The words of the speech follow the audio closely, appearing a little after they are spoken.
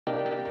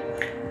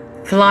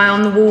Fly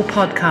on the Wall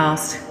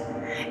podcast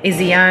is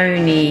the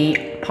only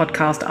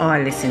podcast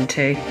I listen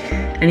to.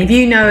 And if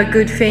you know a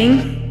good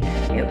thing,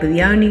 it'll be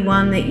the only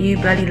one that you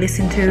bloody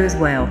listen to as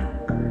well.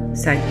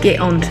 So get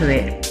onto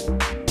it.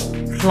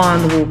 Fly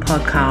on the Wall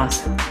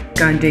podcast.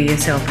 Go and do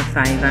yourself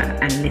a favour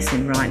and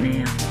listen right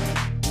now.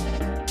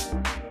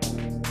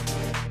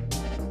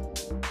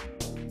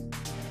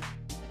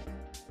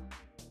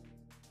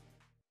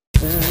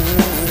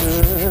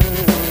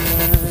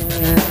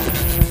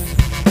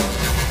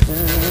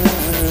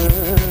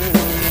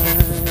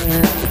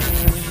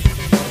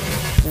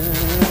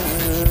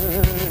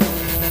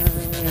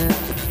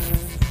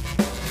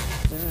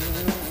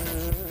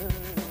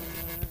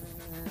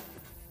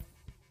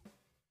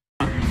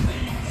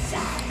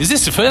 Is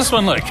this the first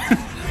one, Luke?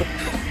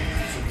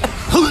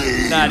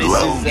 No, this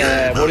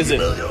is, what is it?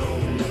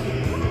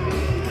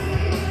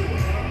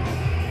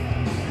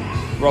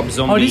 Rob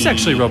Zombie. Oh, it is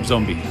actually Rob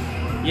Zombie.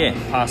 Yeah,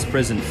 past,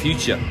 present,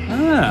 future.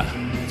 Ah,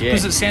 Yeah.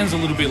 because it sounds a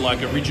little bit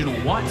like original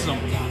White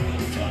Zombie.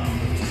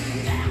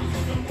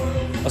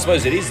 I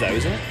suppose it is though,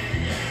 isn't it?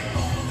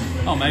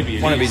 Oh, maybe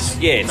it One is. of his,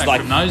 yeah, it's Back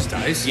like from those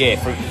days. Yeah,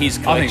 from his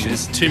I think collection.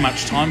 there's too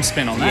much time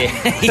spent on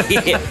that.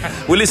 Yeah.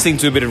 Yeah. We're listening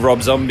to a bit of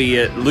Rob Zombie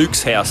at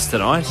Luke's house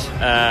tonight.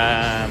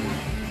 Yeah,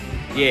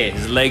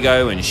 there's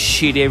Lego and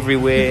shit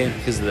everywhere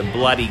because of the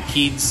bloody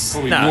kids.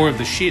 Probably more of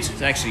the shit.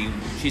 It's actually,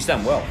 she's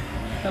done well.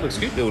 That looks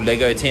good. Little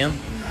Lego town.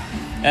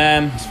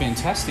 It's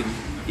fantastic.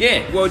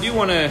 Yeah, well, I do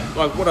want to,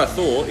 like, what I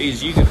thought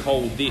is you could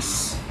hold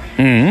this,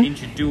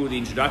 do the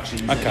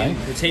introductions, Okay. and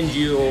pretend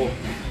you're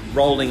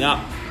rolling up,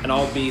 and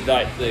I'll be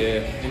like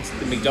the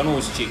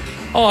McDonald's chick.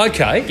 Oh,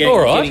 okay. Getting, All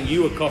right. Getting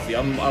you a coffee.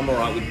 I'm all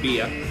right with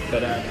beer,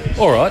 but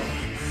All right.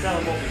 tell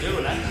them what we're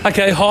doing, eh?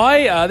 Okay,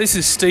 hi. This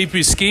is Steve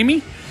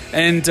Buscemi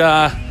and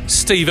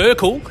Steve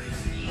Urkel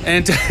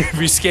and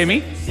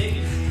Buscemi.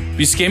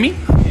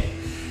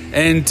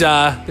 And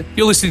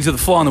you're listening to the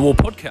Fly on the Wall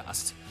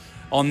podcast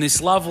on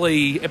this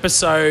lovely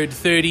episode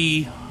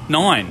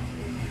 39,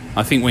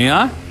 I think we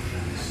are.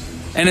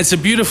 And it's a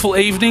beautiful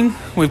evening.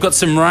 We've got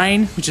some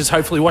rain, which is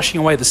hopefully washing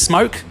away the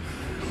smoke.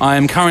 I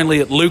am currently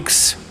at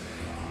Luke's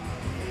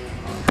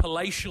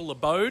palatial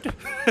abode,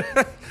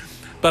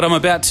 but I'm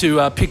about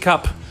to pick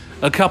up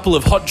a couple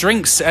of hot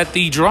drinks at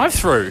the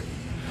drive-thru.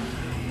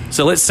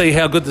 So let's see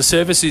how good the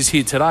service is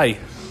here today.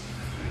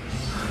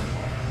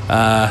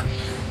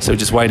 So we're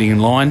just waiting in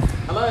line.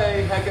 Hello,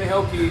 how can I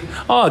help you?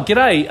 Oh,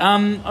 g'day.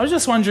 I was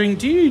just wondering,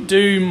 do you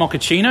do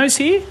mochachinos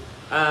here?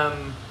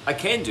 I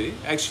can do,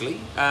 actually.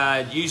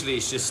 Usually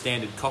it's just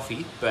standard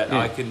coffee, but Yeah.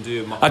 I can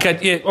do... Okay,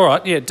 yeah, all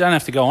right, yeah, don't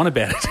have to go on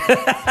about it.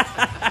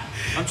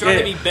 I'm trying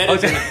to be better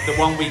Okay. than the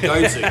one we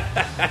go to.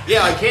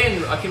 Yeah, I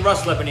can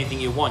rustle up anything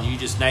you want. You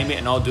just name it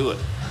and I'll do it.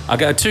 I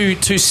go two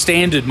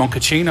standard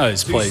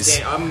mochachinos, please.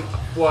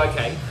 Well,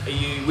 okay. Are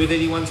you with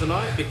anyone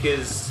tonight?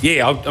 Because...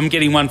 Yeah, I'm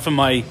getting one for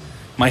my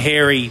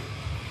hairy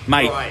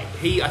mate. Right.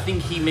 I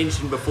think he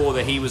mentioned before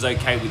that he was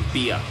okay with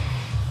beer.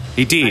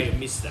 He I may have did.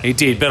 missed that. He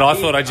did, but I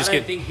thought I'd just I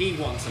don't get... think he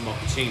wants a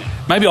mochaccino.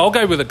 Maybe I'll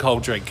go with a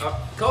cold drink.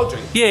 Cold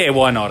drink? Yeah,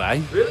 why not, eh?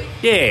 Really?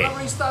 Yeah. Why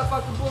don't we start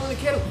fucking boiling the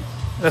kettle?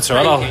 That's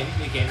all No, right.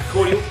 you can.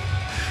 Cordial.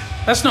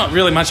 That's not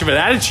really much of an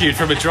attitude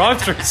from a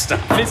drive-thru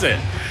stuff, is it?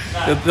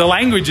 The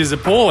language is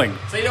appalling.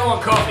 So you don't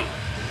want coffee?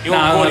 You No,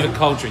 want I'll cordial? have a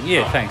cold drink.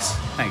 Yeah, thanks.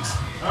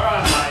 All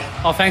right,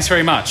 mate. Oh, thanks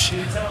very much. Can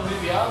you tell them who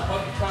we are?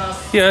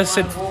 Podcast? Yeah, I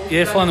said,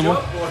 yeah, Fly on the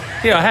Wall.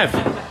 Yeah, I have.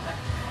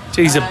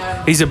 Geez,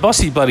 he's a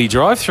bossy bloody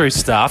drive-thru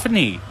staff, isn't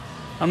he?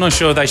 I'm not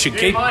sure they should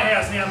You're keep... in my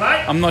house now,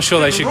 mate. I'm not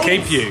sure they should Rules.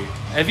 keep you.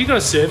 Have you got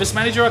a service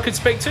manager I could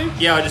speak to?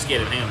 Yeah, I just get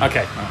it. Hang on.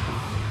 Okay.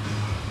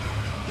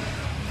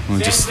 We'll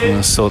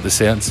just sort this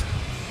out.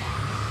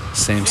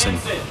 Samson.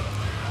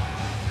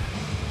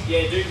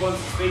 Yeah, dude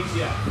wants to speak to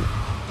you.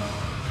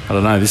 I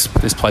don't know, this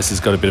place has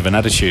got a bit of an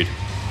attitude.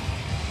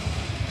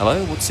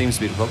 Hello, what seems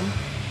to be the problem?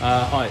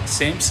 Hi,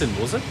 Samson,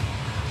 was it?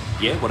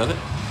 Yeah, what of it?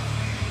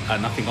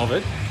 Nothing of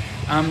it.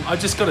 I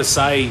just got to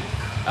say,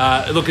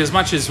 look, as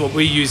much as what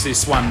we use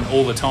this one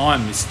all the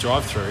time, this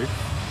drive-through,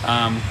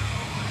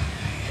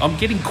 I'm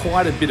getting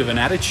quite a bit of an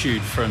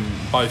attitude from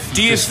both.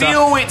 Do you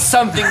feel it's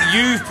something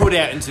you've put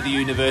out into the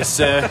universe,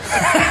 sir?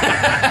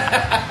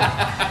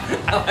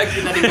 I like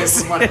that he went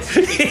from one.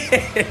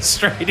 Yeah,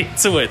 straight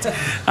into it.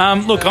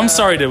 Look, I'm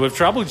sorry to have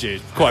troubled you,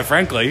 quite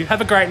frankly.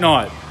 Have a great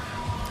night.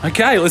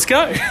 Okay, let's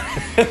go. So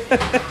I'll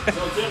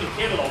turn the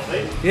kettle off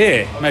then.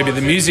 Yeah, maybe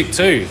the music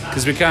too,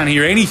 because we can't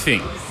hear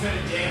anything. Turn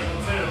it down,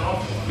 I'll turn it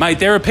off. Mate,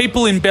 there are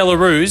people in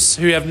Belarus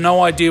who have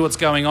no idea what's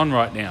going on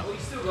right now.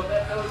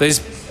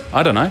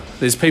 I don't know.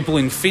 There's people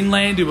in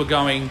Finland who are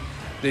going,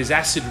 there's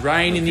acid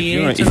rain in the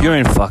air. If you're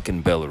in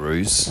fucking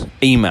Belarus,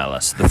 email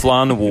us, the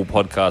Fly on the Wall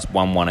podcast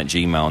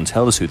 11@gmail.com, and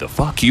tell us who the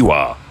fuck you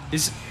are.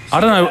 I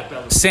don't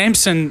know.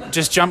 Samson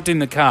just jumped in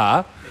the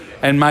car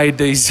and made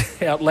these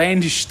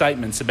outlandish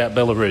statements about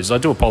Belarus. I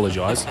do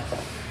apologise.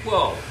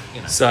 Well,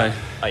 you know. So,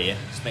 Oh yeah,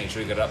 just making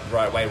sure you got it up the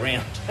right way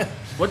round.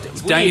 what,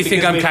 It's don't weird you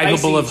think because I'm we're capable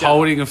facing of each other.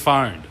 holding a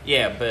phone?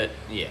 Yeah, but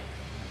yeah.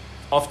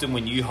 Often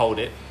when you hold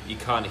it, you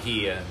can't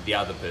hear the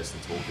other person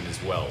talking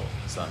as well.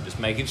 So I'm just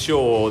making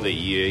sure that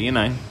you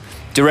know,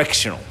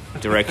 Directional.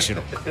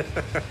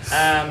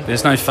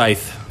 There's no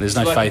faith. There's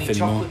no faith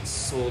anymore.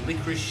 Chocolates or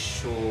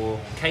licorice or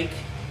cake?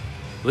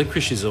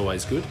 Licorice is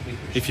always good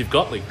if you've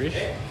got licorice.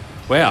 Yeah.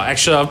 Wow,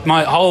 actually,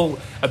 my whole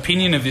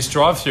opinion of this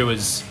drive-through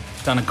has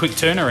done a quick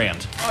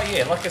turnaround. Oh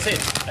yeah, like I said,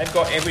 they've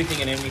got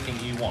everything and everything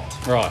you want.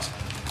 Right.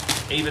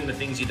 Even the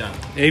things you don't.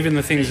 Even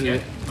the things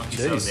that... Knock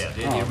yourselves out.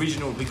 They're the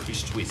original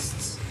licorice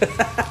twists.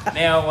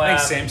 Now,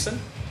 thanks, Samson.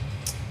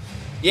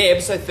 Yeah,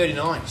 episode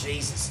 39.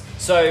 Jesus.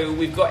 So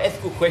we've got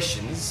ethical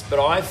questions,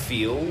 but I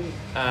feel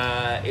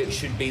it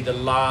should be the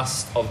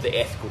last of the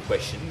ethical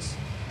questions.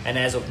 And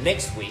as of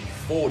next week,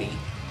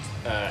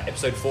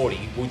 episode 40,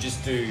 we'll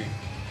just do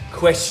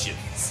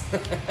questions.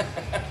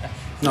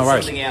 No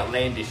worries. Something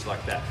outlandish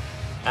like that.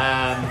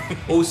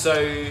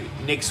 Also,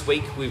 next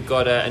week we've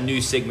got a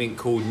new segment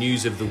called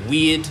News of the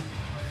Weird.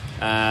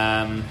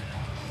 And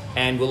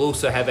we'll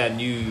also have our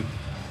new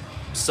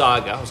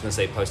saga. I was going to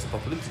say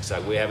post-apocalyptic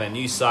saga. We have our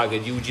new saga.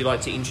 Would you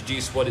like to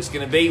introduce what it's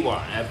going to be,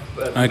 Warren?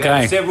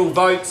 Okay. Several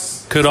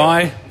votes. Could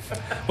I?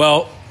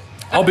 Well,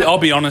 I'll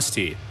be honest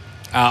here.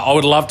 I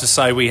would love to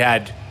say we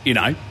had,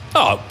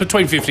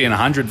 between 50 and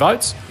 100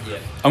 votes. Yeah.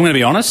 I'm going to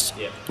be honest.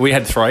 Yeah. We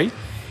had 3.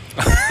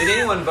 Did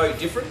anyone vote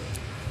different?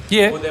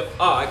 Yeah.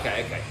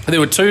 Okay. There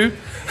were 2. 2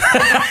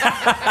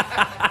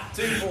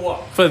 for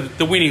what? For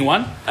the winning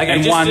one. Okay,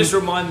 and just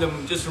remind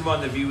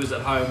the viewers at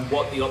home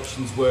what the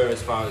options were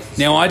as far as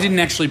the Now, I didn't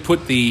actually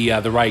put the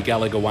Ray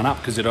Gallagher one up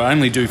because it'll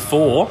only do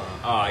 4.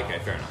 Oh, okay,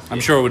 fair enough.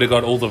 I'm sure it would have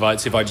got all the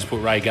votes if I just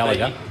put Ray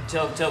Gallagher.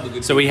 Tell the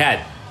good. So we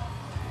had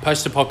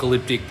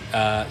Post-Apocalyptic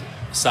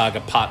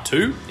Saga Part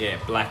 2. Yeah,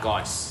 Black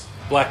Ice.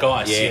 Black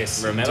Ice, Yeah,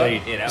 yes, remember?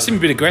 indeed. Yeah, You seem a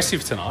bit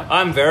aggressive tonight.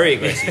 I'm very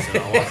aggressive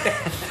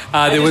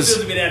tonight. There was.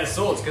 feels a bit out of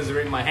sorts because they're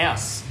in my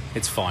house.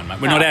 It's fine,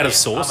 mate. We're not out of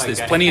sauce. I'm There's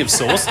okay. plenty of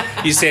sauce.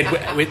 You said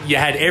you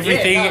had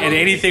everything and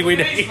anything we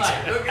Look at need. this,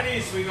 mate. Look at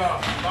this. We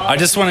got. I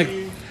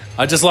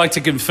just like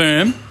to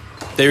confirm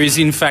there is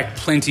in fact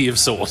plenty of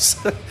sauce.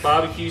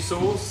 Barbecue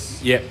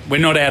sauce. Yeah, we're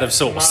not out of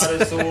sauce.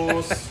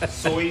 Tomato sauce.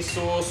 Soy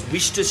sauce.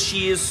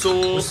 Worcestershire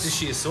sauce.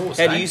 Worcestershire sauce.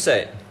 How do you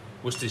say it?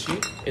 Worcestershire?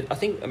 I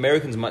think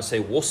Americans might say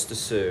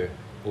Worcestershire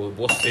or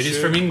Worcestershire. It is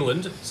from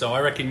England, so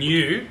I reckon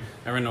you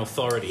are an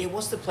authority. Yeah,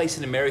 what's the place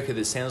in America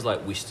that sounds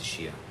like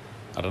Worcestershire?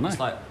 I don't know.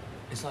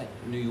 It's like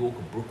New York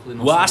or Brooklyn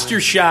or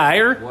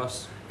Worcestershire?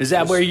 something. Is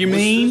that where you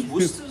mean?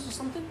 Worcester's or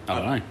something? I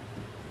don't know.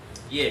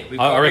 Yeah.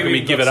 I reckon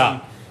we give it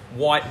up.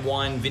 White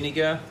wine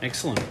vinegar.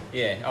 Excellent.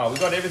 Yeah. Oh, we've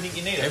got everything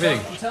you need.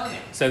 Everything. I'm telling you.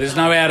 So there's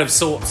no out of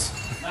sorts.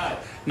 No.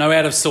 No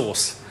out of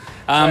sauce.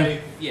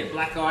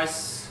 Black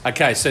ice.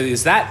 Okay, so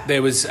there's that.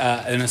 There was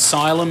an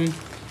asylum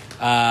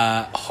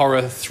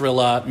horror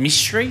thriller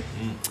mystery.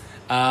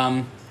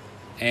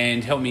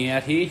 And help me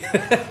out here.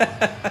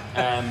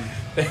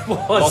 There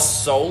was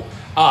Lost Soul.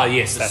 Ah,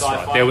 yes, that's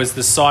sci-fi. right. There was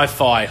the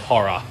sci-fi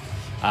horror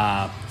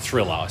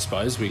thriller, I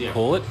suppose we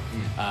call it,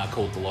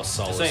 called The Lost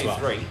Soul It's as only well.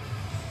 3.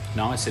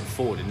 No, I said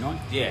 4, didn't I?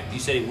 Yeah, you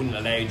said it wouldn't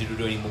allow you to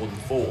do any more than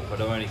 4, but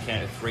I've only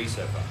counted 3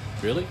 so far.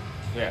 Really?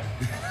 Yeah.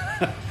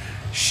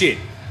 Shit.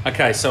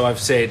 Okay, so I've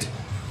said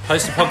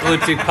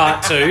Post-Apocalyptic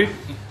Part 2,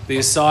 The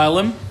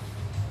Asylum,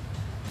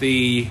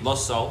 The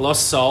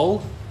Lost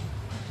Soul.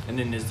 And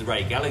then there's the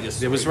Ray Gallagher story.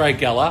 There was Ray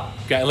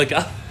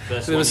Gallagher.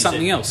 First There one was you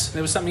something said. else.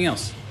 There was something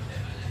else.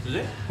 Is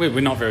it?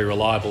 We're not very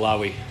reliable, are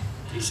we?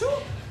 You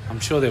sure? I'm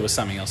sure there was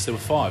something else. There were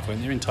 5,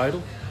 weren't there, in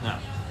total? No.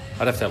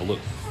 I'd have to have a look.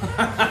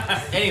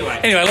 Anyway,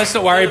 let's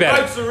not worry about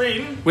it. votes are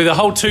in. With a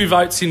whole 2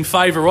 votes in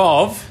favour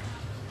of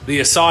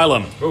The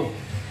Asylum. Ooh.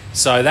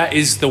 So that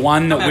is the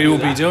one that we will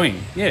be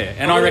doing. Yeah,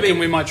 and Well, I it'll reckon be-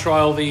 we might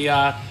trial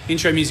the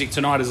intro music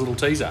tonight as a little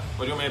teaser.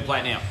 What do you want me to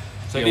play it now?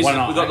 So Yeah, this why is,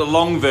 not? we've got the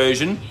long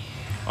version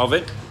of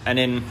it, and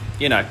then,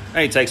 it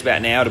only takes about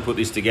an hour to put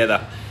this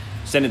together.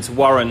 Send it to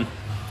Warren,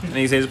 and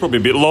he says it's probably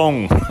a bit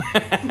long.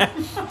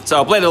 So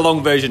I'll play the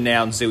long version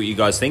now and see what you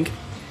guys think.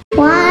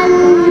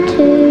 1,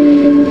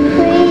 2,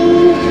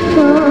 3,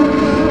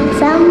 4.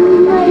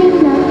 Somebody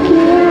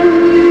knocking on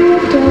the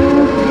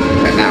door.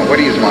 And now, what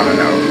do you want to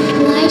know?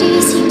 Why do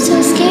you seem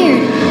so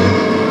scared?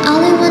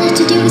 All I wanted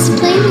to do was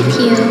play with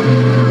you.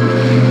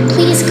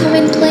 Please come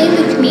and play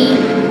with me.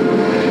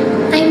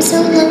 I'm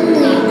so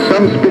lonely.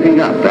 Some spitting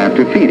up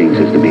after feedings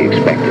is to be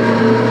expected.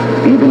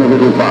 Even a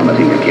little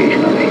vomiting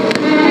occasionally.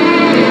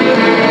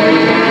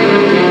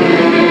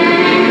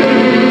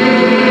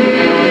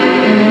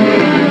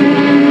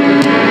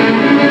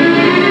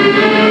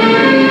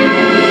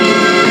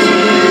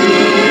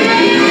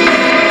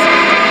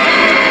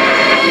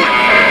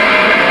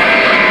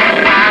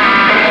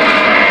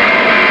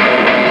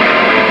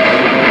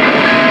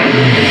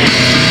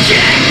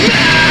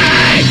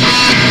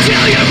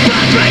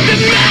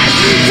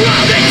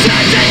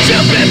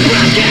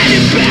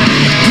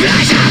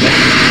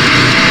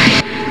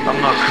 I'm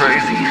not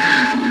crazy.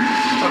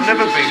 I've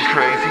never been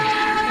crazy.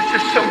 It's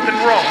just something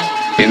wrong.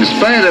 In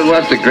spite of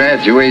what the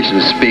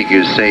graduation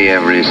speakers say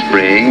every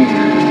spring,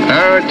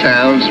 our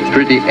town's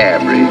pretty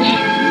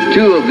average.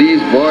 2 of these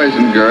boys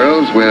and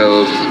girls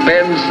will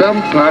spend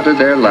some part of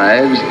their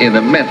lives in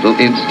a mental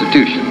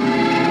institution.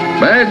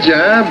 My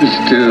job is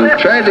to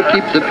try to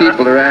keep the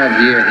people around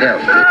here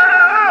healthy.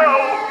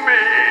 Help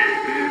me!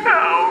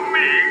 Help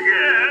me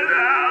get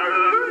out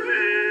of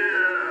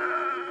here!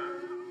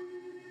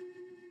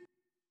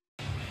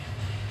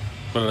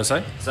 What did I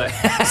say? So,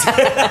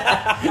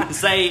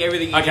 say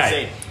everything you just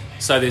said.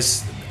 So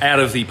there's out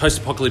of the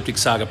post-apocalyptic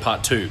saga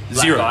part 2,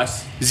 Black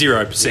Ice.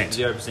 0%.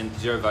 0%,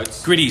 0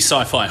 votes. Gritty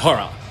sci-fi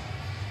horror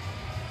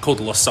called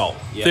The Lost Soul,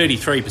 Yeah.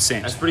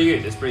 33%. That's pretty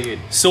good. That's pretty good.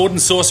 Sword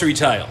and Sorcery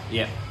Tale,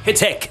 Yeah.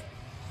 Tech,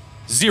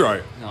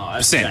 0%. No,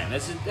 that's a shame.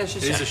 That's just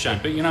It is a shame,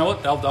 but you know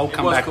what? They'll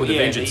come was back cool. with a Yeah,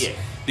 vengeance. yeah.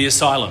 The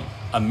Asylum,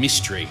 a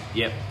mystery,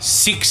 Yep.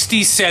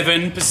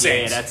 67%.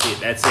 Yeah, that's it.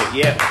 That's it.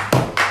 Yep.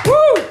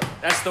 Woo!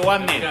 That's the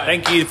one then. Okay.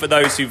 Thank you for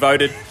those who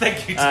voted.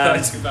 Thank you to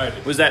those who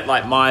voted. Was that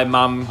like my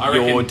mum, I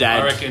your reckon-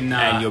 dad, I reckon,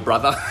 and your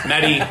brother?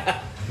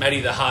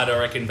 Maddie the Hard, I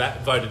reckon,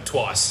 voted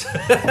twice.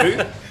 Who?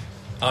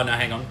 Oh, no,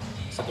 hang on.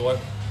 Is that the one?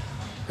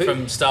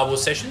 From Star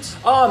Wars Sessions?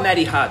 Oh,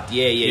 Matty Hudd.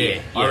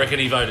 Yeah. I reckon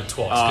he voted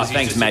twice. Oh, 'cause he's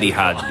thanks, just a Matty good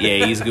Hudd. guy.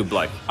 Yeah, he's a good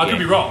bloke. I could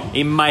be wrong.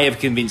 He may have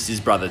convinced his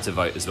brother to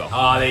vote as well.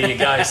 Oh, there you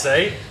go,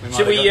 see?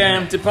 Should we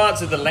depart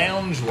to the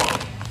lounge one?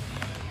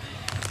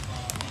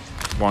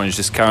 Warren's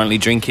just currently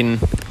drinking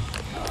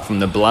from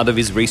the blood of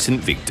his recent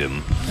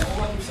victim.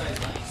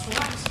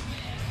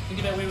 Think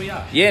about where we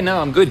are. Yeah,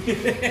 no, I'm good.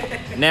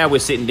 Now we're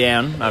sitting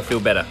down, I feel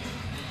better.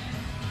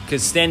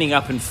 Because standing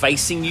up and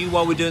facing you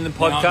while we're doing the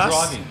No, I'm podcast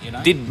driving, you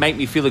know? did make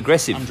me feel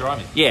aggressive. I'm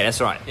driving. Yeah,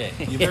 that's right. Yeah,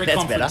 you're very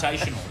that's better.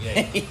 confrontational.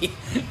 Yeah.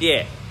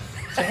 Yeah.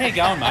 So how you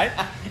going, mate?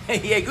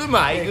 Yeah, good,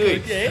 mate.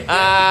 Good.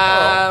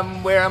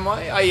 yeah. Where am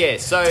I? Oh, yeah.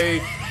 So,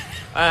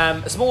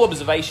 a small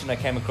observation I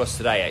came across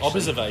today, actually.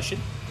 Observation.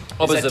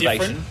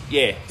 Observation.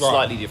 Yeah,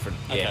 slightly different.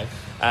 Okay.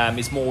 Yeah.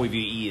 It's more with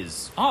your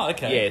ears. Oh,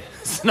 okay. Yeah,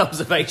 it's an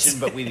observation,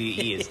 but with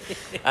your ears.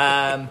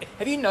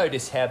 Have you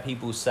noticed how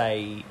people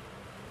say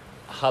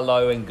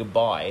hello and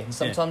goodbye, and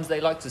sometimes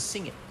they like to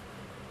sing it?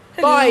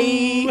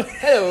 Bye.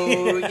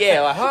 Hello.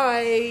 Yeah. Like,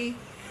 hi.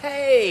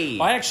 Hey.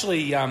 I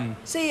actually,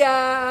 See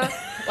ya.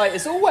 Like,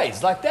 it's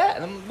always like that.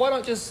 And why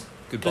not just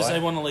because goodbye? they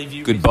want to leave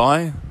you.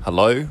 Goodbye.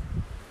 Hello.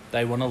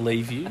 They want to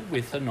leave you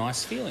with a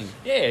nice feeling.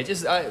 Yeah.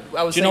 Just I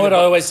was. Do you know what I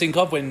always think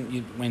of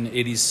when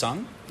it is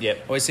sung? Yep.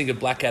 I always think of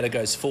Blackadder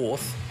Goes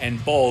Forth,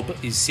 and Bob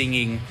is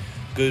singing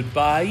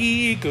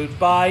 "Goodbye,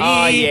 goodbye."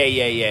 Oh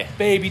yeah.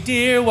 Baby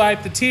dear,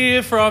 wipe the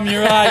tear from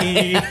your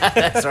eye.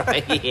 That's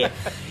right. Yeah.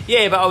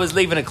 Yeah, but I was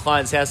leaving a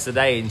client's house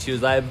today, and she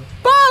was like,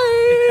 "Bye."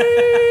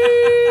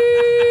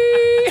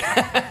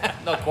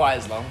 Not quite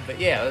as long, but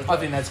yeah. I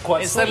think that's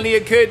quite It sweet. suddenly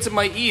occurred to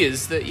my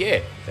ears that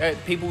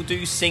people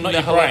do sing Not the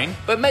your hello. brain.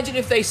 But imagine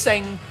if they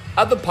sang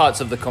other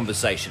parts of the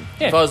conversation.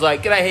 Yeah. If I was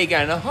like, "G'day, how you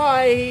going?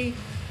 Hi.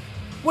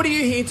 What are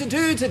you here to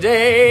do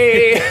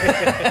today?"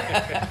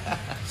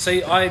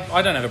 See,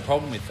 I don't have a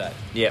problem with that.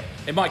 Yeah.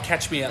 It might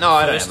catch me out. No, the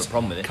I don't first have a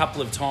problem with it.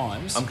 Couple of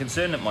times. I'm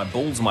concerned that my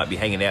balls might be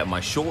hanging out of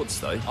my shorts,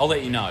 though. I'll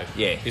let you know.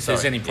 Yeah, if sorry.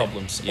 there's any Yeah.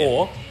 problems, Yeah.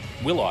 or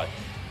will I?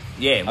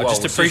 Yeah, I well,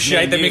 just it's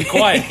appreciate me them and in you.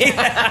 quiet.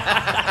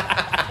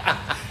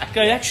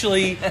 Go,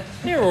 actually,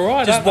 they're all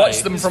right. Just aren't watch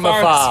they? them As from far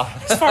afar.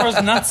 As far as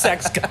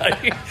nutsacks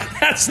go,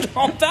 that's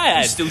not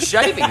bad. He's still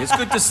shaving. It's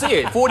good to see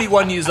it.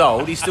 41 years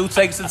old, he still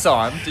takes the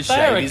time to They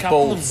shave are a his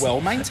couple balls. of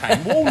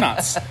well-maintained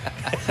walnuts.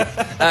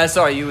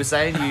 Sorry, you were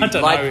saying you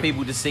don't like know.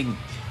 people to sing.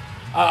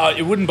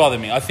 It wouldn't bother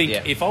me. I think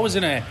Yeah. if I was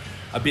in a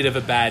bit of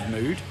a bad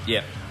mood,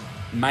 Yeah.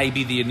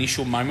 maybe the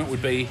initial moment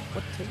would be,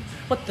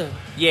 what the?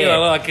 Yeah. You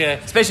know, like,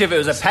 Especially if it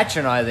was a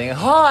patronising,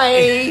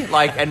 hi,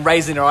 like, and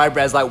raising her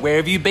eyebrows, like, where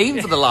have you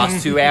been for the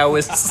last 2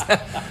 hours? I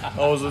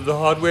was at the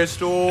hardware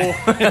store.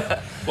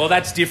 well,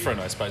 that's different,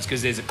 I suppose,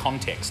 because there's a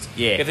context.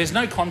 Yeah. If there's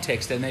no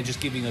context and they're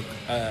just giving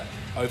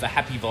over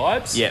happy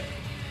vibes, Yeah.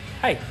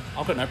 hey,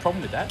 I've got no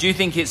problem with that. Do you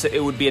think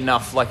it would be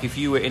enough, like, if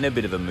you were in a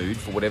bit of a mood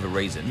for whatever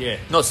reason, Yeah.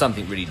 not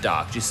something really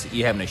dark, just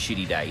you're having a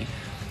shitty day,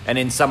 and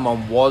then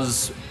someone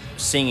was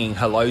singing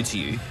hello to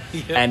you,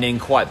 Yeah. and then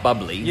quite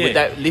bubbly, Yeah. would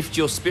that lift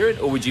your spirit,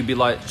 or would you be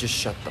like, just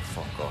shut the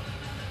fuck up?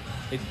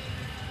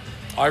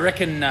 I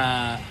reckon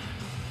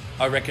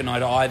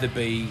I'd either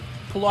be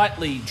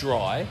politely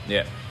dry,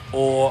 Yeah.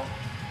 or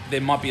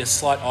there might be a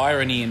slight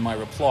irony in my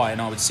reply,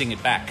 and I would sing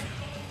it back.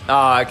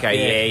 Oh,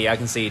 okay, yeah, I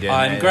can see you doing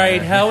that. I'm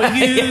great. How are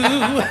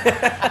you?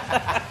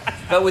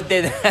 But would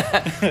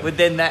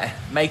then that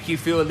make you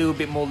feel a little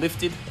bit more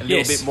lifted, a little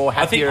Yes. bit more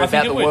I think happier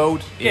about it the would.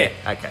 world? Yeah.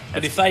 Okay.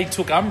 But if they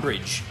took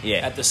umbrage Yeah.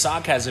 at the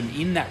sarcasm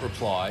in that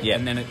reply, Yeah.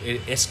 and then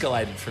it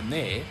escalated from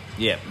there,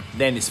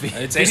 then it's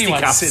it's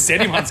fisticuffs.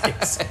 anyone's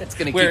guess. It's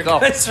going to Where kick it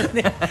off. goes from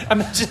there.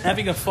 Imagine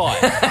having a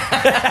fight,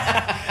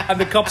 and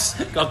the cops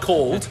got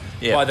called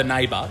Yeah. by the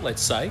neighbour,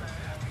 let's say,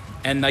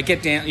 and they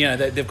get down. You know,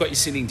 they've got you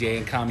sitting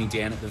down, calming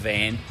down at the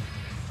van.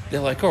 They're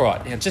like, "All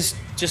right, now just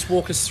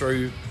walk us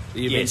through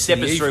the events. step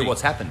of the us through evening.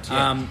 what's happened,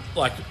 yeah.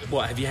 Like,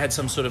 what have you had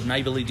some sort of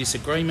neighbourly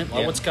disagreement?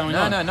 Like, Yeah. what's going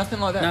No, on? no, nothing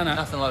like that. No,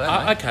 Nothing like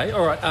that, mate. Okay,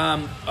 all right.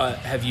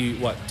 Have you?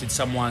 What did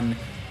someone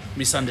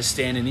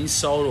misunderstand an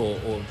insult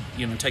or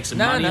take some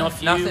money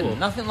off you?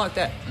 Nothing like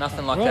that.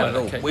 Nothing like Right, that at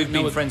all. okay. We've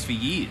been friends for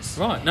years.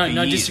 Right, no For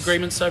years.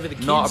 disagreements over the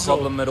kids? Not a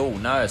problem at all.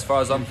 No, as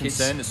far as I'm kids?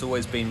 concerned, it's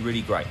always been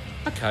really great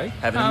Okay.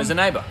 having them as a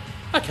neighbour.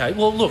 Okay,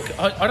 well, look,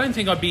 I don't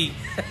think I'd be...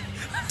 I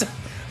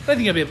don't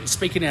think I'd be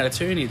speaking out of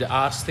turn here to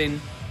ask then,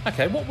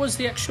 okay, what was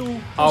the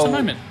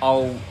moment?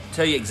 I'll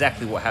tell you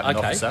exactly what happened,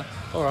 Okay. Officer.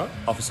 All right.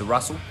 Officer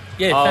Russell.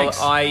 Yeah, thanks.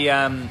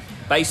 I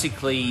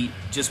basically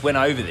just went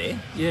over there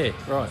Yeah,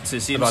 right. to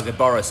see if I could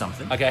borrow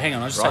something. Okay, hang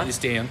on, I'll just Right. take this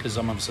down because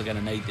I'm obviously going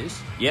to need this.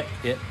 Yep.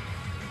 Yep.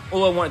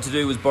 All I wanted to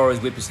do was borrow his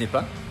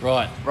whippersnipper.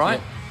 Right. Right?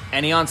 Yep.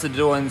 And he answered the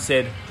door and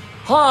said,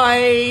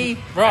 "Hi!"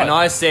 Right. And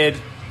I said,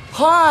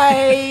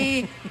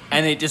 "Hi!"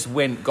 And it just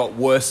got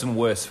worse and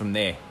worse from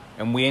there.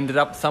 And we ended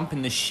up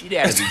thumping the shit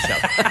out of each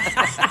other.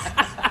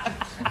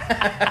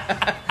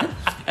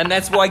 And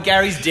that's why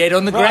Gary's dead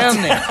on the ground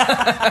now.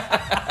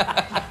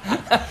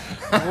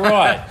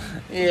 Right.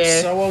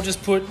 Yeah. So I'll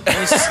just put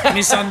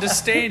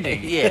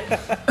misunderstanding. Yeah.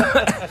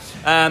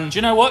 Do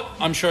you know what?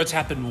 I'm sure it's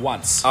happened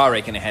once. I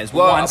reckon it has.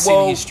 Once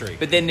in history.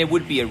 But then there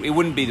would be it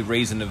wouldn't be the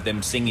reason of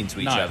them singing to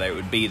each No. other. It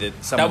would be that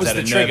someone's was had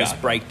the a trigger. nervous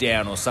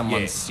breakdown or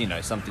someone's,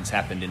 something's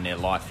happened in their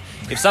life.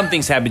 If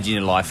something's happened in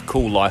your life,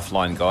 call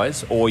Lifeline,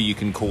 guys. Or you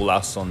can call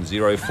us on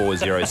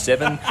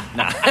 0407.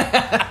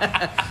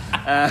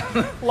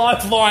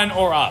 Lifeline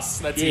or us.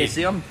 That's Yeah, it.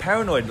 see, I'm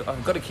paranoid.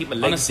 I've got to keep my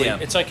legs Honestly,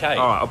 down. it's okay.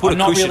 All right, I'll put I'm a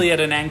not cushion. really at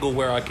an angle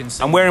where I can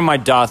see. I'm wearing my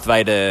Darth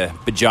Vader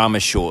pajama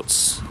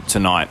shorts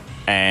tonight.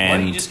 Why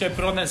don't you And just go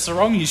put on that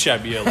sarong you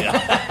showed me earlier?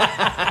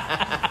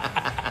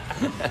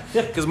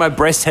 because my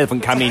breasts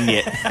haven't come in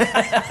yet.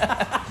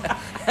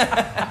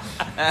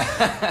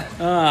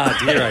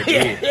 Dear, oh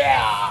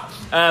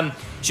dear.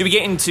 Should we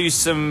get into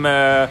some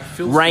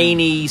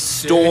rainy,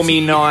 stormy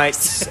dirty.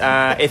 nights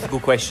ethical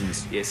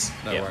questions? Yes,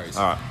 no Yep. worries.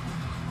 All right.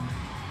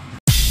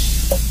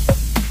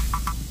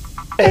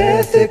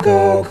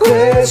 Ethical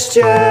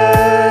questions.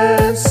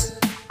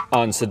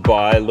 Answered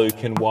by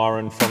Luke and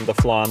Warren from the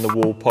Fly on the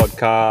Wall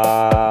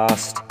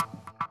podcast.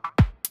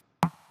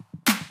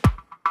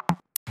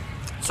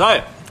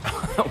 So,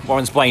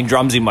 Warren's playing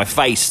drums in my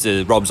face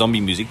to Rob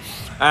Zombie music.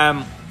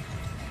 I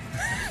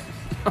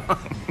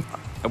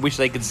wish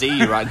they could see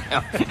you right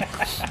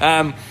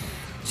now.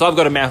 So I've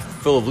got a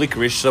mouthful of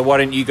licorice, so why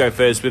don't you go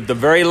first with the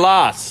very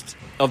last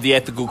of the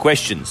ethical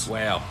questions?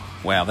 Wow,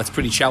 that's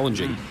pretty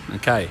challenging.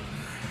 Okay,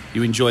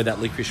 you enjoy that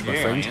licorice,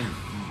 my friend? I am.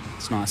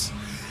 It's nice.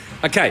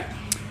 Okay,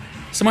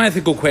 so my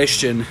ethical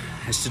question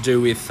has to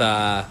do with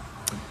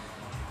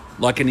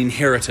like an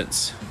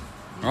inheritance,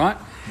 right?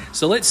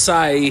 So let's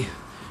say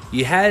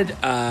you had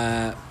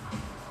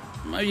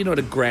maybe not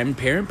a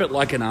grandparent, but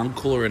like an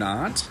uncle or an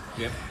aunt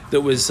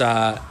that was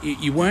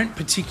you weren't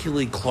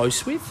particularly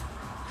close with.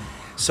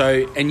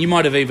 So, and you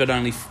might have even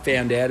only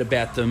found out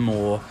about them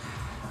or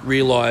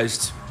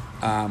realised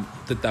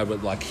that they were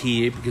like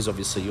here because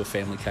obviously your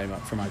family came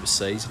up from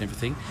overseas and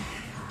everything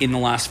in the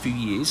last few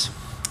years.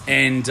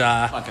 And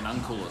Like an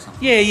uncle or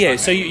something. yeah. Okay.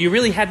 So you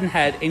really hadn't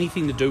had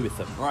anything to do with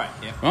them, Right,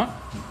 yeah. right?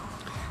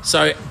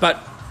 So, but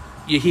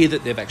you hear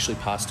that they've actually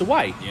passed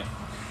away. Yeah.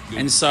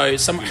 And so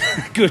some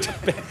good,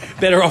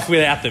 better off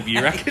without them,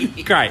 you reckon?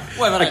 Great.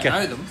 Well, I don't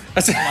know them.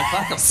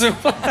 So,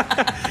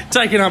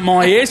 taking up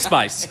my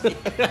airspace.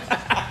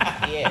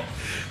 Yeah.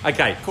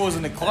 Okay,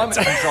 Causing the climate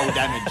control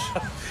damage.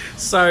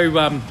 so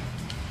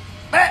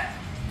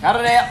Cut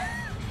it out.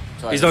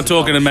 Sorry, he's that's not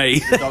talking to me.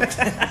 the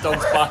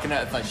dog's barking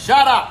at the face.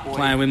 Shut up, boy.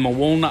 Playing with my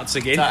walnuts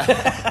again.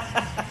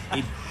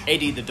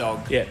 Eddie the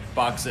dog Yeah.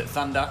 barks at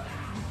thunder.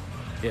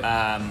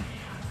 Yeah.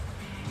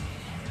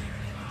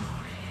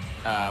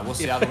 What's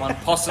the other one?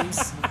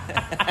 Possums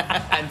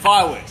and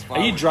fireworks. Are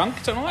you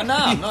drunk tonight? No,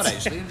 I'm not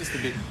actually. I'm just a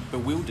bit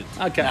bewildered.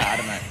 Okay. No, I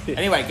don't know.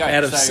 Anyway, go.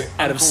 Out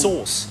of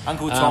So, sauce.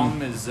 Uncle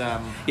Tom is. Yeah,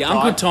 died.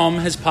 Uncle Tom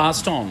has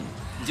passed on.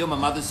 Is he on my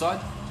mother's side?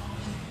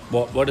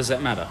 What does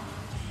that matter?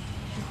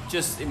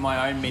 Just in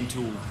my own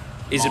mental.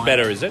 Is it mind.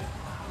 better, is it?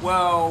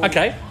 Well.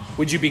 Okay.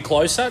 Would you be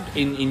closer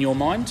in your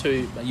mind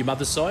to your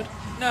mother's side?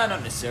 No,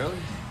 not necessarily.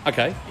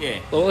 Okay. Yeah.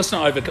 Well, let's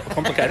not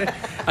overcomplicate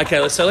it.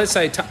 Okay, so let's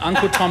say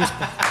Uncle Tom's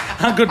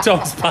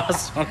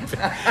passed on,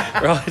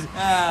 right?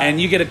 And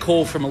you get a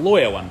call from a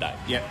lawyer one day.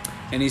 Yep.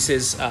 And he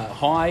says,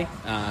 "Hi,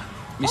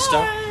 Mister."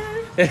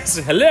 Yes,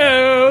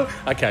 hello.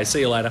 Okay,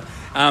 see you later.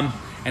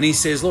 And he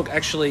says, "Look,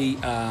 actually,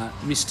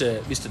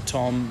 Mr.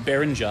 Tom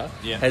Berenger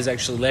Yeah. has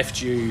actually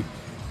left you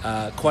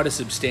quite a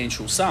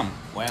substantial sum.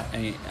 Wow.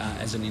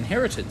 As an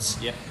inheritance.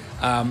 Yep.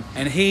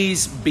 And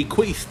he's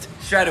bequeathed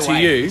Straight away.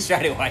 to you."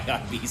 Straight away,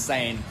 I'd be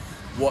saying,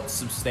 "What's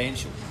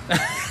substantial?"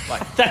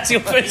 Like, That's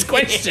your first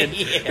question.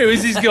 Yeah. Who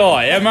is this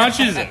guy? How much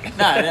is it?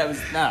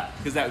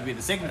 because that would be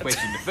the second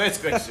question. The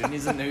first question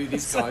isn't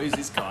who's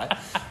this guy.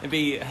 It'd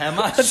be how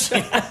much.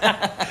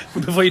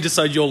 Before you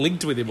decide you're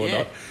linked with him or Yeah.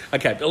 not.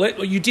 Okay,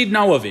 but you did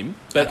know of him,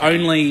 but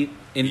only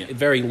in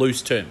very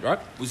loose terms, right?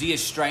 Was he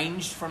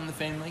estranged from the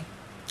family?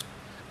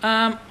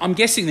 I'm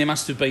guessing there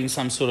must have been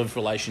some sort of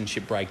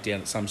relationship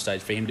breakdown at some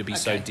stage for him to be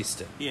so Okay.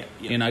 distant. Yeah.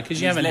 You know,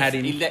 because you And haven't had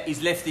him.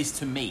 He's left this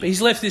to me. But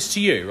he's left this to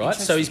you, right?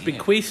 So he's Interesting, yeah.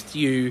 bequeathed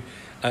you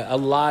a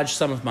large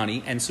sum of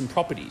money and some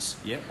properties.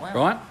 Yeah, wow.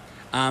 Right?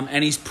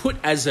 And he's put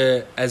as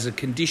a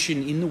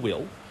condition in the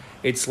will,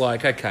 it's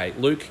like, okay,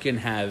 Luke can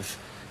have,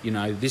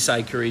 this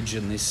acreage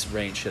and this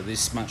ranch, or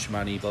this much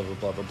money, blah, blah,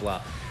 blah, blah,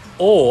 blah.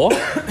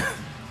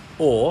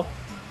 Or,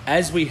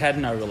 as we had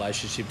no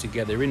relationship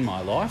together in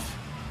my life,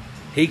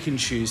 he can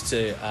choose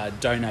to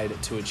donate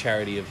it to a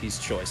charity of his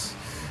choice.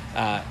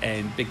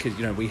 And because,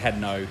 we had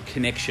no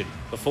connection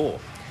before.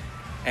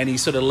 And he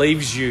sort of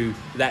leaves you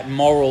that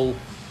moral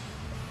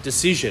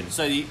decision.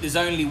 So there's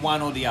only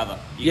one or the other.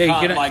 Yeah,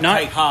 You you can't no.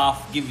 take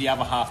half, give the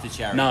other half to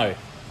charity. No.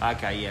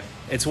 Okay, yeah.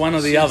 It's one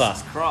or the Jesus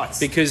other. Christ.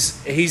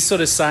 Because he's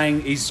sort of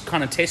saying, he's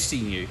kind of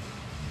testing you.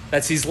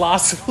 That's his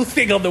last little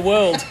thing on the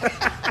world.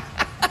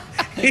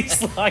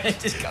 He's like,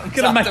 Just comes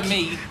gonna up to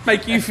me.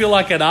 make you feel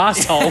like an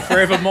asshole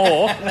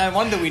forevermore. No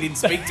wonder we didn't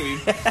speak to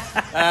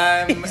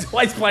him. He's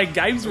always playing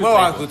games with Well,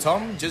 people. Uncle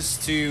Tom,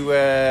 just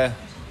to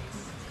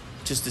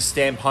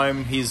stamp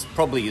home his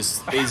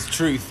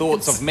true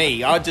thoughts of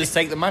me, I'd just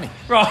take the money.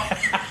 Right.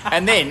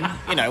 And then,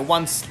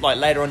 once,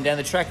 later on down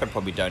the track, I'd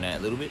probably donate a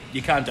little bit.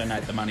 You can't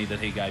donate the money that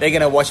he gave They're you.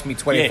 going to watch me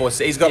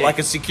 24/7. He's got, Yeah.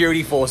 a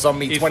security force on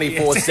me If-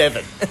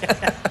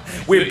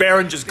 24/7. We're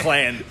Berenger's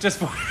clan. Just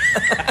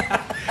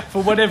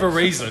for whatever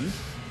reason,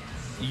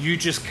 you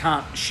just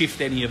can't shift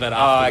any of it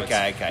afterwards.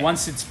 okay.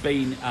 Once it's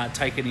been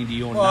taken into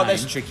your Well, name.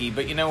 that's tricky,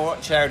 but you know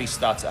what? Charity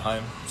starts at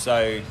home,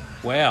 so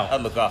Wow.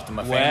 I'd look after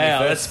my family Wow,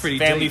 first. that's pretty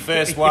Family deep.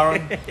 first,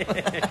 Warren.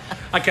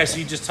 Okay, so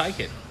you just take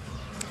it.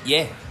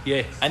 Yeah.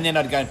 Yeah. And then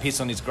I'd go and piss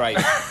on his grave.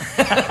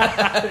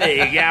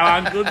 There you go,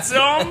 Uncle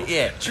Tom.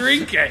 Yeah.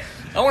 Drink it.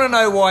 I want to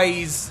know why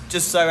he's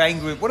just so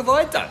angry. What have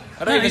I done?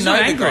 I don't even he's know not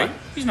the angry. guy.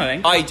 He's not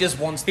angry. He just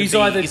wants to He's be...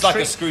 either He's like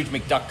tri- a Scrooge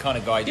McDuck kind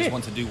of guy. He just Yeah.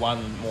 wants to do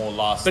one more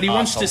last... But he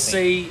wants to arsehole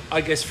thing. see,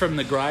 I guess, from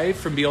the grave,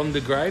 from beyond the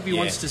grave, he Yeah.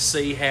 wants to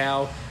see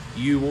how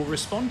you will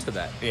respond to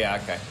that. Yeah,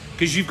 okay.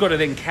 Because you've got to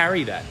then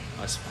carry that,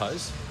 I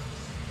suppose.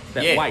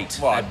 That Yeah. weight,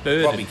 Well, that I'd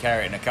burden. probably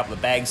carry it in a couple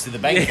of bags to the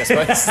bank, I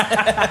suppose.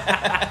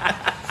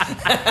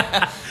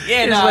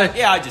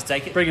 I just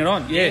take it. Bring it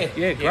on. Yeah,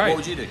 great. What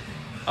would you do?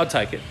 I'd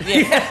take it.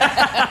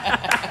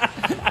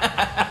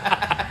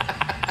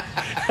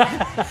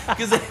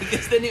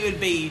 Because then it would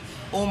be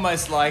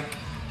almost like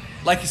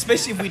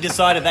especially if we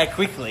decided that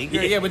quickly.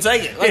 Yeah, we'll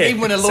take it. Yeah.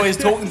 Even when a lawyer's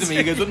talking to me,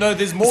 he goes, "No,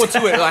 there's more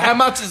to it. How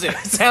much is it?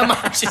 How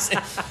much is it?"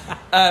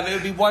 It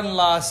would be one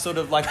last sort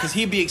of because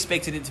he'd be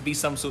expecting it to be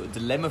some sort of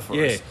dilemma for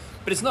Yeah. us.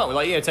 But it's not. We're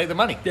like, take the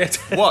money. Yeah.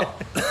 What?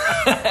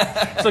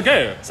 It's like,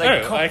 It's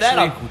like, cop that,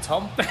 Uncle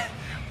Tom.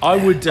 I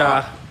would,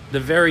 the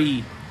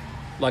very,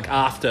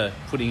 after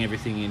putting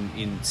everything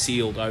in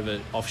sealed over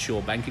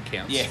offshore bank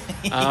accounts, Yeah.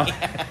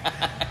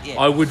 Yeah.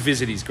 I would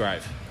visit his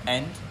grave.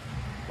 And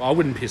I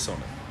wouldn't piss on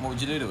it. what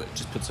would you do to it?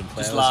 Just put some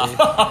flowers Just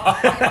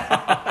laugh. there.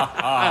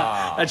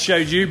 That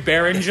showed you,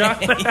 Berenger.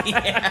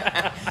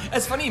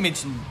 It's funny you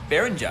mentioned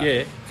Berenger.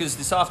 Yeah. Because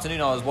this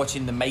afternoon I was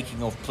watching the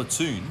making of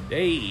Platoon.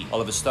 Hey.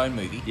 Oliver Stone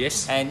movie.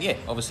 Yes. And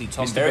obviously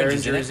Tom Mr.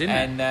 Berenger's Berenger is in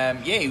it. And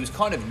he was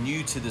kind of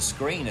new to the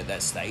screen at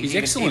that stage. He's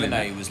even, excellent Even in though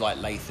that. he was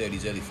late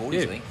 30s, early 40s, Yeah.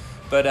 I think.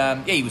 But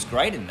he was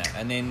great in that.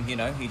 And then,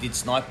 he did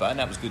Sniper and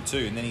that was good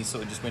too. And then he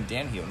sort of just went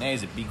downhill. Now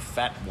he's a big,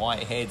 fat,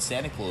 white-haired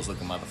Santa Claus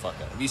looking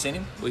motherfucker. Have you seen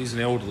him? Well, he's an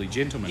elderly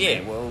gentleman.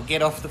 Yeah, man. well,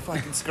 get off the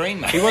fucking screen,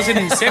 mate. He was in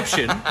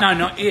Inception.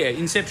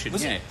 Inception.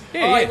 Was yeah. it?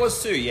 Yeah, Oh, yeah. it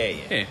was too, yeah.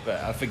 Yeah. But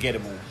a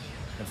forgettable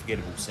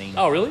scene.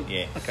 Oh, really?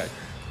 Yeah. Okay.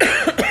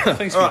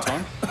 Thanks for your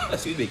time.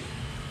 That's good.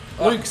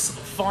 Luke's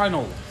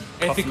final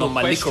ethical on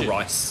my question.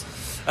 licorice.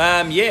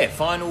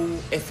 Final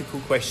ethical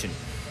question.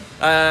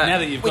 Now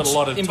that you've got a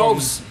lot of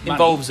involves Tom's money.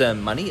 involves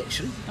money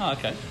actually, Oh,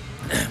 okay.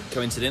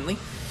 coincidentally.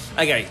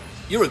 Okay,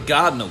 you're a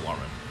gardener, Warren.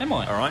 Am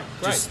I? All right.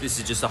 Great. This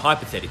is just a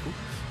hypothetical.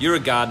 You're a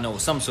gardener or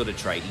some sort of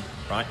tradie,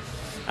 right?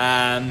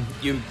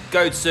 You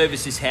go to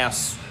service his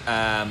house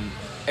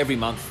every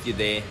month. You're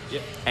there,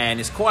 Yep. and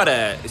it's quite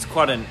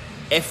an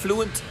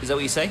effluent. Is that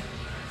what you say?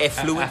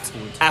 Affluent.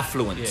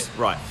 Affluent. Yeah. Yeah.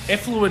 Right.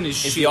 Effluent is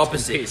It's shit the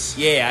opposite. and piss.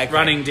 Yeah, okay.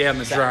 Running down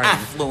the So drain.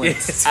 affluent.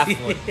 Yes.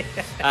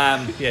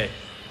 Affluent. Yeah.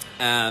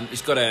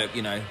 It's got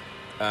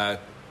a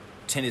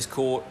tennis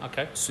court,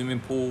 Okay. swimming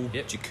pool,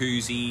 Yep.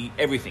 jacuzzi,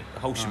 everything. The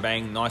whole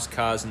shebang. Nice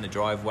cars in the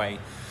driveway.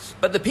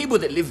 But the people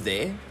that live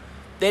there,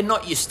 they're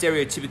not your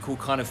stereotypical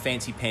kind of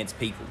fancy pants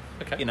people.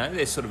 Okay.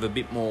 They're sort of a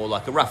bit more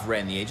like a rough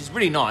around the edges.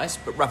 Really nice,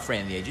 but rough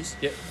around the edges.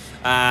 Yep.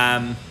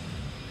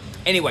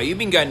 Anyway, you've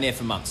been going there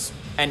for months.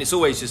 And it's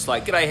always just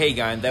like, g'day, how you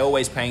going? They're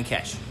always paying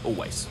cash.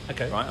 Always.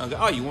 Okay. Right? I go,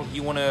 oh, you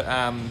want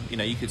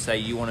to, you could say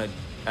you want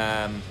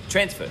to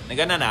transfer. And they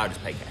go, no, I'll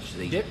just pay cash. It's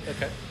easy. Yep.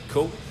 Okay.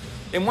 Cool.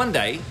 Then one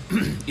day,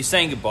 you're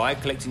saying goodbye,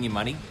 collecting your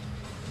money,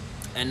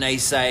 and they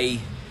say,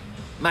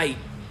 mate,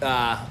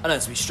 I know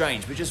it's a bit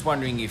strange, but just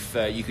wondering if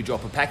you could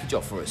drop a package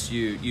off for us.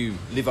 You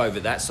live over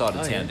that side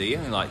of town, yeah. do you?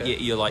 And Okay.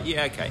 you're like,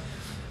 yeah, okay.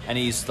 And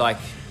he's like,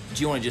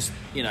 do you want to just,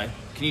 can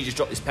you just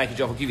drop this package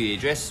off? I'll give you the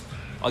address.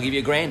 I'll give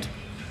you $1,000.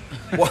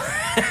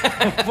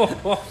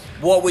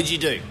 What would you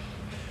do?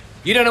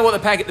 You don't know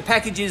what the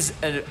package is,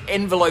 an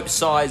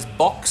envelope-sized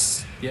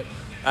box. Yep.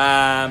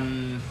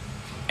 And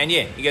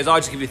yeah, he goes, I'll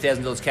just give you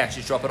 $1,000 cash,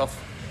 just drop it off.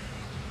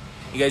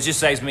 He goes, just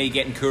saves me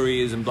getting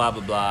couriers and blah,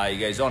 blah, blah. He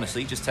goes,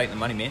 honestly, just take the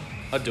money, man.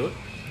 I'd do it.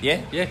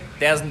 Yeah? Yeah.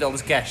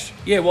 $1,000 cash.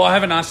 Yeah, well, I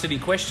haven't asked any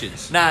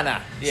questions. Nah.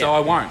 Yeah. So I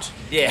won't.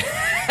 Yeah.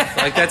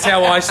 Like, that's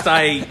how I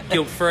stay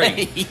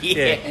guilt-free.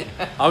 Yeah.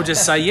 I'll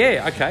just say,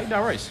 yeah, okay,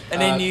 no worries.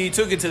 And then you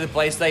took it to the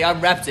place, they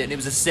unwrapped it, and it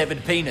was a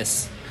severed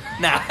penis.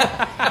 Nah.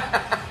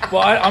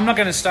 Well, I'm not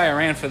going to stay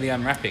around for the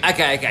unwrapping.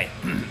 Okay.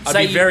 I'll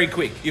be very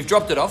quick. You've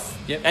dropped it off.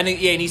 Yep. And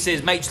he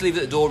says, mate, just leave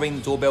it at the door, ring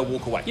the doorbell,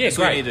 walk away. Yeah, That's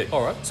what great. you need to do.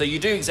 All right. So you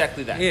do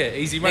exactly that. Yeah,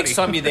 easy money. Next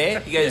time you're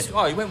there, he goes,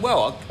 oh, you went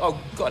well. I've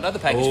got another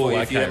package for you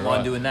if you okay, don't mind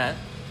right. doing that.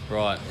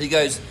 Right. He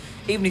goes,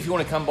 even if you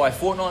want to come by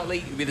fortnightly,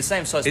 it'll be the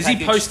same size Is package.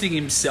 he posting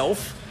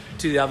himself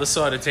to the other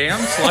side of town?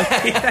 It's like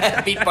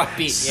bit by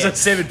bit, yeah.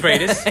 7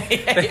 Peters.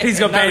 He's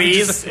got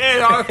bandages.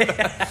 Another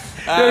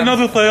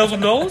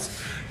 $1,000.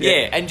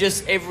 Yeah, and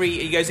just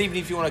he goes, even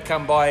if you want to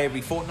come by every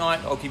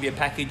fortnight, I'll give you a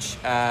package.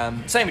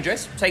 Same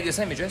address, take the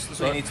same address, that's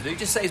what you need to do.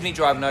 Just saves me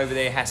driving over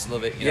there, hassle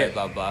of it, you know,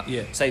 blah, blah.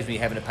 Yeah. Saves me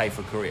having to pay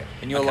for a courier.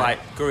 And you're like,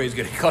 courier's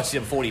going to cost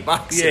you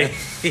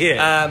 $40.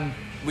 Yeah.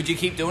 Would you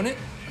keep doing it?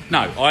 No,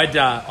 I'd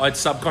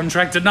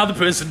subcontract another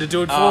person to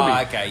do it for me.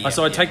 Okay, yeah,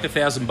 so I'd take the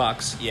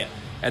 $1,000. Yeah.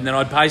 And then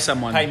I'd pay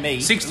someone Pay me.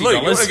 $60.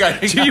 Luke, you wanna go?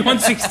 Do you want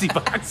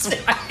 $60?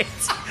 Mate?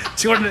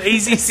 Do you want an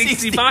easy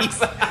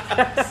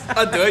 $60?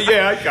 I'd do it,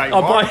 yeah, okay.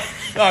 I'll buy.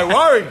 No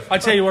worry. I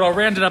tell you what, I'll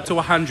round it up to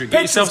 100.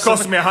 Get yourself Petrol's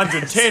costing me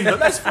 110, but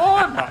that's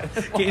fine, mate.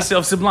 Get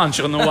yourself some lunch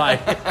on the way.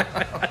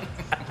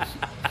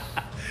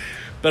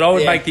 But I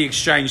would make the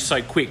exchange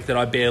so quick that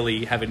I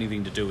barely have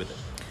anything to do with it.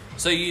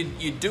 So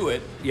you do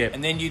it,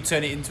 and then you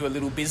turn it into a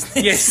little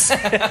business. Yes.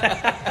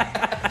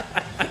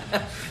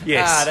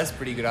 Yes. That's a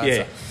pretty good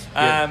answer.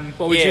 Yeah.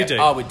 What would you do?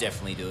 I would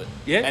definitely do it.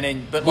 Yeah. And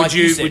then, but would like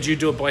you said, would you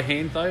do it by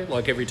hand though,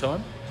 like every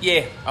time?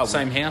 Yeah, I would.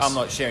 Same house? I'm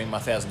not sharing my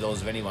 $1,000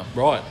 with anyone.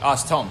 Right.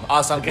 Ask Tom.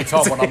 Ask Uncle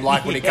Tom what I'm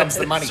like when it comes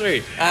to money. True.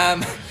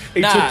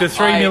 He Nah, took the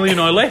 $3 million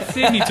I left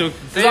in. He took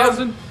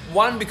 1,000.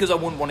 One, because I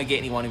wouldn't want to get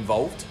anyone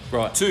involved.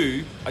 Right.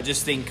 Two, I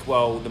just think,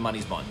 well, the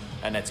money's mine,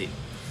 and that's it.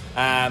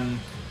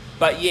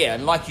 But yeah,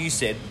 and like you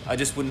said, I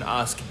just wouldn't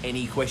ask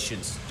any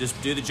questions.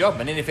 Just do the job.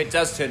 And then if it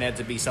does turn out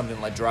to be something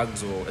like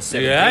drugs or a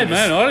seven Yeah, penis,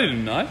 man, I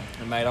didn't know.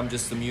 and mate, I'm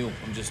just the mule.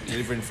 I'm just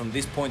delivering from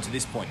this point to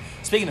this point.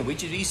 Speaking of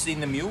which, have you seen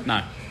The Mule?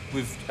 No.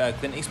 With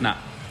Clint Eastwood? No.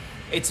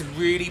 It's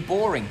really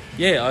boring.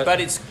 Yeah, but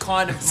it's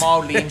kind of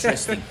mildly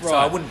interesting, so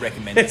I wouldn't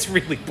recommend it. It's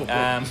really boring.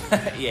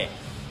 Yeah.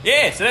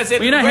 Yeah, so that's it.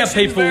 Well, you know how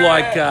Questions people there.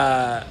 like...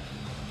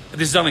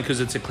 this is only because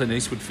it's a Clint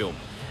Eastwood film.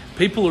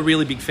 People are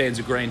really big fans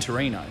of Gran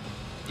Torino.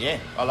 Yeah,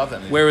 I love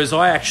that movie. Whereas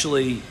I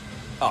actually...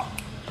 Oh, I know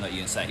what you're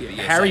going to say. But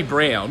yeah, Harry say.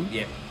 Brown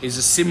Yeah. is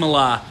a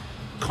similar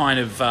kind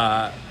of...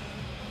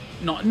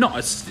 not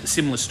a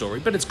similar story,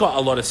 but it's got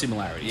a lot of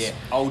similarities. Yeah,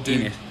 old dude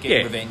in it.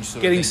 getting revenge sort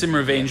of getting thing. some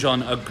revenge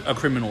on a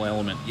criminal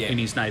element Yeah. in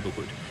his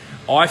neighbourhood.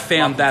 I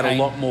found Michael that Caine.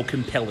 a lot more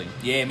compelling.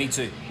 Yeah, me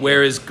too.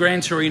 Whereas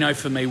Gran Torino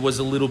for me was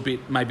a little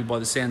bit, maybe by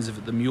the sounds of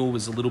it, The Mule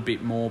was a little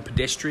bit more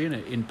pedestrian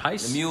in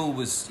pace. The Mule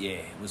was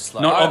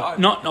slow.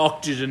 Not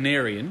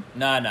octogenarian.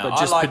 No, but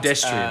just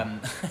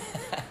pedestrian.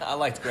 I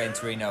liked Gran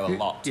Torino a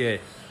lot. Yeah.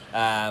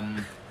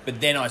 But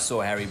then I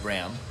saw Harry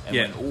Brown and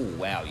Yeah. went, oh,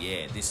 wow,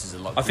 yeah, this is a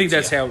lot I think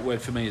that's grittier. how it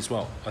worked for me as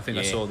well. I think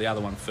I Yeah. saw the other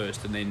one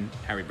first and then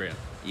Harry Brown.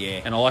 Yeah.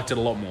 And I liked it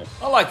a lot more.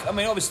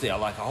 Obviously, I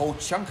like a whole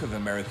chunk of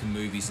American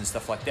movies and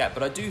stuff like that,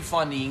 but I do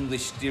find the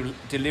English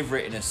deliver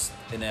it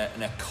in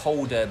a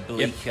colder,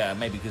 bleaker,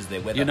 maybe because of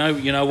their weather.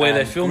 You know where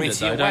they filmed it, grittier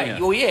though, don't way.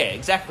 you? Well, yeah,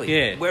 exactly.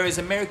 Yeah. Whereas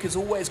America's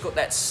always got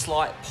that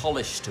slight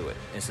polish to it.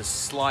 It's a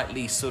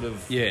slightly sort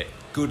of Yeah.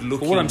 good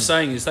looking. But what I'm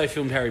saying is they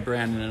filmed Harry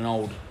Brown in an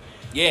old...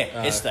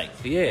 estate.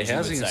 Yeah, as you would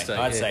housing say. estate,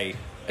 I'd yeah. say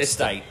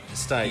estate.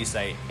 Estate. You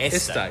say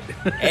estate.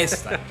 Estate.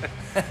 Estate.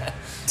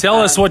 Tell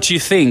us what you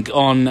think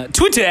on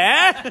Twitter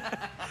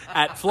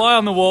at Fly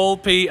on the Wall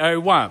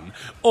PO1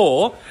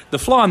 or the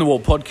Fly on the Wall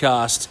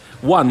podcast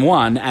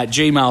 11 at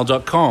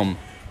gmail.com.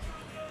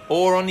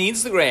 Or on the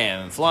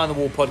Instagram, Fly on the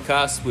Wall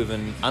podcast with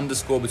an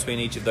underscore between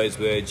each of those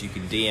words. You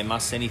can DM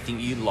us anything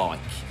you like.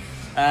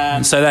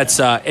 And so that's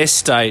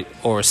estate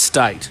or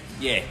estate.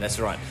 Yeah, that's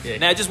right. Yeah.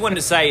 Now, I just wanted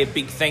to say a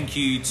big thank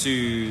you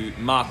to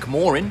Mark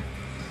Morin,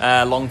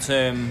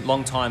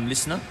 long-time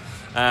listener,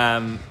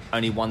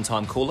 only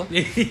one-time caller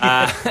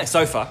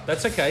so far.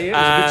 That's okay,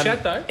 yeah. It was a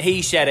good chat, though.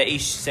 He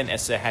sent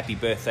us a happy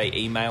birthday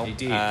email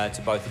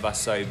to both of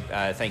us, so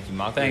thank you,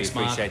 Mark. Thanks,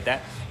 we Mark. appreciate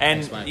that.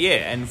 And Thanks, mate.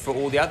 yeah, and for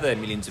all the other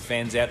millions of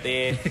fans out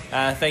there,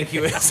 thank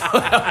you as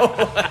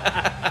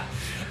well.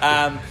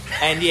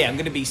 And yeah, I'm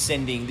going to be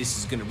sending, this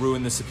is going to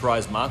ruin the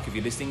surprise, Mark, if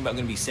you're listening, but I'm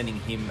going to be sending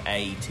him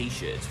a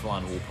T-shirt, Fly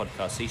on the Wall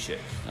podcast T-shirt.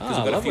 Because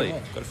I've got lovely.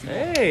 a few more.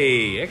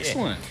 Hey,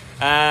 excellent.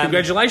 Yeah.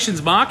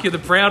 Congratulations, Mark. You're the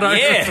proud owner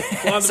Yeah, of the Fly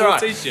on that's the Wall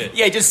right. T-shirt.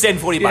 Yeah, just send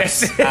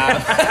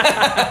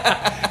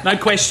 $40. No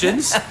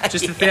questions.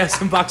 Just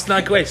 $1,000,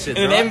 no questions.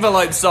 In an right?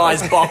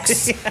 envelope-sized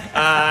box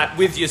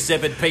with your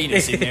severed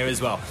penis in there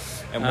as well.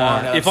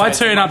 And if I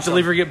turn up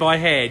delivering it by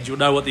hand, you'll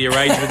know what the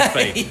arrangements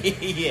be.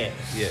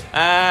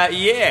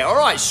 Yeah. All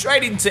right,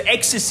 straight into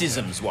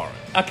exorcisms, Warren.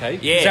 Okay.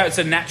 Yeah. So it's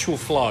a natural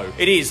flow.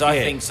 It is, I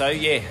think so,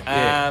 yeah.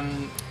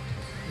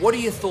 what are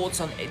your thoughts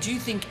on? Do you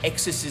think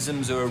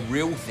exorcisms are a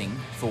real thing,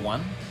 for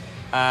one?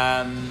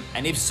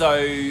 And if so,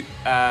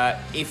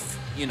 if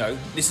you know,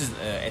 this is an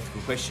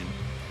ethical question,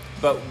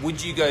 but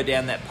would you go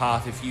down that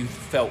path if you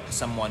felt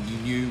someone you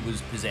knew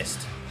was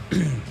possessed?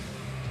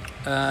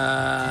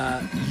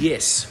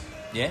 Yes.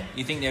 Yeah,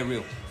 you think they're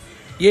real?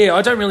 Yeah,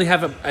 I don't really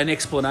have an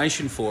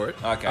explanation for it,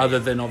 Okay. other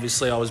than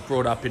obviously I was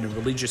brought up in a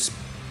religious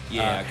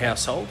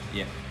household,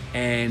 Yeah.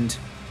 and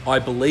I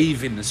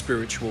believe in the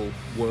spiritual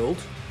world.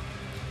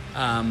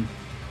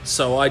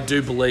 So I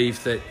do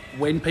believe that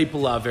when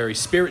people are very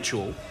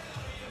spiritual,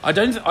 I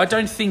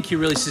don't think you're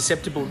really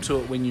susceptible to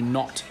it when you're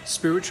not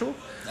spiritual.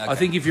 Okay. I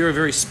think if you're a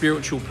very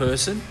spiritual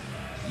person,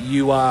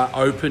 you are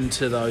open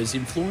to those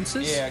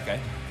influences. Yeah, okay.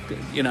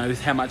 You know,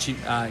 with how much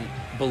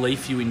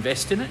belief you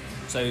invest in it.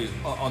 So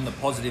on the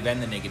positive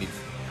and the negative.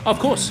 Of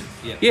course.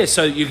 Yeah. Yeah,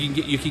 so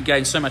you can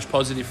gain so much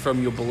positive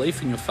from your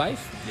belief and your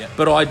faith. Yeah.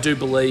 But I do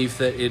believe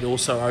that it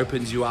also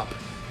opens you up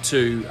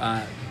to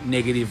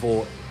negative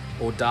or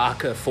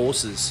darker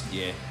forces.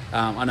 Yeah.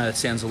 I know that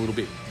sounds a little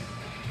bit,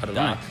 I don't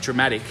know, Dark.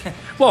 dramatic.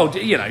 Well,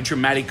 you know,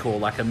 dramatic or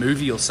like a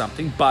movie or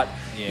something. But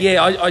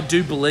Yeah. I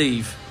do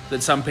believe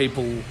that some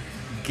people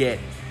get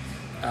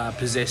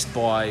possessed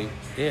by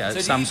So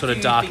some sort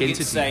of dark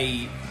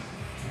entity.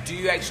 Do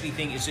you actually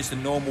think it's just a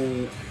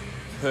normal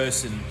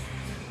person,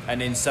 and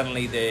then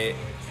suddenly they're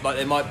like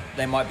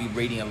they might be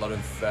reading a lot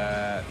of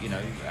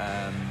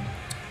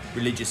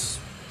religious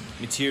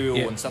material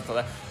Yeah. and stuff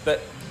like that,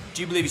 but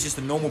do you believe it's just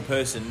a normal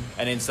person,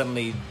 and then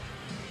suddenly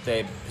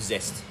they're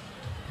possessed?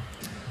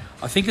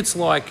 I think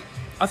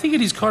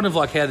it is kind of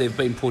like how they've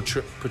been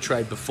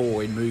portrayed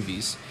before in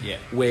movies, Yeah.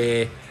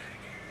 where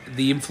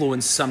the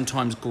influence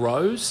sometimes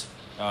grows.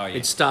 Oh, yeah.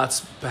 It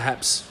starts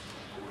perhaps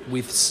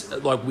with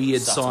like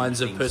weird Subtle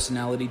signs of things.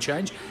 personality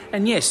change.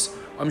 And yes,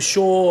 I'm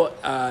sure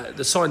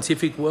the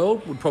scientific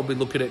world would probably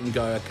look at it and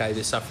go, okay,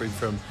 they're suffering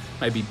from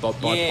maybe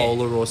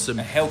bipolar or some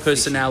A health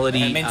personality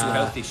issue, a mental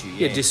health issue,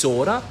 yeah.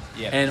 disorder.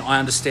 Yeah. And I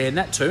understand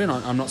that too, and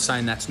I'm not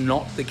saying that's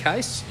not the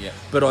case. Yeah.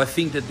 But I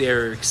think that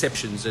there are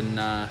exceptions, and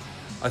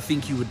I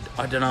think you would.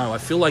 I don't know. I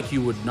feel like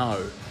you would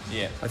know.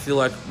 Yeah. I feel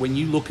like when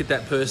you look at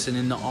that person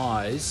in the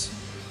eyes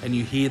and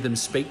you hear them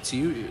speak to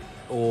you,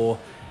 or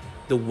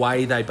the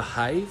way they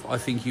behave, I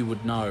think you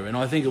would know. And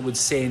I think it would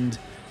send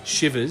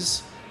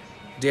shivers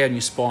down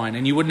your spine,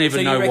 and you wouldn't even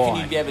So know you reckon why.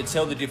 you'd be able to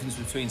tell the difference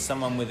between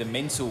someone with a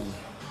mental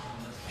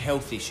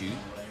health issue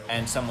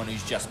and someone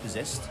who's just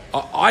possessed?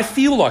 I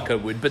feel like I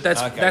would, but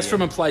that's Okay, that's yeah.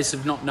 from a place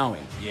of not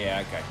knowing.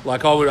 Yeah, okay.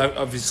 Like I would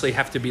obviously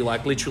have to be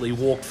like literally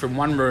walked from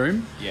one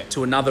room Yeah.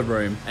 to another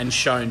room and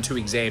shown two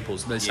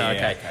examples. And they say,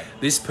 Yeah, okay, okay.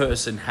 this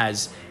person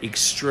has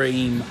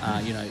extreme,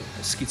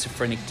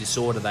 schizophrenic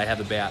disorder. They have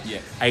about Yeah.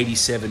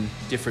 87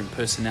 different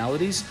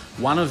personalities.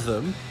 One of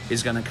them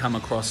is going to come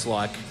across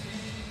like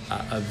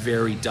a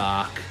very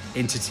dark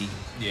entity.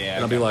 Yeah,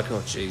 And I'll be okay. like,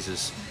 oh,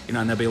 Jesus.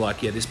 And they'll be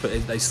like, yeah,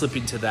 they slip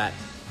into that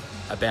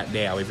about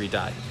now every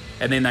day.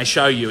 And then they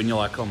show you and you're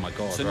like, oh my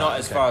God. So right, not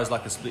as okay. far as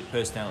like a split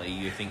personality,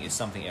 you think it's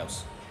something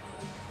else?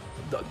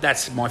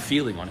 That's my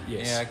feeling on it,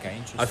 yes. Yeah, okay,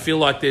 interesting. I feel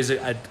like there's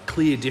a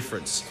clear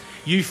difference.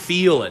 You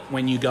feel it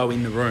when you go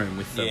in the room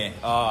with them. Yeah.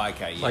 Oh,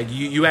 okay. Yeah. Like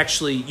you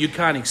actually, you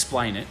can't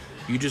explain it.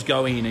 You just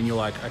go in and you're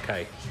like,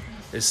 okay,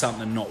 there's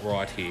something not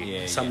right here.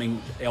 Yeah,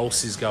 Something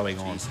else is going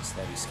on. Jesus,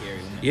 that'd be scary,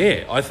 wouldn't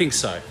it? Yeah, I think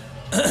so.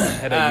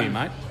 How about you,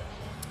 mate?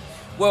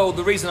 Well,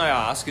 the reason I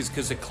ask is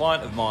because a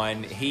client of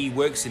mine, he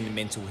works in the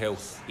mental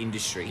health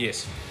industry.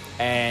 Yes.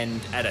 And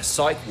at a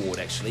psych ward,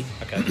 actually.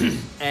 Okay.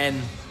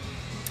 And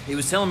he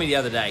was telling me the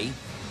other day,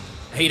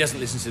 he doesn't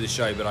listen to the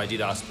show, but I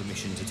did ask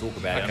permission to talk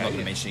about it. I'm Okay, not going to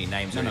yeah. mention any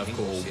names No, or no, of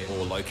anything, course, yeah.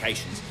 or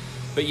locations.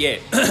 But yeah,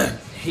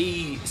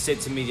 he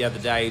said to me the other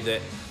day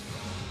that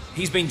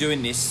he's been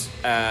doing this.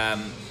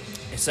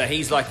 So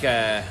he's like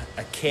a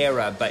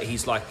carer, but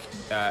he's like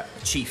a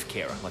chief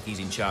carer, like he's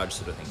in charge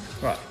sort of thing.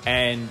 Right.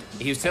 And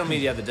he was telling me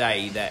the other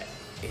day that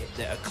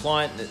a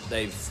client that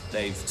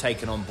they've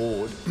taken on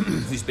board,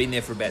 who's been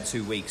there for about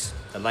 2 weeks,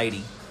 a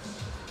lady,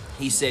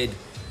 he said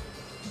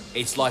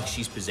it's like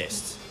she's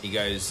possessed. He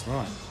goes,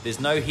 Right. there's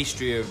no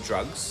history of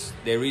drugs.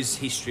 There is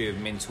history of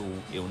mental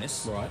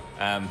illness, Right.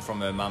 from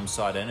her mum's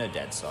side and her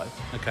dad's side.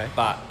 Okay.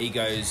 But he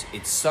goes,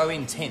 it's so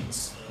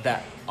intense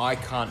that I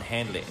can't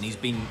handle it. And he's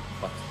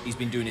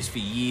been doing this for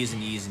years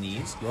and years and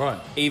years. Right.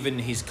 Even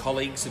his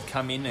colleagues have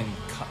come in and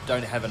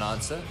don't have an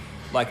answer.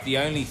 Like the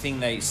only thing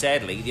they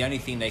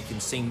can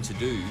seem to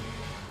do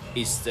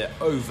is to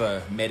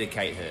over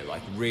medicate her,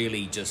 like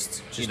really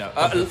just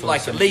like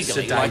legally,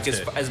 sedate like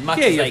her. as much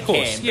Yeah, as yeah, they of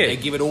course, can. yeah. But they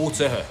give it all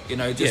to her,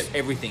 just Yeah.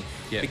 everything.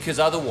 Yeah. Because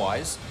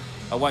otherwise,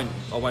 I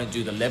won't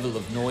do the level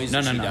of noise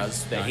that she No,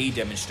 does that no. he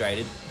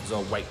demonstrated, because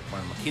I'll wake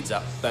one of my kids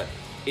up. But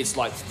it's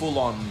like full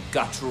on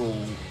guttural,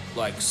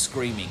 like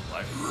screaming,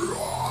 like,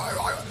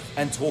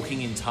 and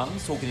talking in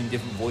tongues, talking in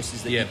different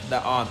voices that Yeah.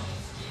 that aren't.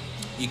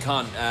 You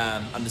can't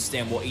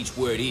understand what each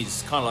word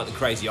is. Kind of like the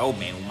crazy old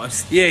man,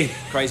 almost. Yeah.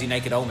 Crazy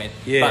naked old man.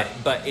 Yeah.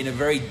 But in a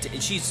very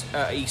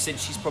he said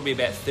she's probably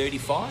about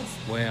 35.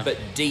 Wow. But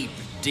deep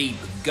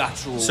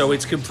guttural. So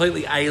it's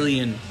completely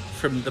alien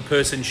from the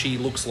person she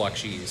looks like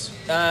she is.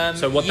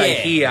 So what they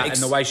hear and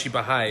the way she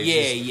behaves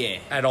is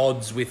at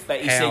odds with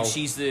But he how...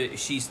 said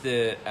she's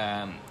the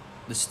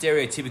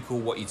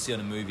stereotypical what you'd see on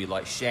a movie,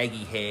 like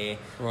shaggy hair,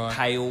 Right.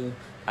 pale.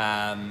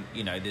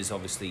 You know, there's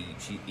obviously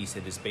he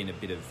said there's been a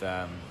bit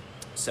of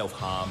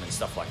self-harm and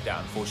stuff like that,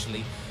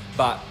 unfortunately.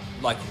 But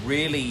like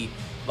really,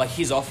 like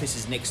his office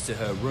is next to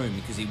her room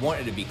because he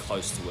wanted to be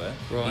close to her.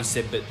 Right. He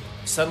said, but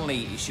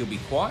suddenly she'll be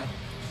quiet.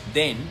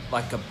 Then,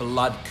 like a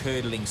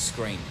blood-curdling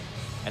scream.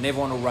 And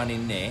everyone will run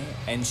in there,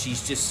 and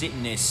she's just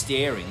sitting there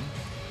staring,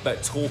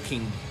 but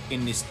talking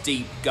in this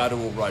deep,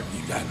 guttural, like,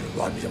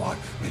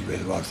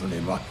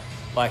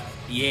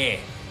 yeah.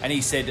 And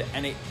he said,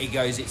 and he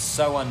goes, it's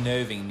so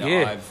unnerving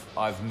that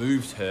I've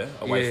moved her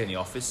away from the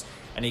office.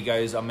 And he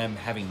goes, I'm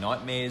having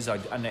nightmares.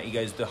 And he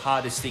goes, the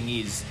hardest thing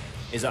is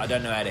that I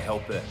don't know how to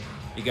help her.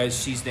 He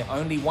goes, she's the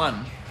only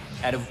one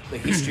out of the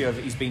history of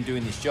he's been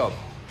doing this job.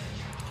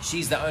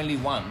 She's the only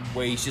one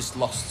where he's just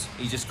lost.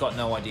 He's just got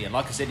no idea. And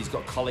like I said, he's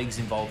got colleagues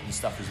involved and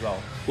stuff as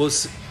well.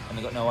 And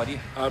they've got no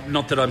idea.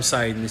 Not that I'm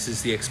saying this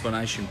is the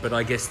explanation, but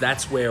I guess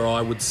that's where I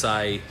would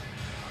say,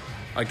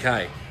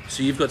 okay,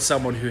 so you've got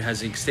someone who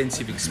has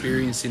extensive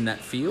experience in that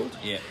field.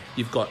 Yeah.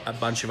 You've got a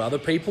bunch of other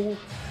people.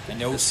 And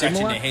they're all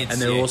scratching their heads.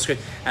 And they're all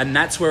scratching. And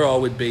that's where I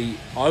would be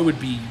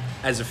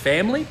as a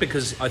family,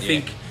 because I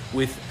think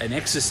with an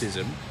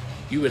exorcism,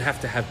 you would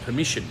have to have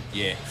permission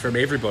from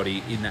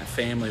everybody in that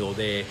family or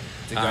their...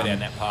 To go down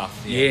that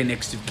path.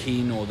 Next of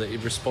kin or the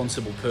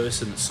responsible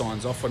person that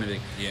signs off on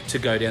everything to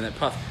go down that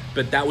path.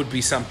 But that would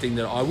be something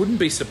that I wouldn't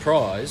be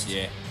surprised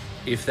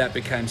if that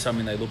became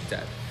something they looked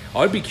at.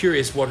 I'd be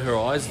curious what her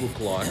eyes look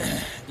like.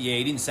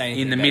 He didn't say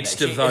anything in the about midst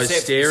that. of those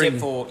staring. Except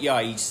for,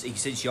 he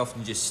said she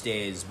often just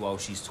stares while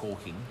she's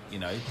talking, you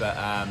know.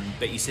 But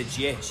he said,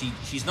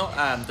 she's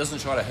not, doesn't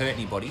try to hurt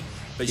anybody,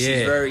 but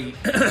she's very,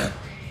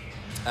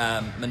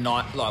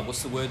 like,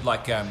 what's the word?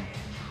 Like,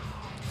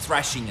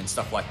 thrashing and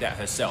stuff like that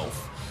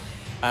herself.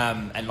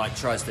 And like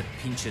tries to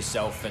pinch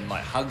herself and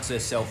like hugs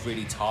herself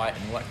really tight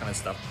and all that kind of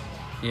stuff.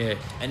 Yeah.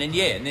 And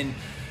then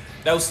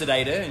they'll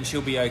sedate her and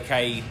she'll be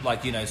okay,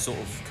 like, you know, sort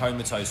of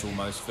comatose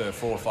almost for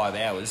 4 or 5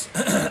 hours.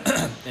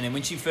 And then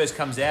when she first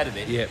comes out of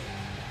it,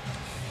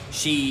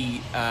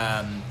 she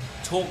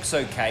talks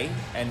okay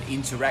and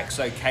interacts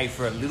okay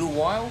for a little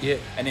while. Yeah.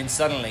 And then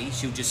suddenly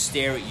she'll just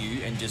stare at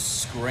you and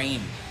just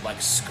scream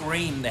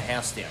the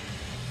house down.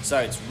 So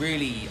it's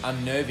really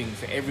unnerving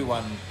for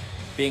everyone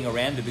being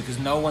around her because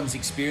no one's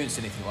experienced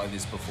anything like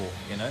this before,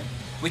 you know?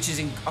 Which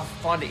is, I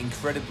find it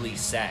incredibly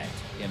sad,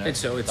 you know,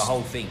 it's the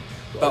whole thing.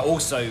 But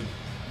also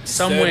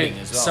disturbing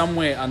as well.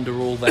 Somewhere under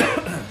all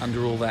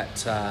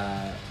that,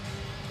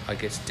 I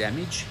guess,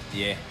 damage,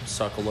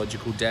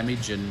 psychological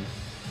damage and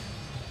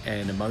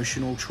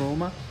emotional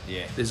trauma.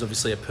 Yeah, there's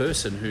obviously a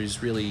person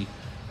who's really,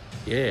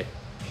 I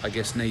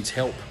guess needs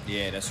help.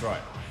 Yeah, that's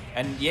right.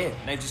 And they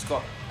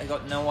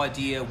got no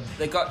idea.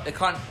 They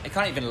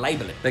can't even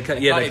label it. They can't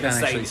even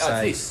actually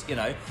say this. You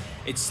know,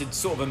 it's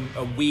sort of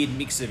a weird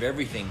mix of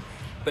everything,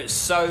 but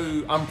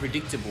so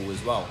unpredictable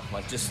as well.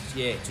 Like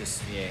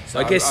So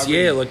I guess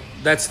like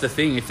that's the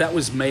thing. If that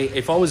was me,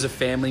 if I was a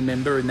family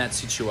member in that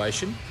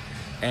situation,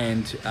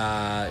 and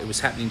it was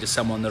happening to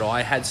someone that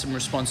I had some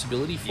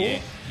responsibility for,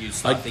 you'd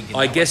start thinking.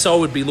 I guess I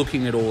would be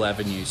looking at all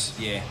avenues.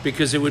 Yeah,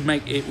 because it would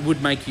make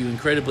you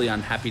incredibly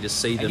unhappy to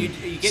see them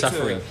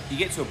suffering. You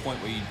get to a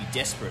point where you'd be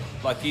desperate.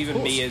 Like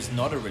even me, as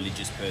not a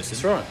religious person,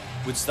 that's right,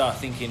 would start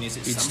thinking, is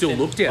it you'd something still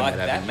look down like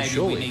that avenue, Maybe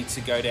surely. we need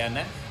to go down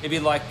that. It'd be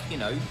like, you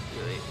know,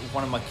 if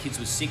one of my kids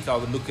was sick, I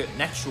would look at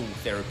natural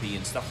therapy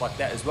and stuff like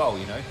that as well.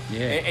 You know,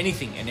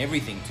 anything and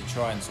everything to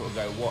try and sort of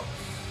go,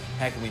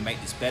 how can we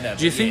make this better?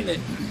 Do you think that?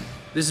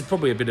 This is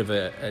probably a bit of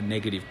a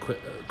negative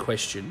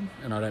question,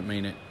 and I don't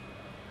mean it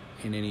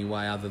in any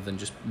way other than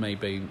just me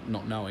being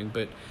not knowing,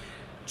 but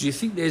do you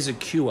think there's a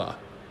cure?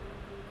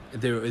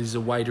 There is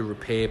a way to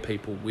repair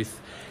people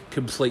with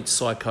complete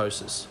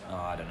psychosis? Oh,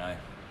 I don't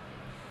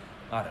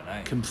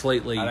know.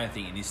 Completely I don't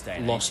think in this day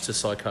and lost age. to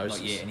psychosis.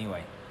 Not yet,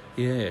 anyway.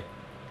 Yeah.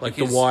 Like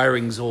because, the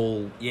wiring's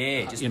all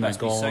just must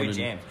be so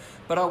jammed.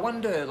 But I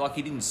wonder, like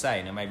he didn't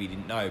say, now maybe he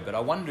didn't know, but I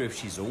wonder if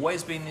she's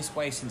always been this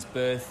way since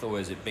birth, or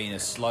has it been a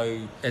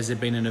slow... Has there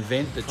been an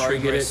event that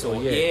triggered it?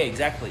 Or,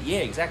 exactly. Yeah,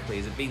 exactly.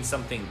 Has it been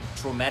something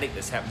traumatic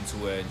that's happened to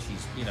her and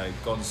she's, you know,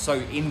 gone so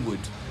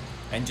inward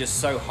and just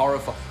so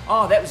horrified?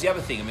 Oh, that was the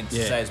other thing I meant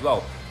to say as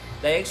well.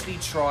 They actually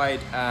tried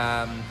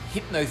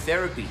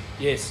hypnotherapy.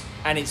 Yes.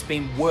 And it's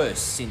been worse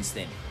since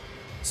then.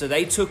 So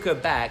they took her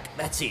back.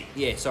 That's it.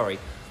 Yeah, sorry.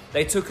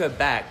 They took her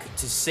back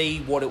to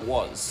see what it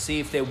was, see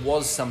if there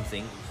was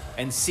something.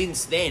 And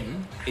since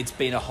then, it's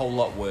been a whole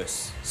lot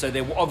worse. So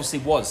there obviously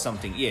was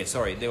something. Yeah,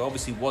 sorry. There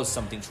obviously was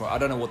something. I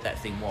don't know what that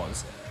thing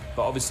was,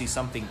 but obviously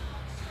something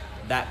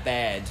that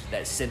bad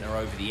that sent her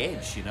over the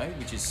edge. You know,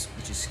 which is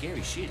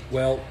scary shit.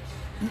 Well,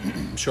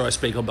 I'm sure I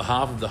speak on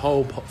behalf of the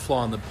whole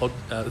Fly on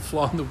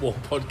the Wall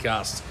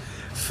podcast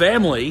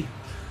family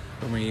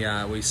when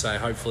we say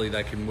hopefully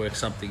they can work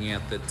something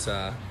out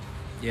that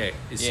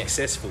is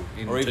successful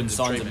in or even terms of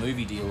signs a treatment.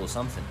 movie deal or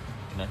something.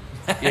 You know?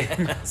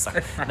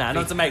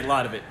 Not to make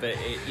light of it, but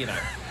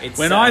it's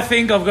When I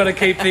think I've got to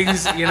keep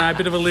things, a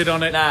bit of a lid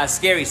on it.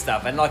 scary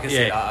stuff. And like I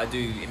said, Yeah. I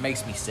do. It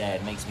makes me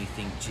sad. It makes me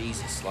think,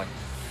 Jesus, like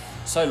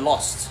so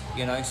lost.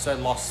 So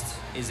lost.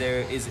 Is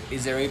there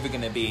ever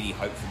going to be any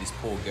hope for this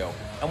poor girl?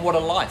 And what a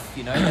life,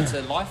 That's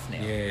her life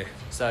now. Yeah.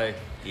 So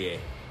yeah.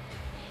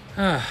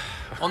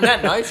 On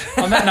that note,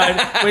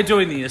 we're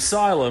doing The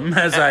Asylum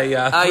as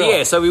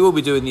a... so we will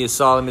be doing The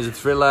Asylum as a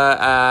thriller.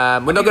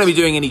 We're not going to be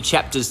doing any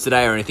chapters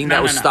today or anything.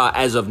 That will start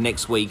as of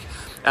next week.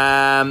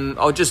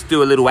 I'll just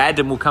do a little ad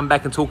and we'll come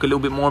back and talk a little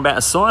bit more about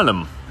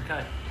Asylum.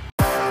 Okay.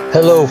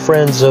 Hello,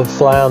 friends of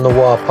Fly on the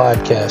Wall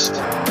podcast.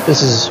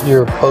 This is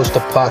your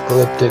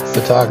post-apocalyptic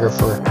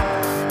photographer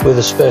with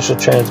a special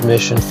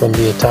transmission from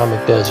the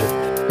atomic desert.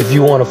 If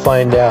you want to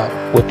find out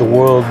what the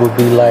world would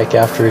be like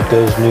after it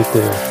goes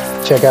nuclear,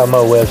 check out my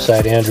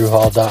website,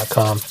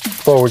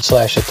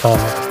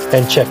 andrewhall.com/atomic,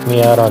 and check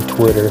me out on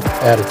Twitter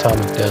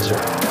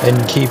 @AtomicDesert.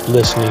 And keep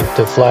listening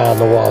to Fly on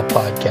the Wall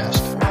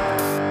podcast.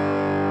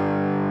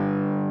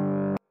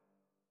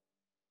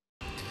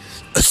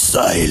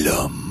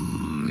 Asylum.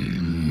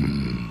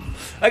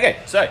 Okay,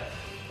 so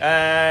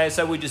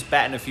we're just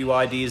batting a few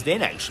ideas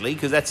then, actually,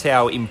 because that's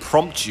how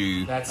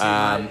impromptu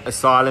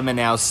Asylum and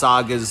our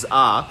sagas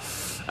are.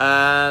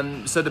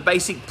 So the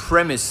basic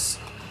premise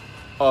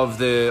of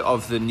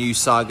the new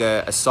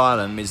saga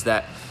Asylum is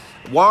that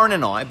Warren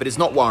and I, but it's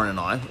not Warren and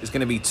I. It's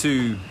going to be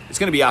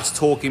us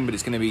talking, but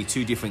it's going to be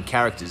two different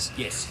characters.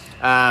 Yes.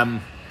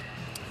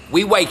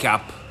 We wake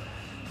up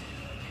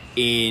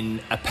in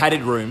a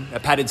padded room, a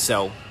padded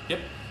cell. Yep.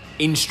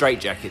 In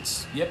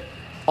straitjackets. Yep.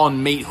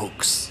 On meat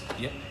hooks.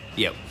 Yep.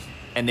 Yep.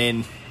 And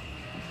then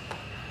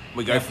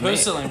we go from there.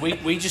 Personally,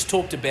 we just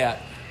talked about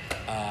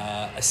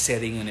a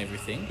setting and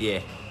everything. Yeah.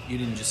 You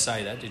didn't just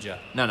say that, did you?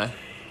 No.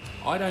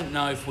 I don't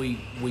know if we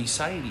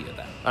say any of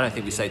that. I don't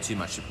think we say too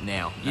much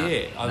now. No.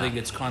 Yeah, I think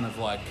it's kind of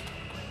like,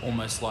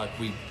 almost like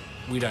we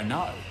don't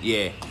know.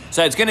 Yeah.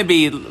 So it's going to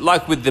be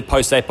like with the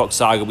post-apoc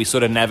saga, we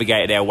sort of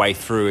navigated our way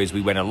through as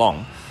we went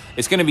along.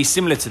 It's going to be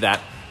similar to that,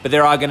 but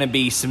there are going to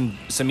be some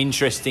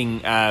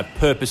interesting,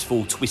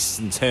 purposeful twists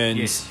and turns.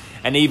 Yes.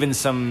 And even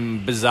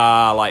some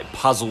bizarre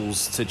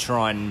puzzles to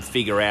try and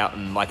figure out,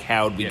 and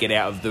how would we get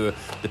out of the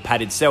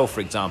padded cell, for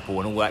example,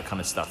 and all that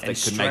kind of stuff. And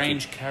that could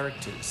strange make it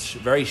characters.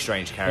 very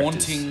strange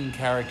characters. Haunting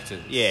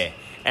characters. Yeah.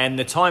 And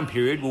the time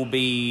period will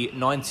be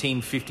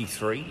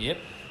 1953. Yep.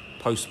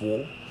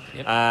 Post-war.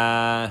 Yep.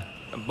 But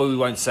we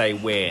won't say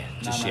where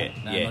just No, yet.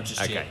 no, yeah. not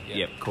just okay. yet.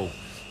 Yep. Cool.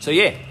 So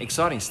yeah,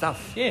 exciting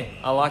stuff. Yeah,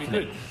 I like it'll be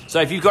it. good. So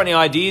if you've got any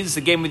ideas,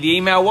 again with the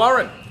email,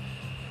 Warren.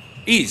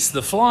 Is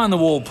the Fly on the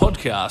Wall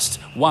podcast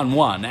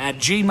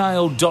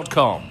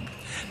 11@gmail.com.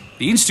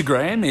 The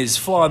Instagram is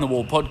Fly on the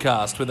Wall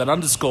podcast with an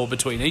underscore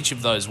between each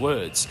of those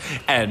words.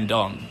 And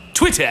on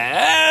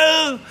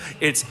Twitter,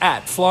 it's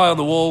 @Fly on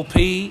the Wall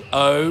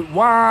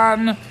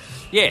PO1.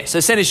 Yeah, so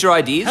send us your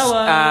ideas.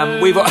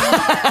 Hello.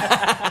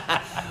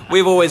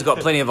 We've always got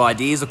plenty of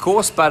ideas, of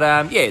course, but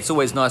it's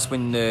always nice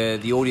when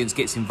the audience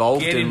gets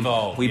involved. Get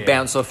involved, We yeah.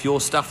 bounce off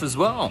your stuff as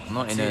well,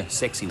 not in a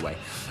sexy way.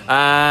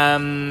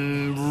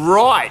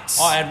 Right.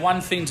 I had one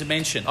thing to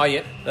mention. Oh,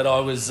 yeah. That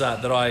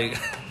I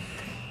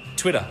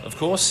Twitter, of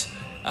course.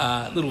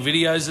 Little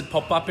videos that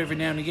pop up every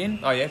now and again.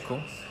 Oh, yeah,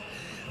 cool.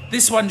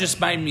 This one just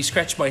made me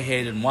scratch my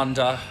head and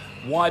wonder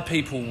why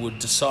people would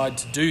decide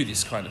to do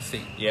this kind of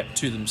thing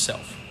to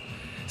themselves.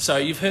 So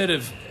you've heard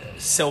of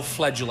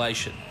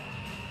self-flagellation.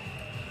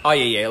 Oh,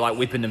 yeah, like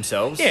whipping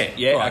themselves. Right,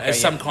 okay, as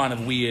some kind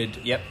of weird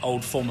Yep.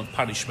 old form of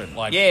punishment.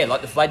 Like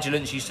the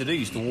flagellants used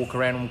to walk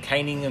around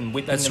caning and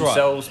whipping That's right.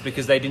 themselves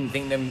because they didn't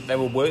think they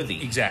were worthy.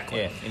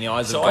 Exactly. Yeah, in the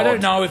eyes of So God. I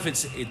don't know if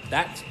it's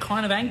that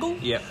kind of angle,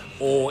 Yep.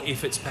 or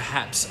if it's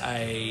perhaps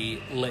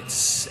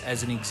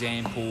as an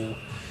example,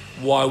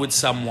 why would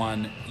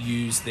someone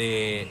use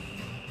their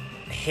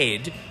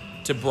head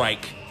to break,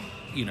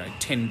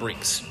 10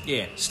 bricks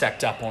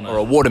stacked up on Or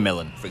a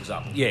watermelon, for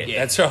example. Yeah,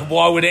 that's right.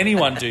 Why would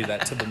anyone do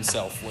that to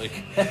themselves, Luke?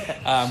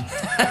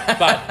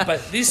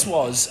 But this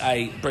was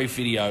a brief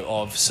video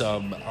of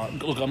some...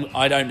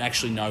 I don't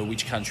actually know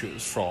which country it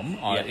was from.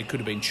 It could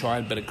have been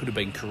China, but it could have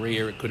been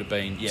Korea. It could have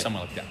been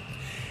somewhere like that.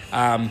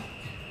 And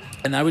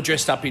they were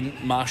dressed up in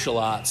martial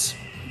arts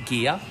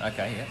gear.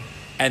 Okay, yeah.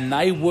 And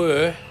they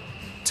were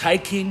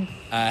taking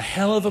a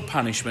hell of a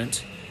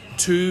punishment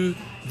to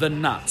the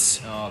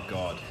nuts. Oh,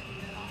 God.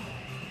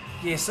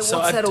 Yeah, so So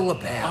what's I- that all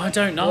about? I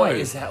don't know. What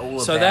is that all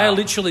about? So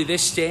they're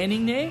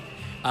standing there,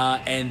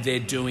 and they're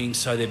doing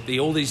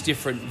all these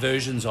different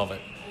versions of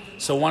it.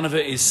 So one of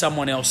it is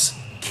someone else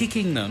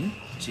kicking them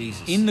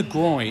Jesus. in the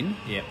groin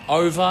Yep.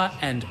 over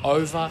and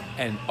over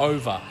and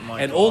over,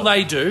 My and God. all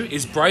they do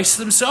is brace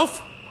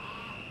themselves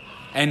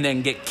and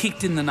then get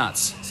kicked in the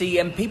nuts. See,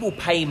 and people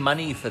pay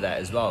money for that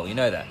as well. You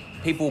know that.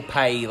 People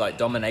pay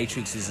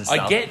dominatrixes and I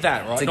stuff. get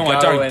that, right? to No, I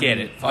go don't and get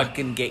it.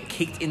 Fucking get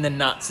kicked in the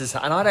nuts,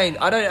 and I don't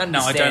understand. No,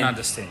 I don't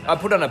understand that. I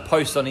put on a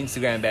post on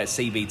Instagram about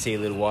CBT a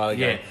little while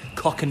ago. Yeah.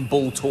 Cock and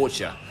ball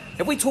torture.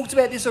 Have we talked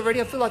about this already?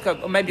 I feel like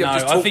maybe No, I've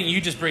just I talked... think you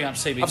just bring up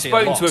CBT. I've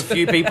spoken to a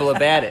few people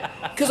about it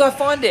because I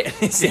find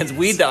it sounds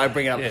weird that I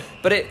bring it up, Yeah.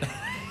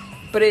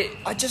 but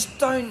I just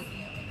don't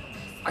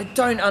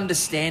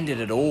understand it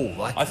at all.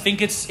 Like, I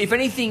think it's if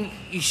anything,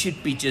 it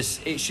should be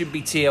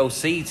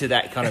TLC to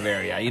that kind of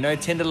area. You know,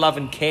 tender love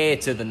and care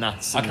to the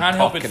nuts. I And can't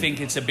help cock but and-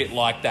 think it's a bit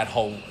like that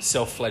whole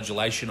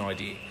self-flagellation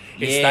idea.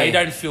 It's Yeah. they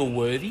don't feel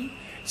worthy,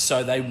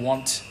 so they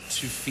want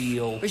to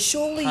feel But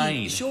surely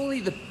pain.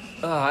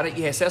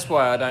 yes, that's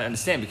why I don't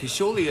understand, because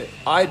surely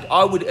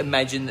I would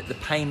imagine that the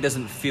pain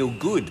doesn't feel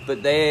good,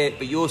 but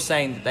you're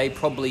saying that they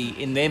probably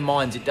in their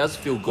minds it does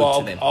feel good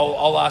to them.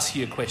 I'll ask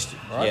you a question,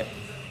 right? Yep.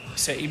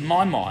 So in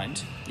my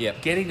mind,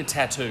 Yep. getting a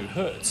tattoo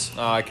hurts,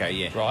 Oh, okay,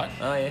 yeah. right?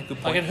 Oh, yeah,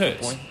 good point. Like it good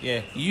hurts. point.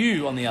 Yeah.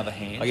 You, on the other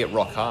hand, I get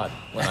rock hard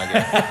when I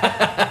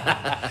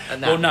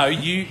get... well, no,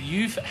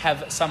 you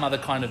have some other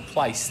kind of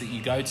place that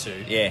you go to,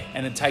 Yeah.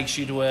 and it takes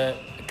you to a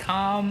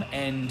calm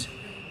and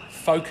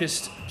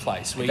focused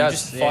place where It you does,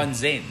 just yeah. find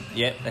zen.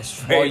 Yeah, that's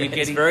While very, you're it's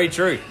getting- very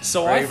true.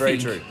 So very, I very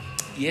think, true.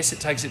 yes, it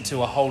takes it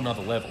to a whole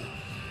nother level.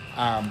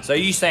 So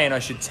you saying I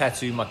should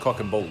tattoo my cock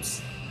and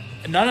balls?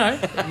 No,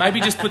 maybe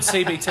just put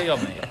CBT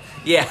on there.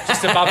 Yeah.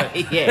 Just above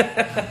it.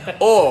 Yeah.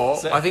 Or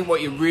So- I think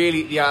what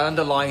the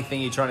underlying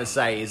thing you're trying to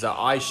say is that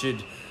I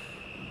should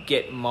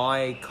get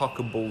my cock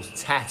and balls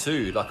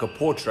tattooed, like a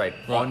portrait,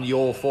 Right. on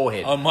your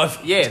forehead. On my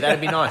Yeah,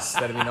 that'd be nice.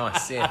 That'd be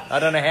nice. Yeah. I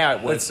don't know how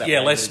it works. Let's that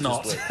way,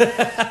 not. but it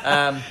just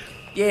works.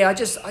 Yeah,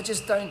 I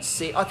just don't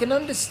see. I can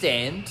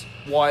understand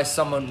why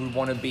someone would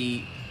want to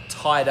be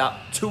tied up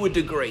to a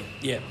degree.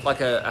 Yeah.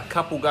 Like a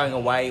couple going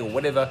away or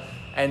whatever,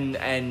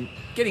 and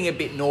getting a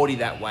bit naughty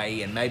that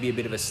way, and maybe a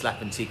bit of a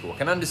slap and tickle. I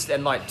can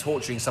understand, like,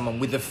 torturing someone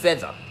with a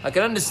feather. I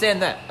can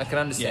understand that.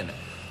 Yeah. that.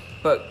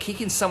 But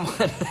kicking someone,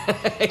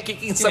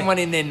 someone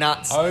in their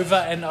nuts Over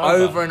and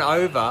over. and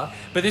over.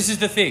 But this is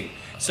the thing.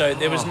 So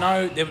there Oh.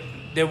 was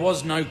there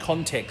was no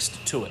context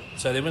to it.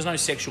 So there was no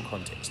sexual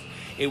context.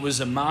 It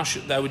was a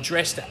martial. They were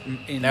dressed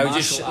in. They were martial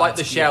just like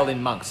the arts gear. Shaolin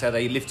monks, how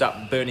they lift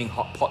up burning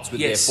hot pots with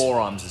Yes. their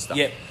forearms and stuff.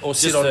 Yep, or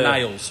sit Just on to-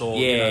 nails, or,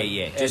 you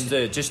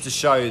know, just to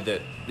show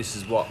that this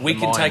is what We the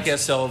can mind- take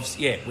ourselves.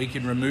 Yeah, we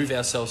can remove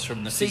ourselves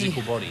from the See,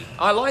 physical body.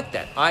 I like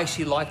that. I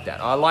actually like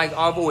that.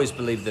 I've always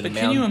believed that. But the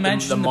can mound, you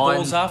imagine the mind,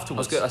 balls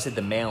afterwards? I said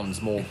the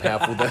mound's more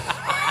powerful than.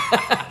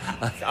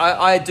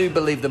 I do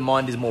believe the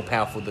mind is more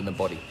powerful than the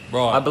body.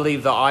 Right. I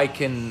believe that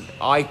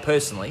I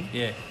personally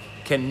Yeah.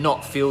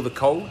 cannot feel the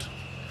cold.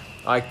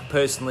 I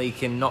personally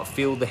cannot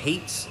feel the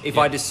heat if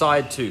Yeah. I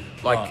decide to.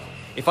 Like, Right.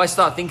 if I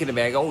start thinking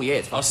about it, I go, oh yeah,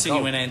 it's I'll fucking see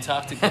cold. you in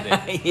Antarctica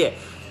then. Yeah,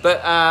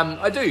 but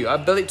I do. I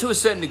believe to a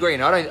certain degree,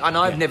 and I've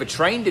Yeah. never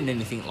trained in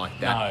anything like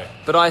that. No.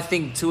 But I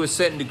think to a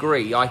certain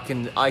degree, I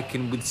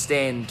can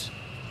withstand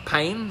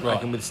pain. I Right.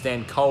 can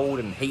withstand cold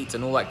and heat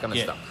and all that kind of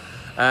Yeah. stuff.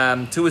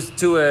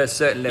 To a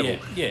certain level.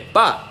 Yeah.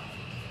 But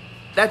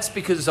that's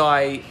because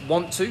I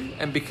want to,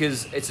 and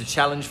because it's a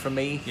challenge for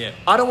me. Yeah.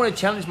 I don't want to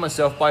challenge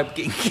myself by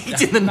getting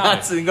kicked in the No.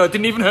 nuts and go, it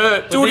didn't even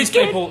hurt. But Do it these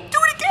again. people- Do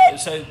it again.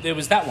 So there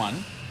was that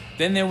one.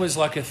 Then there was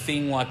like a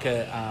thing, like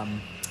a,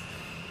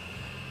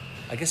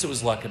 I guess it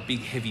was like a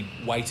big heavy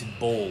weighted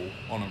ball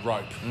on a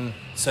rope.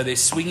 So they're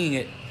swinging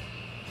it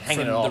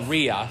Hanging from it the off.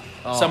 rear.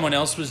 Oh. Someone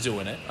else was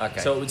doing it.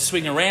 Okay. So it would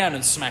swing around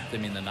and smack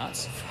them in the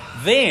nuts.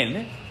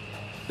 Then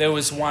there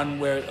was one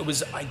where it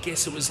was, I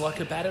guess it was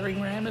like a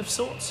battering ram of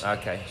sorts.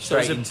 Okay. So it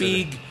was Straight a into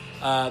the-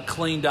 big,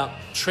 cleaned up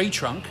tree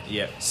trunk,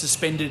 Yep.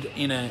 suspended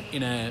in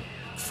a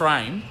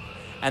frame,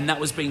 and that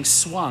was being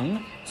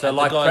swung. So at the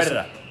like guys-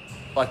 Predator,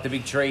 like the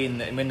big tree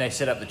when they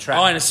set up the trap.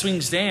 Oh, and it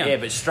swings down. Yeah,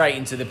 but straight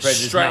into the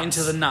Predator's straight nuts.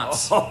 into the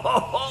nuts.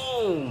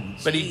 Oh,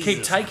 But he'd keep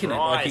Jesus taking it,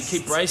 like he'd Christ.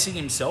 keep bracing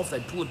himself.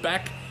 They'd pull it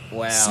back,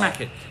 Wow. smack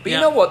it. But Now-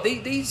 you know what?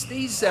 These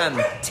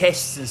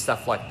tests and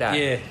stuff like that.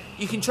 Yeah.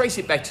 You can trace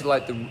it back to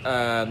like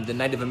the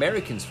Native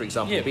Americans, for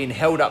example, Yeah. being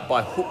held up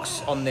by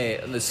hooks on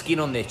the skin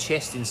on their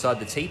chest inside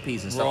the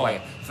teepees and stuff Right.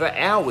 like that for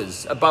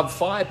hours above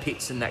fire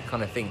pits and that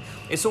kind of thing.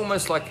 It's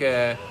almost like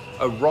a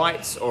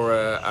rite or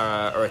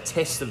a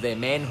test of their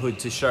manhood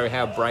to show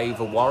how brave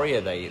a warrior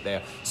they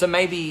are. So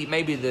maybe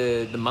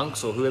the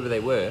monks or whoever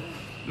they were,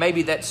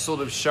 maybe that's sort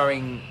of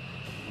showing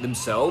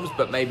themselves,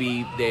 but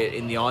maybe they're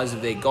in the eyes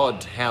of their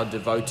god how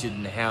devoted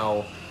and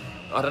how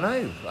I don't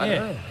know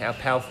how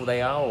powerful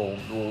they are,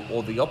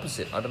 or the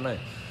opposite. I don't know.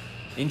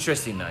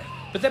 Interesting though.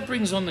 But that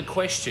brings on the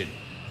question.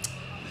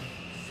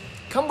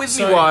 Come with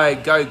So- me while I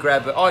go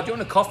grab it. Oh, do you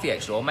want a coffee?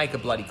 Actually, I'll make a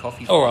bloody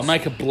coffee. For All right, us.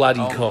 make a bloody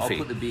I'll coffee.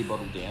 put the beer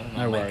bottle down. And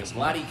No I'll make worries. a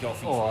bloody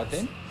coffee. All for right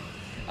us.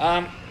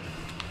 then.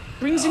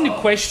 Brings into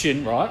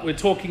question, right? We're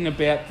talking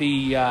about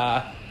the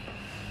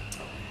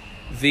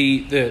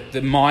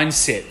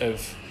mindset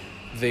of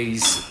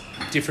these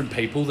different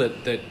people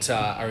that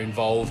are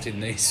involved in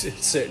these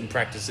certain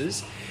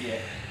practices. Yeah.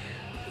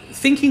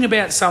 Thinking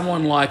about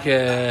someone like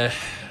a,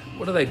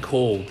 what are they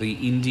called? The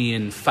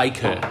Indian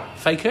fakir.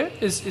 Fakir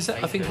is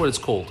that? I think what it's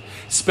called.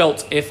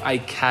 Spelt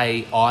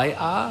Fakir.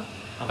 I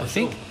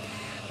think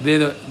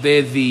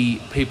they're the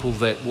people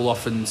that will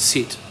often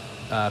sit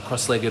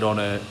cross-legged on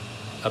a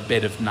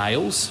bed of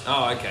nails,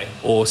 Oh, okay.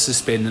 or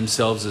suspend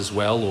themselves as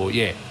well, or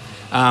yeah.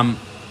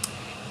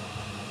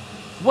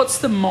 What's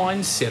the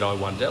mindset, I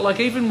wonder? Like,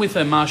 even with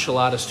a martial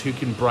artist who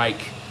can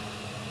break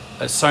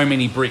so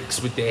many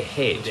bricks with their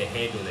head. With their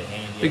head or their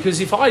hand, yeah. Because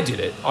if I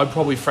did it, I'd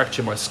probably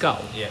fracture my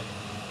skull. Yeah.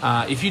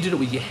 If you did it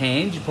with your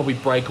hand, you'd probably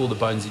break all the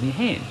bones in your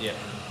hand. Yeah.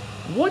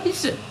 What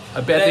is it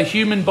about the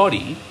human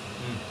body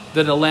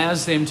that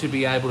allows them to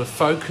be able to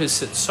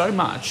focus it so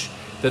much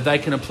that they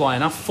can apply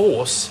enough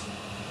force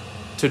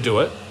to do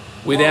it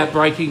without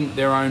breaking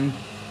their own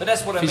But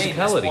that's what I mean.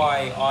 That's physicality?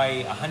 why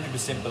I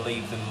 100%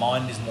 believe the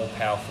mind is more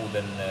powerful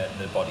than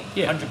the body.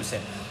 Yeah. 100%.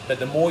 But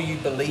the more you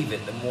believe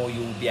it, the more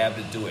you'll be able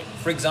to do it.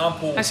 For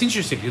example... That's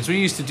interesting, because we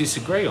used to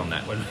disagree on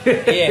that one.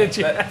 Yeah,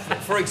 but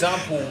for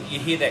example, you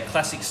hear that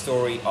classic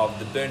story of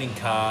the burning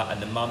car and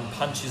the mum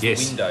punches Yes.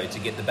 the window to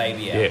get the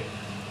baby out. Yeah.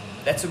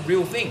 That's a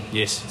real thing.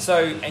 Yes. So,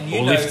 and you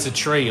Or know... lifts a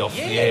tree off.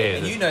 Yeah, Yeah.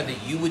 and you know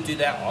that you would do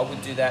that, I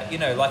would do that. You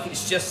know, like,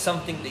 it's just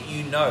something that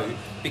you know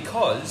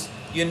because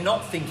you're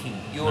not thinking.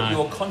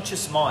 Your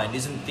conscious mind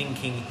isn't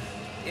thinking,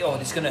 oh,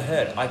 it's going to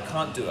hurt. I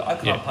can't do it. I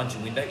can't punch a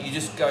window. You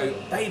just go,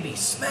 baby,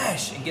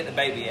 smash, and get the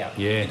baby out.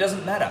 Yeah. It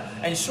doesn't matter.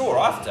 And sure,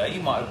 after,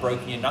 you might have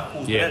broken your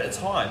knuckles, Yeah. but at the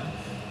time,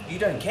 you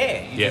don't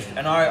care. You Yeah. just,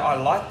 and I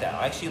like that.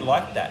 I actually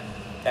like that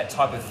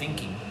type of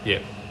thinking. Yeah.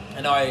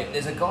 And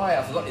there's a guy,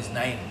 I forgot his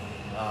name.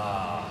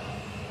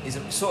 He's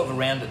sort of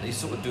around it. He's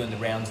sort of doing the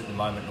rounds at the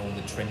moment and all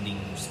the trending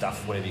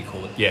stuff, whatever you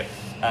call it. Yeah.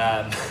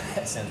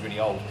 That sounds really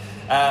old.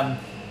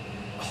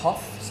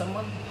 Hoff,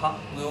 someone?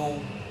 Will,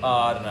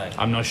 I don't know.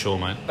 I'm not sure,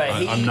 mate. But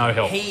I'm no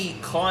help. He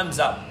climbs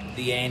up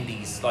the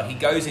Andes, like he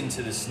goes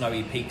into the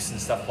snowy peaks and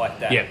stuff like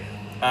that.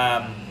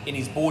 Yeah. In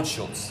his board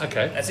shorts.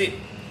 Okay. That's it.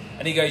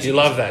 And he goes... You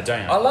love that,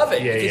 don't you? I love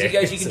it. Yeah, because yeah. he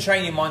goes, you can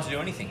train your mind to do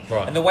anything.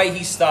 Right. And the way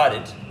he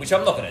started, which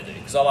I'm not going to do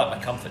because I like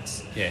my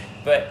comforts. Yeah.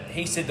 But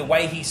he said the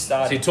way he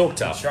started... So you talk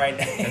tough. Train,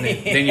 And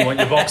then you want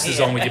your boxers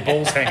on with your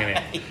balls hanging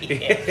out.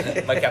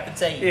 Yeah, my cup of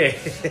tea.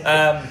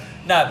 Yeah.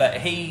 No,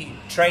 but he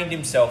trained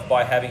himself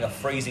by having a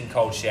freezing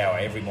cold shower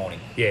every morning.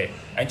 Yeah.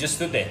 And just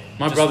stood there.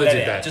 My Just brother let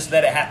did it- that. Just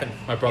let it happen.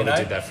 My brother you know?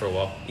 did that for a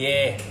while.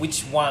 Yeah.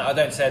 Which one? I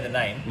don't say the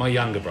name. My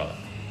younger brother.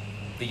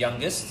 The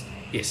youngest?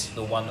 Yes.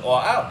 The one...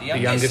 Oh, the youngest. The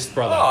youngest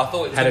brother. Oh, I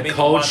thought it was had gonna a be the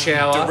cold one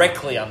shower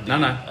directly under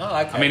No. you. Oh,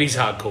 okay. I mean, he's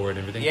hardcore and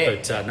everything. Yeah.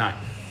 But no,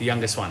 the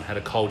youngest one had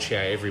a cold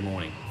shower every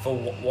morning. For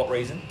what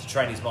reason? To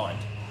train his mind?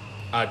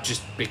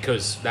 Just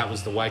because that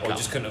was the wake Or up.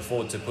 just couldn't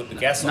afford to put the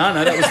gas on?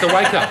 No, that was the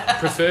wake up.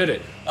 Preferred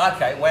it.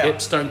 Okay, wow. Yep,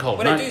 stone cold.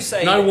 But no, they do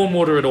say... no warm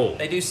water at all.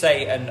 They do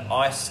say an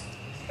ice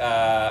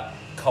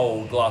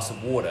cold glass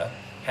of water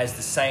has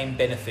the same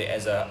benefit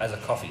as a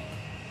coffee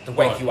to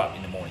wake Right. you up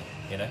in the morning,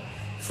 you know?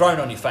 Thrown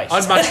on your face.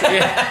 I'd much...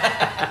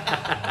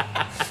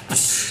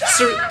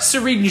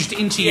 syringed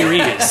into your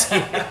ears.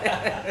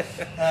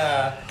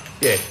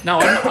 Yeah. No,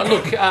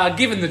 look,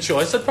 given the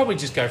choice, I'd probably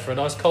just go for a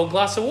nice cold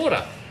glass of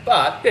water.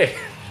 But, Yeah.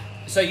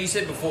 so you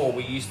said before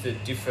we used to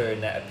differ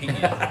in that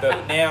opinion,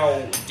 but now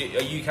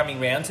are you coming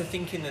round to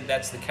thinking that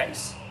that's the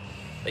case?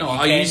 That No, you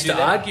I can used do to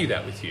that? argue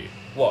that with you.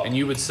 What? And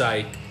you would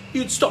say,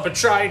 you'd stop a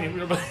train.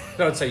 And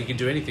I'd say you can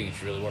do anything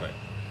if you really want to.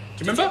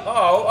 Do you remember?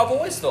 Oh, I've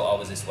always thought I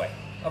was this way.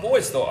 I've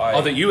always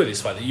thought that you were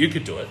this way, that you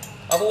could do it.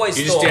 I've always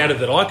You thought... just doubted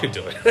that I could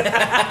do it. No,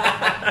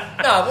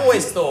 I've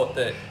always thought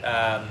that,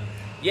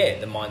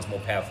 the mind's more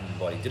powerful than the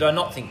body. Did I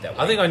not think that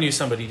way? I think I knew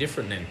somebody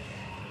different then.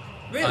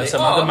 Really?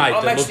 some other mate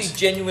I'm that actually looked-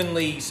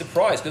 genuinely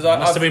surprised because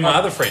Must have been my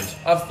other friend.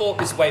 I've thought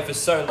this way for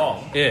so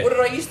long. Yeah. What did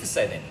I used to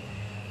say then?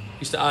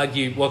 Used to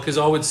argue, well, because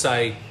I would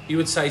say, you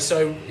would say,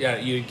 so,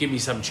 you give me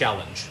some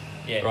challenge,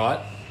 Yeah. right?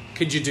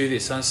 Could you do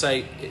this? And I'd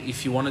say,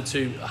 if you wanted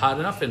to hard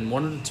enough and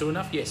wanted to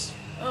enough, yes.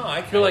 Oh,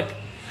 okay. You're like,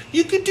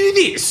 you could do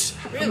this.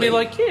 I'd be Really?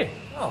 like, yeah.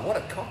 Oh, what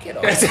a cockhead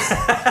I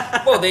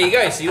was. Well, there you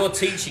go. So your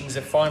teachings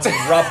have finally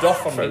rubbed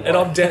off on me. And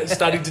I'm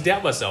starting to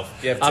doubt myself.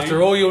 You have to?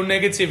 After all your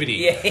negativity.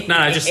 Yeah.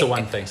 No, just the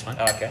one, thanks, mate.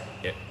 Oh, okay.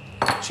 Yeah.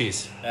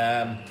 Cheers.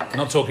 Um,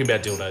 Not talking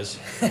about dildos.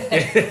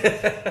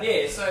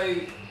 yeah, so...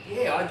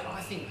 Yeah,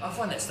 I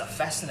find that stuff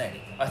fascinating.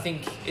 I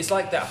think it's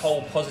like that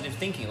whole positive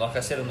thinking, like I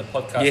said on the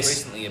podcast Yes.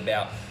 recently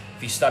about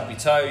if you stub your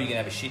toe, you're gonna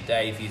have a shit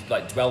day. If you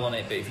dwell on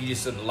it, but if you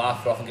just sort of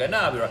laugh it off and go,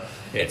 nah, we're right.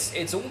 Yeah.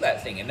 It's all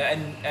that thing, and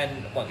I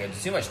won't go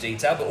into too much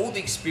detail, but all the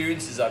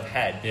experiences I've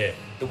had, Yeah.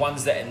 the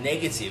ones that are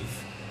negative,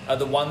 are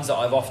the ones that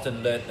I've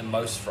often learnt the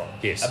most from.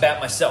 Yes. About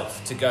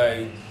myself, to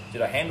go,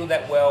 did I handle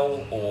that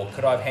well, or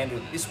could I have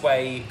handled it this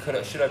way?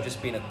 Should I have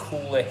just been a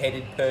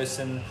cooler-headed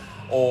person?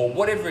 Or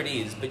whatever it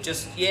is, but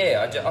just,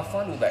 I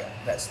find all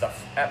that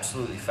stuff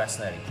absolutely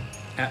fascinating.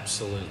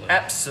 Absolutely.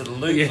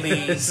 Absolutely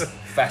Yes.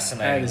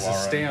 fascinating, That is Warren.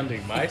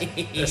 astounding, mate.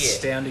 Yeah.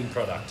 Astounding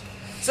product.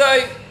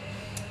 So,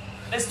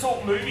 let's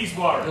talk movies,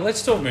 Warren.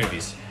 Let's talk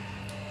movies.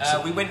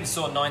 We went and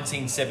saw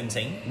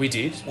 1917. We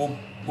did. We'll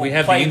We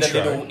have play the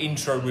intro. little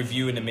intro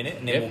review in a minute,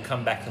 and then Yep. we'll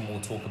come back and we'll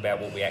talk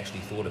about what we actually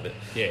thought of it.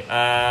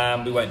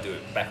 Yeah. We won't do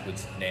it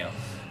backwards now.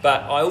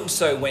 But I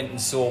also went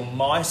and saw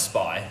My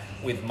Spy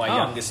with my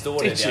youngest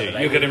daughter Did the other you? day.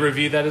 You're going to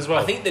review that as well?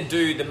 I think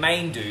the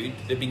main dude,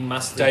 the big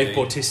muscly Dave dude,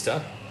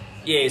 Bautista.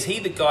 Yeah, is he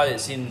the guy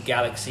that's in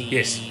Galaxy?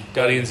 Yes,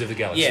 Guardians of the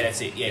Galaxy. Yeah,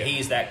 that's it. Yeah, he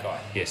is that guy.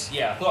 Yes.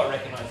 Yeah, I thought I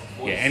recognised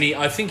the voice. Yeah, and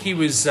I think he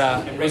was he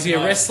a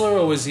wrestler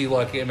or was he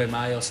like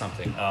MMA or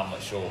something? Oh, I'm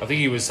not sure. I think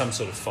he was some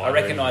sort of fighter.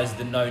 I recognise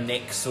the no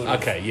neck sort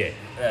of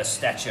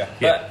stature.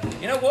 Yeah.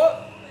 But you know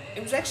what?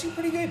 It was actually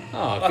pretty good.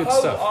 Oh, good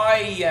stuff.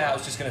 I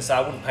was just going to say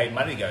I wouldn't pay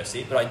money to go see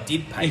it, but I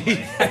did pay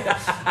money.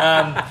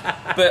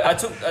 But I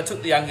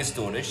took the youngest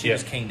daughter. She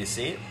was keen to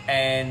see it,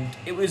 and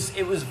it was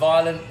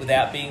violent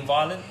without being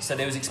violent. So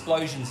there was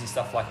explosions and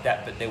stuff like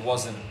that, but there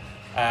wasn't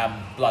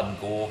blood and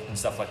gore and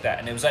stuff like that.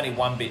 And there was only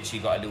one bit she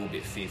got a little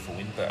bit fearful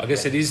in. But I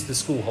guess it is the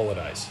school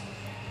holidays.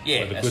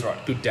 Yeah, so that's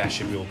right. Good dash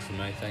of milk for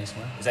me, thanks,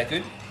 mate. Is that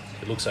good?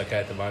 It looks okay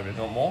at the moment.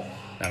 You want more?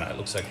 No, it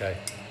looks okay.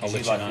 I'll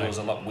let like you know. yours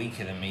a lot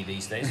weaker than me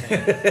these days.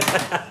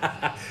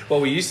 Well,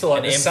 we used to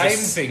like the same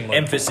thing. Luke.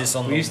 Emphasis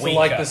on we the used weaker. to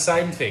like the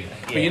same thing.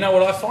 Yeah. But you know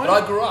what I find?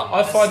 But I grew up.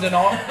 I find an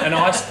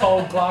ice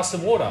cold glass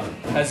of water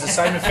has the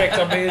same effect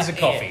on me as a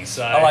coffee. Yeah.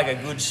 So I like a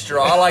good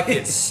straw. I like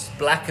it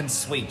black and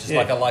sweet, just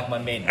like I like my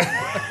men.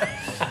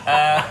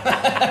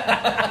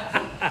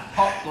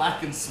 Hot,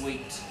 black and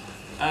sweet.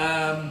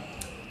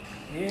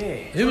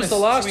 Who was the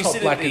last hot,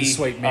 black and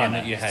sweet man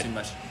that you had? Too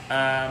much.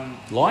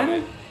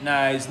 Lionel?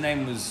 No, his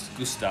name was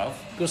Gustav.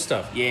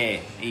 Gustav. Yeah,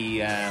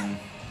 he. I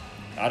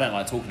don't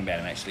like talking about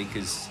him actually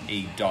because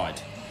he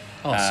died.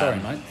 Oh, sorry,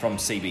 mate. From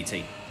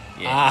CBT.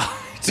 Yeah.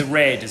 It's a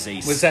rare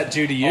disease. Was that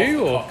due to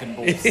you, or cock and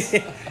balls.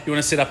 You want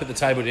to sit up at the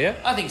table, do you?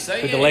 I think so.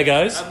 With the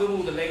Legos. With all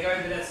the Lego,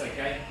 but that's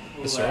okay.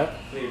 That's all right.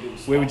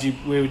 Where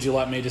would you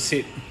like me to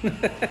sit?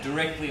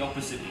 Directly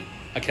opposite me.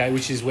 Okay,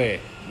 which is where?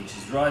 Which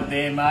is right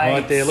there, mate.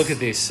 Right there. Look at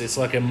this. It's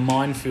like a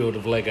minefield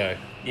of Lego.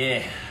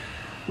 Yeah.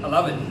 I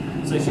love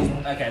it. So she's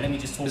okay. Let me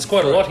just talk. There's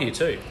quite a lot here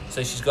too.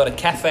 So she's got a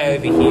cafe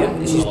over here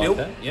that she's built.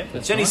 That. Yeah, that's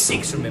it's only nice.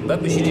 6, remember,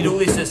 but she did all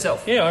this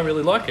herself. Yeah, I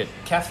really like it.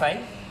 Cafe's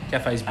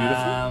Cafe's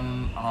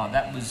beautiful.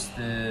 That was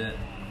the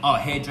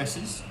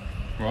hairdressers.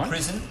 Right.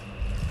 Prison.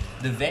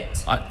 The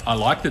vet. I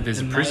like that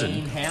there's the a prison.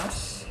 main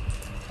house.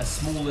 A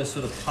smaller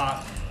sort of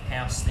park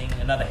house thing.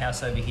 Another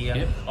house over here.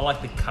 Yep. I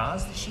like the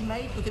cars that she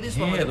made. Look at this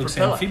one Yeah, with it the looks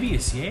propeller.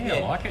 amphibious. Yeah, I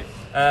like it.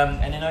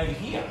 And then over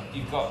here,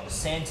 you've got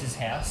Santa's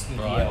house with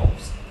the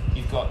elves.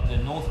 You've got the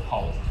North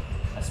Pole.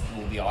 That's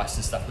all the ice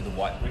and stuff with the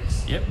white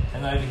bricks. Yep.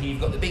 And over here,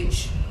 you've got the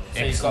beach. So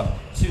Excellent. you've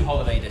got 2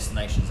 holiday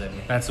destinations over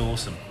here. That's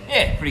awesome.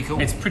 Yeah, pretty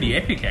cool. It's pretty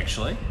epic,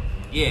 actually.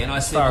 Yeah, and I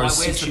As said, far like, as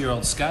where's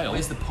 6-year-old scale.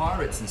 Where's the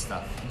pirates and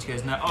stuff? And she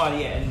goes, no. Oh,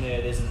 yeah, and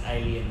there's an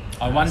alien.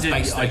 I wondered.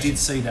 space I station. did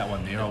see that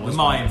one there. I was.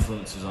 My wondering.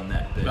 influence was on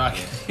that. But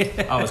Okay.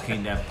 yeah, I was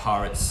keen to have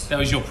pirates That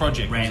was your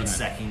project, wasn't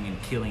ransacking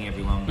and killing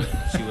everyone, but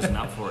she wasn't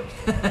up for it.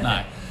 it?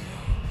 No.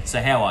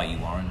 So how are you,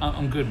 Warren?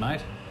 I'm good,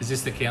 mate. Is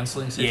this the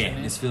counselling session? Yeah,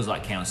 here? this feels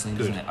like counselling,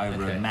 doesn't Good. it?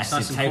 Over Okay. a It's massive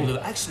nice and table. cool.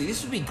 Actually,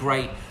 this would be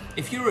great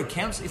if you were a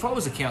counsellor. If I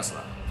was a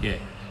counsellor, Yeah. and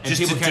Just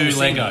people to came do see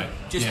Lego. me,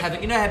 just Yeah. have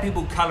it. You know how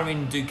people do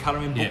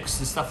colouring Yeah. books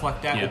and stuff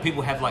like that, Yeah. or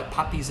people have like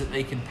puppies that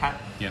they can pat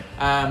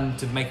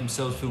to make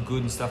themselves feel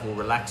good and stuff, or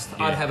relaxed.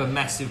 Yeah. I'd have a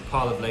massive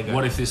pile of Lego.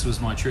 What if this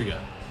was my trigger?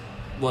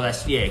 Well,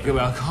 that's good.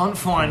 Well, I can't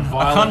find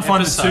Violent the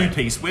episode.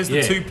 2-piece. Where's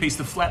Yeah. the 2-piece?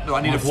 The flat.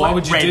 I need a Like, flat why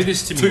would you red do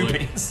this to me, Luke?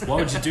 2-piece. Why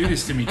would you do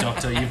this to me,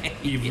 Doctor?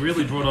 You've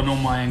really brought on all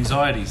my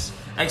anxieties.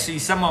 Actually,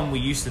 someone we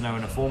used to know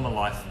in a former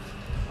life,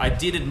 I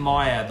did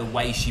admire the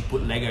way she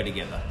put Lego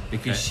together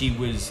because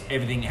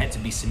everything had to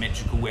be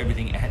symmetrical,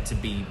 everything had to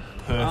be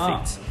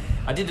perfect.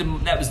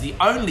 That was the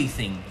only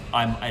thing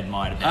I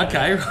admired about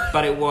Okay. her.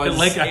 But it was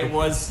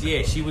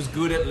Lego. she was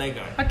good at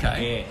Lego.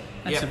 Okay.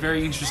 Yeah. That's a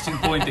very interesting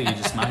point that you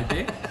just made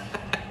there.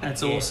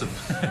 That's awesome.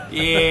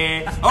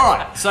 Yeah. All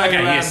right. So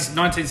Okay, yes,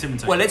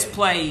 1917. Well, let's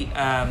play.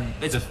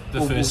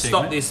 We'll first stop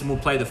segment. this and we'll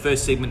play the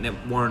first segment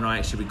that Warren and I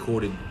actually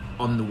recorded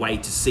on the way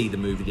to see the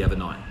movie the other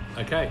night.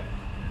 Okay.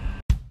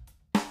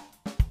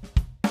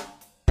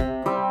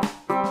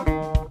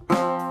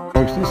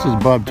 Folks, this is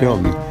Bob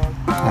Tilton.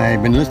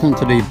 I've been listening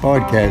to the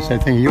podcast. I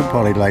think you'll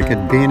probably like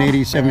it. Being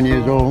 87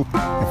 years old,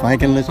 if I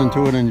can listen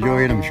to it and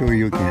enjoy it, I'm sure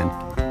you can.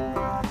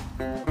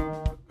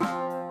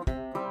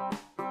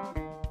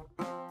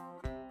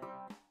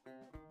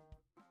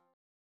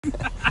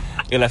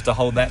 You'll have to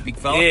hold that, big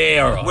fella.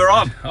 Yeah, all right. We're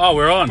on. Oh,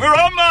 we're on. We're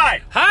on,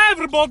 mate. Hi,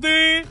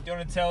 everybody. Do you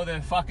want to tell the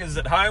fuckers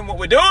at home what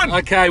we're doing?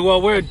 Okay, well,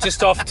 we're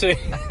just off to...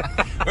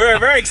 We're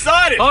very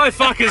excited. Hi,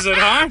 fuckers at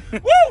home.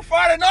 Woo!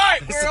 Friday night.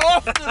 We're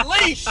off the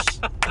leash.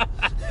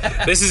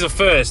 This is a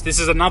first. This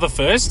is another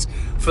first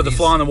for the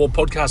Fly on the Wall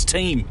podcast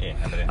team. Yeah,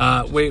 have it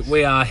out.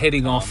 We are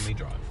heading off...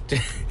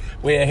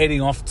 We are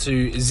heading off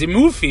to the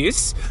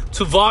movies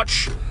to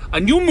watch a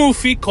new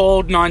movie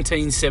called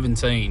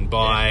 1917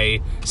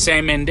 by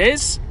Sam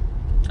Mendes,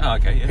 Oh,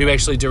 okay. Yeah. who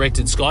actually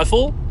directed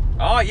Skyfall.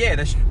 Oh, yeah.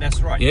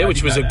 That's right. Yeah, I which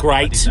did was know a that.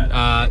 great,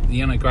 I did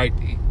know that. great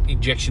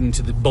injection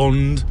into the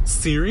Bond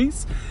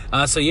series.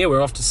 So yeah,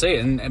 we're off to see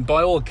it, and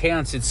by all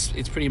accounts,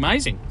 it's pretty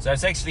amazing. So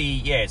it's actually,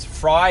 it's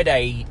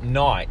Friday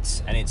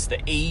night, and it's the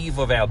eve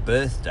of our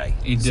birthday.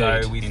 Indeed,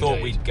 so we thought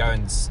indeed. we'd go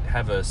and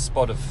have a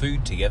spot of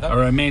food together. A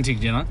romantic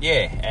dinner.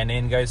 Yeah, and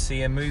then go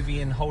see a movie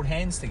and hold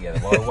hands together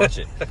while we watch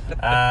it.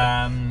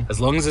 As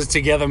long as it's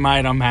together,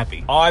 mate, I'm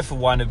happy. I, for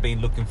one, have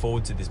been looking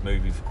forward to this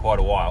movie for quite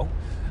a while.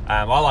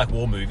 I like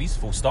war movies,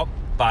 full stop.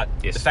 But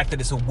Yes. the fact that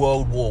it's a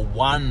World War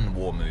I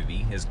war movie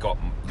has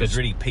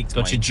really piqued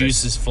my Got your interest.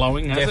 juices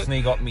flowing, has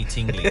Definitely got me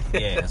tingling.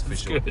 Yeah, that's for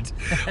sure. Good.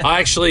 I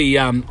actually,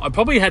 I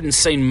probably hadn't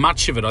seen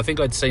much of it. I think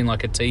I'd seen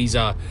like a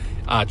teaser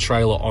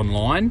trailer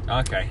online.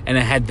 Okay. And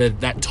it had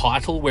that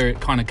title where it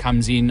kind of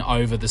comes in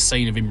over the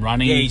scene of him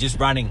running. Yeah, he's just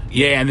running.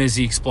 Yeah, and there's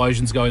the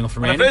explosions going off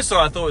When around I him. first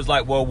saw it, I thought it was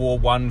like World War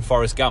I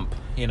Forrest Gump.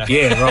 You know?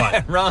 Yeah,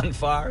 right. Run, A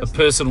Forrest.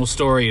 personal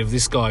story of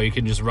this guy who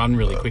can just run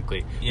really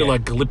quickly. Yeah. Feel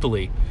like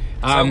Gallipoli.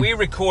 So we're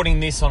recording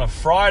this on a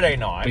Friday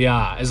night. We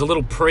are. As a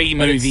little but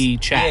pre-movie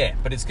it's- chat. Yeah,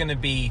 but it's going to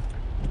be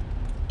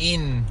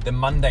in the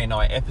Monday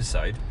night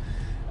episode.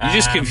 You're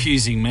just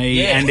confusing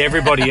me yeah. and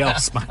everybody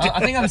else, mate.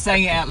 I think I'm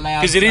saying it out loud.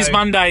 Because it is so-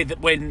 Monday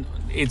when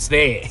it's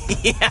there.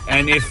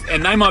 And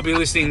they might be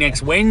listening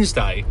next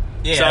Wednesday.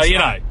 Yeah, so, that's you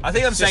know. right. I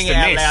think I'm it's saying just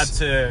it a out loud mess.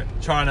 to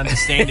try and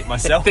understand it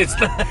myself.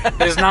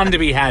 There's none to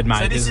be had, mate.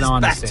 So this There's is no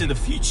Back understanding. to the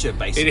Future, It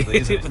basically,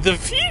 is isn't it? the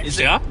Is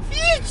future.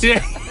 it?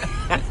 Yeah.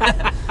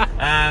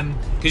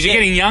 Because you're yeah.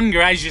 getting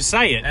younger as you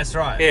say it. That's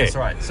right. Yeah. That's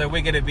right. So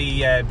we're going to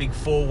be big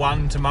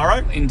 4-1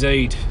 tomorrow.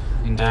 Indeed.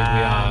 We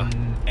are.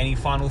 Any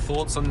final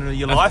thoughts on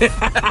your life?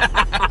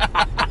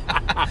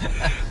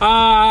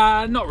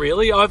 Not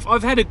really.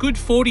 I've had a good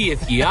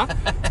 40th year.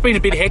 It's been a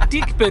bit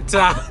hectic, but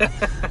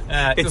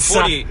it's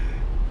 40.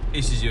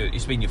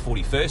 It's been your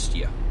 41st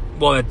year.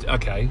 well.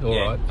 Okay, all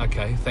Yeah. right.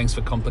 Okay, thanks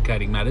for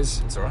complicating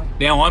matters. That's all right.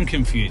 Now I'm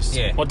confused.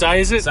 Yeah. What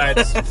day is it? So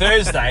it's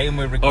Thursday, and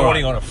we're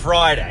recording All on a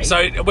Friday. So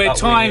we're but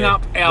tying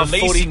up our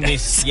releasing 40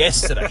 this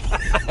yesterday.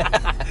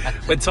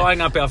 We're tying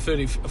up our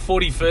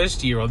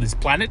 41st year on this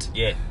planet.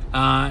 Yeah.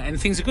 And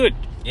things are good.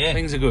 Yeah.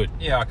 Things are good.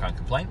 Yeah, I can't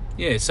complain.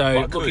 Yeah, so Well,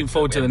 I could, looking but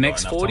forward we to the haven't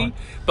next got enough 40. time.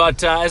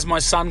 But as my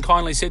son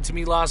kindly said to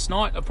me last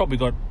night, I've probably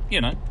got,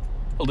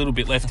 a little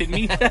bit left in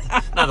me.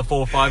 Another 4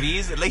 or 5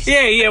 years at least.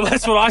 Yeah, well,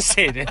 that's what I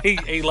said.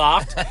 He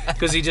laughed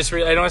because he just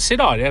really... And I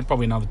said, oh, yeah,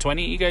 probably another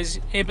 20. He goes,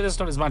 yeah, but that's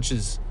not as much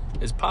as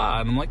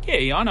Pa. And I'm like,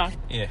 yeah, I know.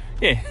 Yeah.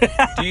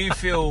 Yeah. Do you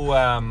feel,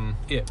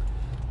 Yeah.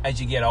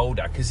 as you get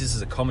older, because this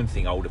is a common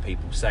thing older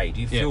people say,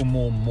 do you feel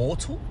more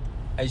mortal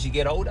as you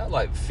get older?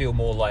 Like, feel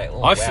more like, oh,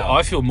 wow.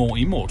 I feel more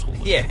immortal.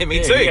 Yeah,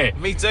 me too. Yeah.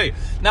 Me too.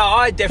 No,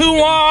 I Who definitely...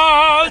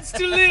 wants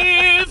to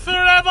live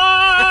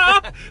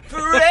forever?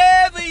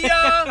 Forever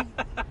young,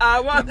 I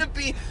want to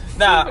be...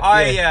 No,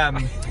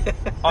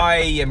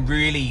 I am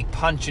really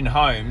punching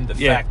home the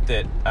Yeah. fact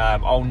that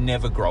I'll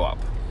never grow up.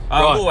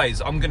 Right.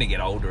 I'm going to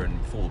get older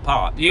and fall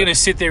apart. You're going to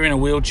sit there in a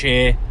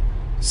wheelchair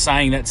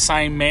saying that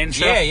same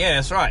mantra Yeah,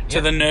 that's right.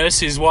 to the nurse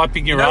who's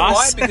wiping your You know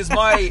ass. why? Because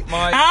my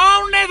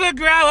I'll never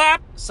grow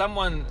up.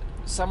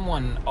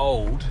 someone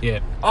old. Yeah.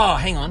 Oh,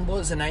 hang on. What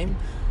was her name?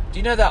 Do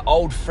you know that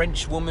old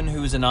French woman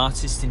who was an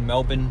artist in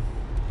Melbourne?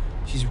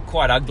 She's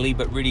quite ugly,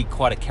 but really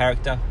quite a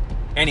character.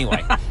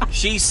 Anyway,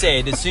 she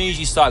said as soon as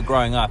you start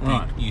growing up,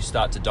 Right. you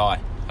start to die.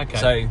 Okay.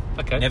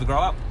 So, never grow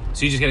up.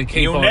 So you're just going to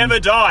keep You'll on.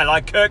 never die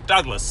like Kirk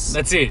Douglas.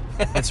 That's it.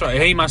 That's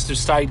right. He must have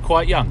stayed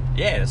quite young.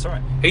 Yeah, that's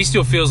right. He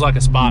still feels like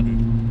a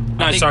Spartan.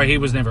 No, I think- sorry, he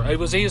was never.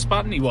 Was he a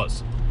Spartan? He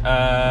was.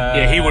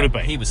 Yeah, he would have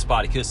been. He was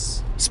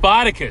Spartacus.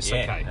 Spartacus. Yeah,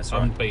 Okay. that's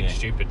I'm right. being Yeah.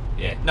 stupid.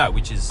 Yeah. No,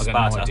 which is I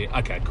got Sparta. no idea.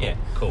 Okay, cool. Yeah.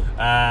 Cool.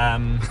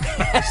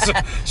 So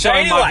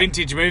Showing my anyway,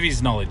 vintage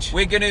movies knowledge.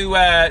 we're going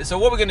to... so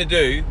what we're going to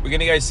do, we're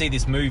going to go see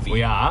this movie.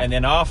 We are. And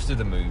then after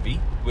the movie,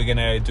 we're going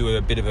to do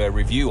a bit of a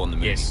review on the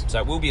movie. Yes. So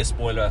it will be a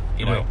spoiler,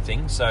 It will.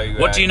 thing. So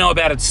What do you know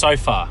about it so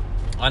far?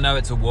 I know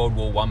it's a World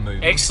War I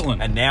movie.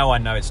 Excellent. And now I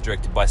know it's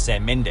directed by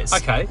Sam Mendes.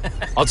 Okay.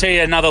 I'll tell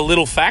you another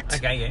little fact.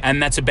 Okay, yeah.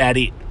 And that's about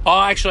it. Oh,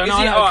 actually,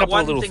 I know a couple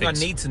one of little thing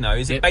things. I need to know,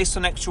 is Yep. it based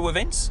on actual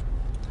events?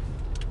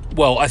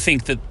 Well, I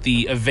think that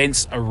the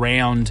events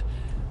around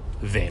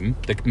them,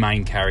 the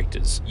main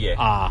characters, Yeah.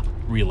 are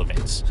real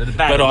events. So the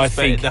battles, but I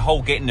think the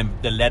whole getting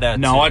the letter...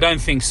 no, to, I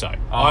don't think so.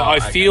 I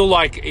okay. feel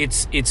like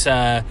it's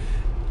a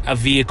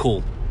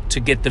vehicle to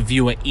get the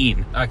viewer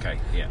in. Okay,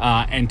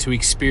 yeah. And to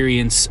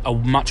experience a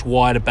much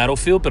wider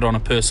battlefield, but on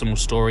a personal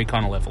story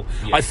kind of level.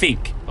 Yeah. I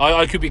think.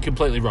 I could be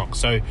completely wrong,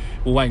 so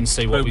we'll wait and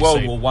see what But we World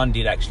see. War I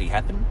did actually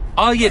happen.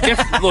 Oh, yeah,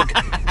 definitely.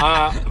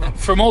 Look,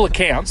 from all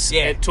accounts,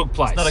 it took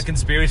place. It's not a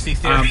conspiracy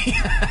theory.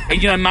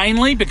 And,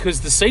 mainly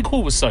because the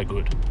sequel was so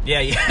good.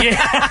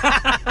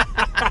 yeah.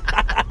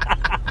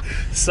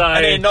 So,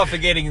 And then not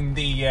forgetting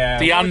the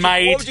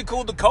unmade... What would you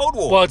call the Cold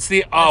War?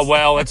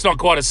 Well, it's not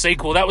quite a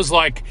sequel. That was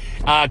like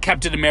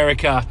Captain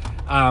America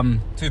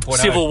 2.0.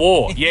 Civil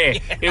War. Yeah.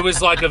 It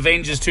was like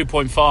Avengers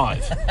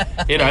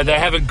 2.5. They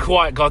haven't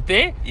quite got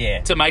there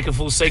to make a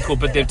full sequel,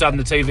 but they've done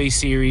the TV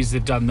series,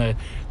 they've done the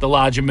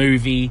larger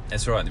movie.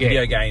 That's right, the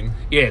video game.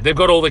 Yeah, they've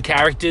got all the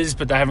characters,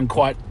 but they haven't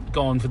quite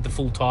gone for the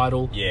full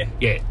title. Yeah.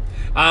 Yeah.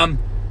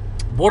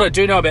 What I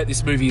do know about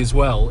this movie as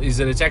well is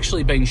that it's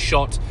actually been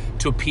shot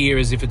to appear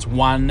as if it's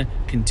one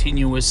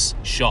continuous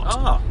shot.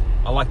 Ah,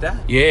 I like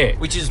that. Yeah.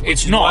 Which is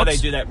it's why not. they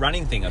do that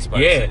running thing, I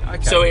suppose. Yeah.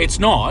 Okay. So it's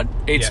not.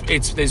 It's Yeah.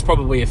 there's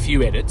probably a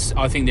few edits.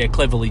 I think they're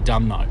cleverly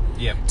done though.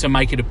 Yeah. To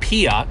make it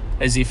appear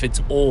as if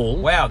it's all.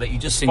 Wow, that you're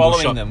just single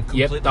following shot. them Yep,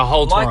 completely. the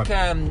whole time. Like,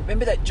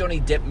 remember that Johnny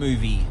Depp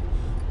movie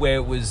where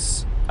it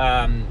was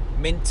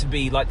meant to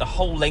be like the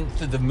whole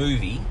length of the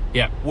movie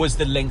Yeah. was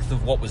the length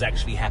of what was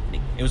actually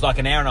happening. It was like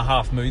an hour and a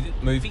half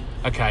movie.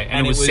 Okay, and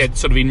And it was it was- set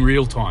sort of in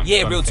real time. Yeah,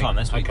 kind of real thing. time,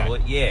 that's what you call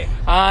it. Yeah.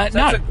 So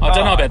No, it's I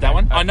don't know about that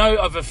one. okay. I know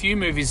of a few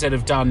movies that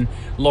have done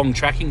long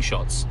tracking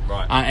shots.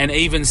 Right. And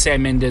even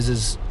Sam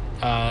Mendes's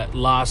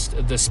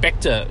the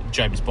Spectre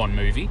James Bond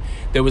movie,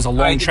 there was a he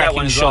long did that tracking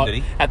one as well, shot did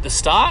he? at the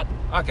start.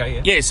 Okay,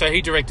 yeah. Yeah, so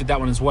he directed that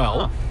one as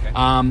well.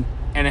 Oh, okay.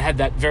 And it had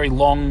that very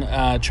long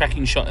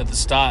tracking shot at the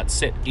start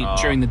set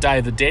during the Day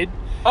of the Dead.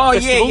 Oh,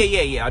 festival.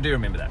 yeah. I do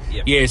remember that.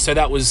 Yeah. Yeah, so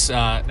that was,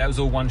 That was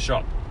all one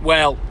shot.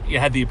 well, you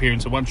had the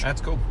appearance of one shot.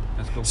 That's cool.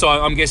 That's cool. So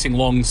I'm guessing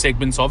long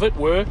segments of it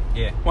were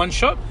Yeah. one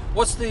shot.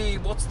 What's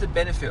the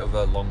benefit of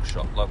a long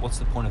shot? Like, what's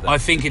the point of that? I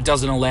think it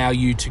doesn't allow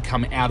you to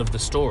come out of the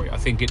story. I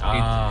think it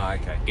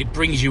okay. it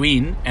brings you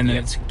in and then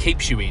Yeah. it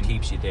keeps you in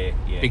Keeps you there.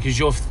 Yeah. because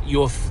you're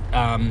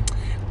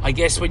I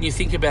guess when you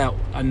think about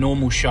a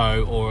normal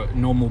show or a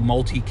normal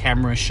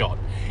multi-camera shot,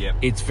 Yep.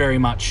 it's very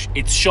much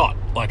it's shot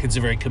like it's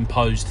a very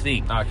composed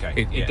thing. Okay,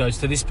 It yeah. goes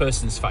to this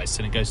person's face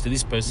and it goes to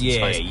this person's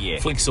Yeah, face. yeah.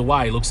 Flicks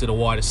away, looks at a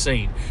wider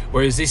scene.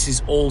 Whereas this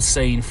is all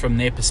seen from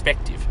their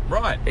perspective.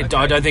 Right. I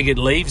okay. don't think it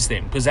leaves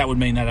them because that would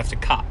mean they'd have to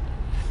cut.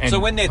 and So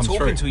when they're come talking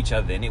through. to each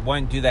other, then it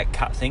won't do that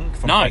cut thing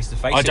from No, face to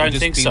face. I It'll don't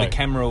just think be so. The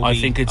camera will I be,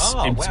 think it's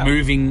wow.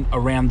 moving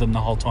around them the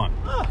whole time.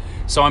 Ah.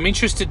 So I'm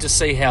interested to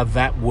see how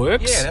that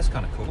works. Yeah, that's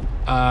kind of cool.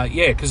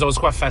 Because I was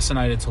quite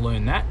fascinated to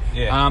learn that.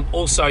 Yeah.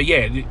 Also,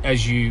 yeah,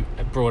 as you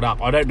brought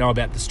up, I don't know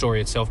about the story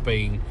itself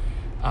being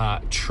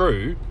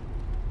true,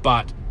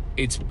 but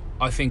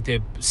I think they're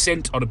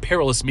sent on a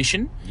perilous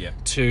mission Yeah.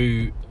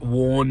 to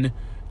warn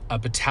a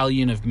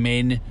battalion of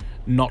men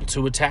not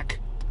to attack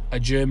a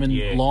German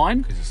Yeah,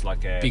 line because it's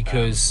like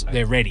because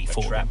they're ready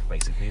for trap, them.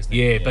 basically, isn't it?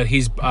 Yeah, but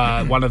his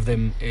one of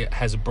them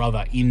has a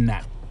brother in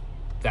that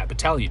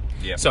battalion.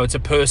 Yeah. So it's a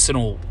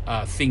personal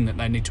thing that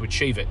they need to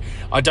achieve it.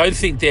 I don't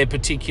think they're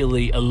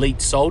particularly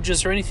elite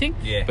soldiers or anything.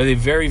 Yeah. But they're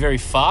very, very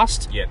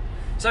fast. Yeah.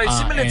 So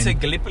similar to and-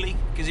 Gallipoli,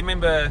 because you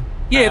remember.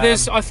 Yeah,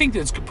 I think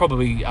that's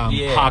probably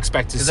harks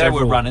back to because they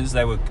several. were runners.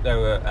 They were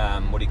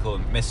what do you call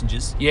them?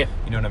 Messengers. Yeah.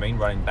 You know what I mean?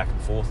 Running back and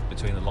forth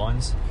between the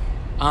lines.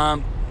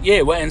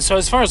 Yeah, well, and so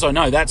as far as I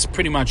know, that's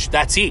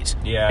it.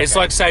 Yeah, It's okay.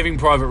 like Saving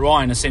Private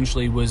Ryan.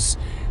 Essentially, was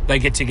they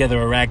get together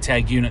a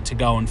ragtag unit to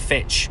go and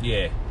fetch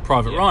Yeah.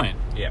 Private Yeah. Ryan,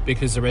 Yeah.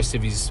 because the rest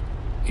of his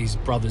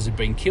brothers had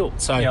been killed.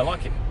 So Yeah, I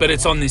like it. But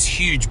it's on this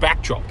huge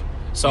backdrop.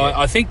 So Yeah.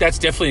 I think that's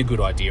definitely a good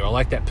idea. I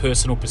like that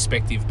personal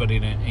perspective, but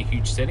in a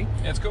huge setting.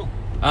 Yeah, it's cool.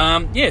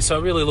 So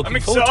really looking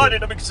I'm forward to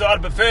it.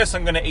 excited. But first,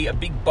 I'm going to eat a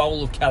big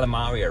bowl of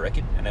calamari, I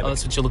reckon. And have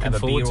That's what you're looking have a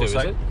forward beer to, or is so.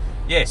 it?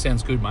 Yeah.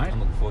 Sounds good, mate. I'm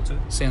looking forward to it.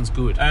 Sounds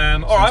good. All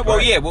Sounds right, well,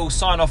 great. yeah, we'll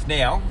sign off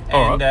now,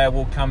 All and right.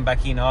 we'll come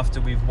back in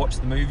after we've watched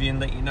the movie and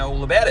let you know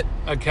all about it.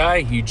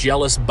 Okay, you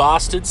jealous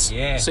bastards.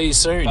 Yeah. See you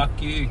soon. Fuck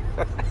you.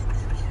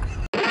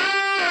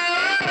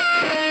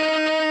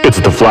 It's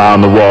the Fly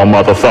on the Wall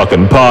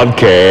motherfucking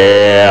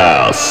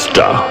podcast.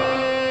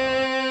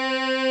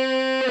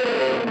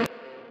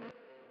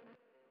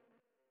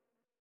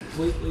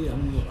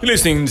 You're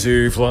listening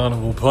to Fly on the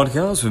Wall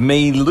podcast with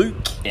me, Luke,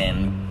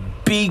 and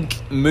big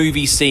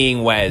movie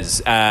seeing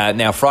Waz.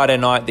 Now, Friday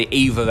night, the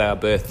eve of our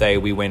birthday,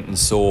 we went and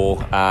saw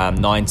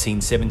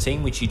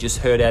 1917, which you just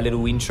heard our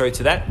little intro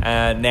to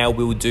that. Now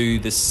we'll do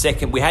the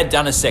second. We had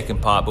done a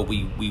second part, but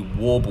we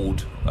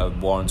warbled,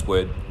 Warren's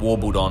word,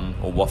 warbled on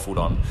or waffled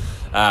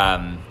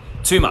on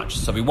too much.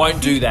 So we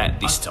won't do that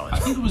this time. I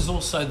think it was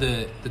also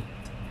the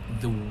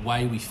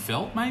way we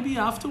felt maybe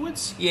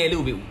afterwards. Yeah, a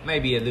little bit,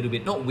 maybe a little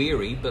bit, not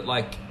weary, but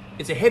like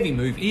it's a heavy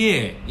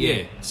movie.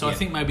 Yeah. So I Yeah.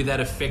 think maybe that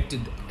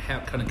affected how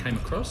it kind of came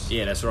across.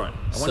 Yeah, that's right.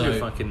 I wonder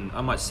So- if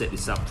I might set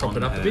this up Prop on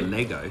it up a bit?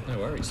 Lego. No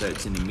worries. So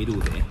it's in the middle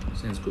there.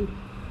 Sounds good.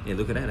 Yeah,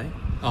 look at that, eh?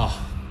 Oh,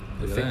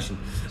 look at that. Perfection.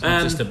 It's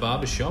not just a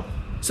barber shop.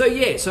 So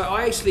it's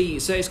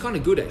kind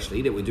of good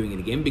actually that we're doing it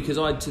again, because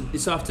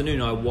this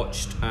afternoon I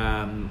watched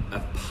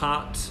a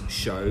part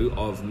show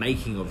of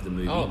making of the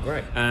movie. Oh,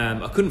 great.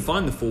 I couldn't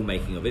find the full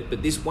making of it,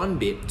 but this one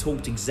bit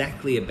talked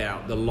exactly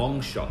about the long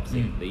shot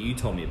thing that you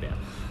told me about,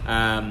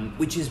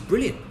 which is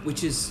brilliant.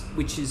 Which is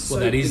Well,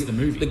 that is the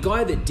movie. The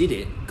guy that did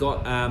it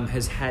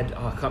has had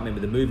I can't remember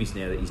the movies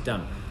now that he's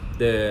done.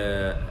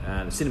 The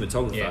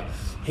cinematographer, Yeah.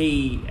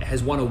 he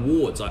has won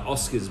awards like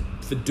Oscars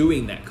for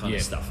doing that kind of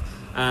Yeah. stuff.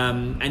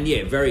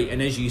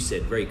 And as you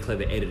said, very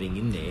clever editing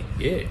in there.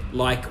 Yeah.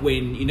 Like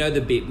when, you know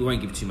the bit, we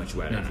won't give too much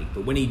away, I don't No. think,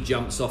 but when he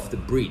jumps off the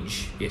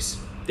bridge, Yes.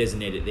 there's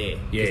an edit there. Yeah.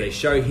 Because they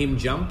show him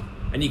jump,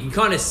 and you can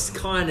kind of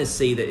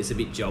see that it's a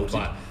bit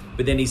jolted.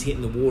 But then he's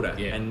hitting the water,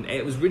 Yeah. and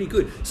it was really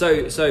good.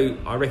 So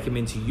I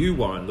recommend to you,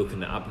 Warren, looking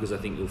that up, because I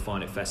think you'll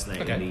find it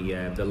fascinating.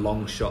 Okay. The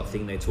long shot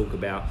thing they talk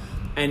about,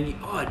 and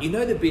you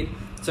know the bit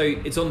So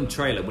it's on the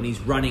trailer when he's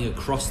running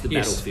across the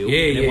Yes. battlefield. Yeah,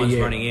 and everyone's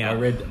yeah. running out. I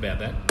read about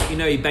that. You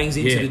know, he bangs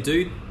into Yeah. the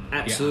dude.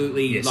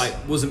 Absolutely, Yes. like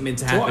wasn't meant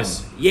to happen.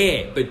 Twice.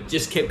 Yeah, but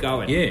just kept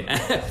going.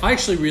 Yeah, I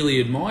actually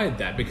really admired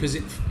that because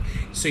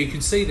so you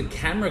could see the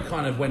camera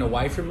kind of went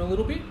away from him a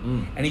little bit,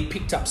 and he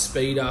picked up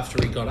speed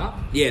after he got up.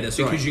 Yeah, that's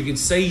right. Because you could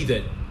see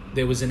that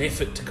there was an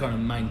effort to kind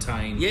of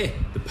maintain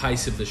the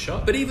pace of the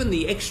shot. But even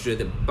the extra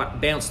that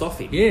bounced off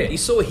him, Yeah. you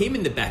saw him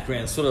in the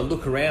background sort of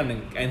look around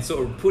and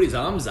sort of put his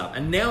arms up.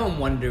 And now I'm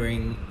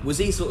wondering, was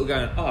he sort of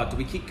going, oh, do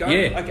we keep going?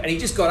 Yeah. Okay. And he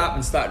just got up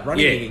and started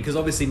running Yeah. again because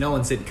obviously no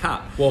one said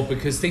cut. Well,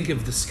 because think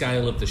of the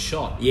scale of the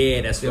shot.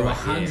 Yeah, that's there right.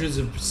 There were hundreds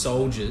of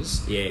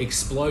soldiers,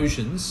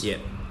 explosions. Yeah.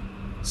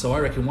 So I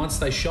reckon once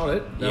they shot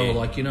it, they were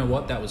like, you know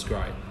what, that was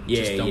great.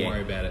 Just don't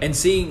worry about it. And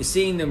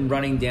seeing them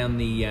running down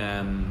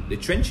the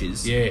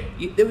trenches,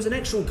 there was an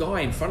actual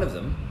guy in front of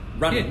them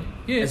running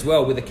as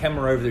well with a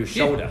camera over their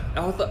shoulder.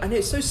 I thought, and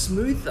it's so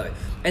smooth though,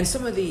 and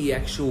some of the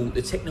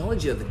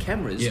technology of the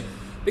cameras,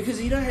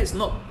 because you know it's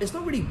not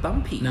really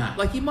bumpy. Nah.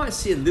 Like you might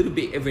see a little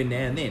bit every now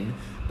and then,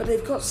 but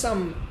they've got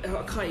some.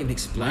 I can't even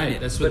explain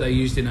it. That's what they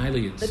used in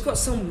Aliens. They've got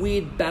some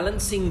weird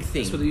balancing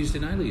thing. That's what they used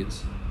in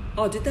Aliens.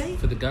 Oh, did they?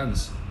 For the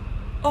guns.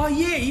 Oh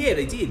yeah,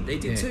 they did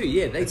too.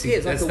 Yeah, it's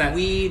like a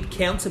weird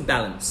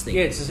counterbalance thing.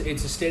 Yeah, it's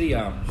a steady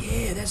arm.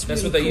 Yeah, that's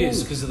really cool. What they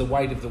use because of the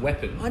weight of the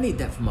weapon. I need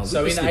that for my.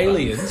 So in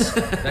Aliens,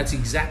 that's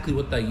exactly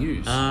what they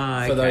use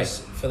for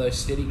those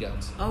steady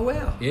guns. Oh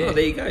wow! Yeah, oh,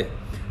 there you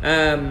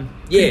go.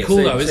 Pretty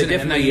cool though, isn't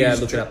it? And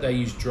They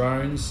use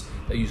drones.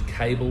 They use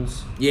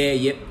cables. Yeah,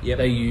 yep.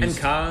 They use and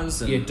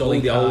cars and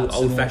dolly all the carts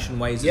old-fashioned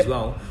ways as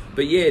well.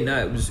 But yeah,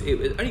 no,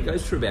 it only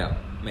goes for about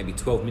maybe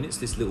 12 minutes.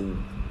 This little.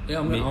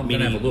 I'm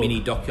gonna have a look.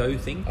 Mini doco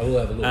thing. I will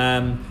have a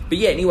look. But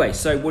yeah, anyway,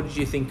 so what did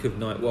you think of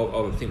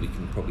Well, I think we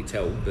can probably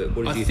tell, but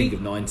what did you think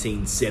of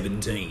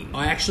 1917?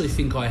 I actually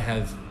think I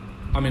have.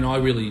 I mean, I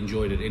really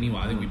enjoyed it anyway.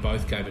 I think we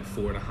both gave it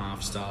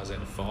 4.5 stars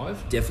out of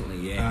 5.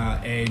 Definitely,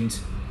 yeah. And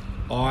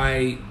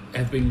I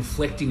have been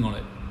reflecting on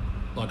it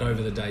like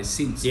over the days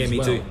since. Yeah, as me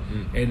well. too.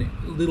 And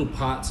little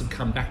parts have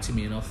come back to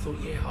me, and I thought,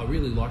 I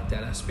really like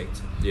that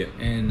aspect. Yeah.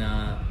 And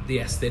the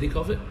aesthetic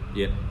of it.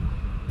 Yeah.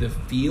 The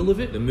feel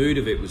of it. The mood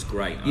of it was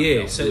great.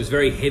 So it was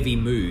very heavy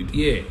mood.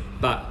 Yeah.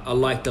 But I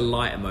liked the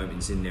lighter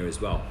moments in there as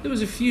well. There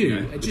was a few. You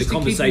know, just the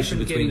conversation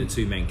between the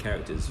two main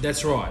characters.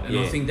 That's right. And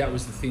I think that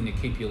was the thing to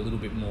keep you a little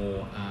bit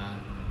more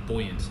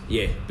buoyant.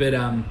 Yeah. But,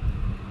 and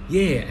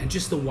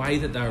just the way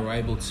that they were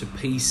able to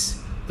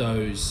piece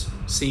those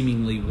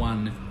seemingly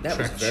that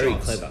was track very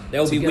shots clever.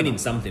 They'll be together. winning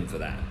something for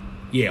that.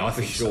 Yeah, I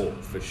for think sure,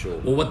 so. for sure.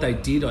 Well, what they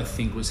did, I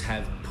think, was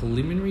have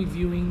preliminary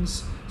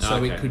viewings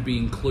so it could be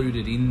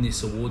included in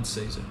this award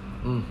season.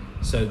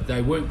 So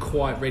they weren't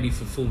quite ready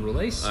for full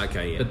release.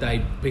 Okay, yeah.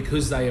 But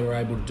because they were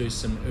able to do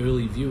some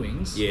early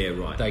viewings,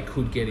 they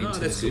could get into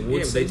this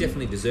award season. They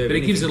definitely deserve it. But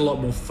it gives it a lot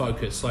more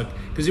focus,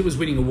 because it was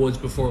winning awards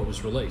before it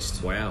was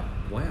released. Wow.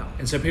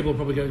 And so people are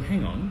probably going,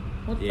 hang on,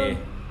 what the?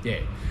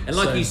 Yeah. And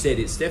like you said,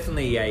 it's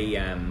definitely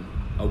a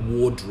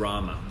war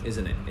drama,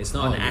 isn't it? It's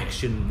not an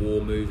action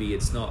war movie.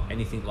 It's not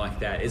anything like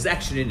that. There's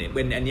action in it,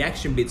 and the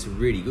action bits are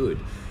really good.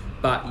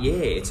 But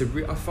yeah,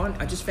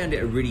 I just found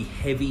it a really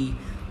heavy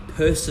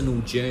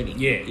personal journey.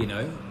 Yeah, you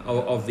know,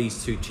 of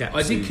these two chaps.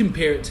 I did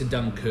compare it to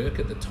Dunkirk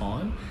at the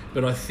time,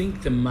 but I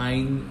think the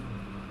main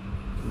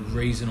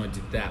reason I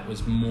did that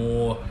was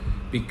more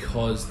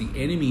because the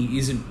enemy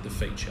isn't the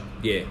feature.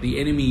 Yeah. The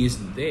enemy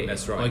isn't there.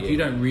 That's right. You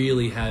don't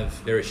really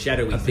have... They're a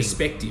shadowy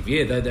perspective.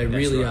 Yeah, they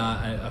really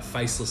are a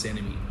faceless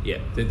enemy. Yeah.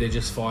 They're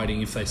just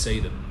fighting if they see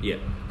them. Yeah.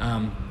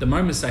 The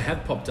moments they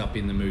have popped up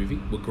in the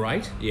movie were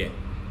great. Yeah.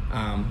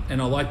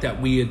 And I like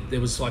that weird... There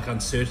was like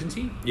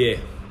uncertainty. Yeah.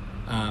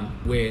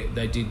 Where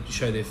they did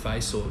show their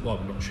face,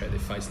 not show their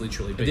face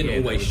literally, but they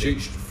didn't always shoot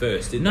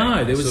first, did they?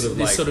 No, there was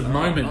this sort of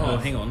moment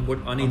of, hang on,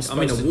 I'm in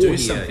a war here.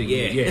 Something.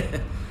 Yeah.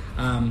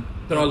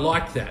 But I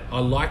like that. I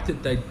like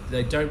that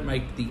they don't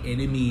make the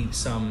enemy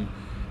some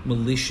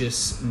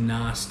malicious,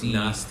 nasty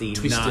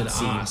twisted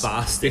Nazi arse.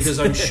 bastard. Because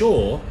I'm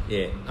sure,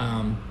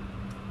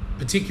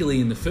 particularly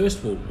in the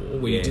First World War,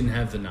 where you didn't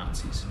have the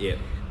Nazis,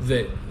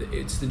 that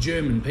it's the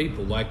German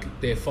people,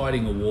 they're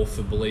fighting a war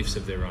for beliefs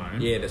of their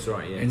own. Yeah, that's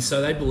right. Yeah, and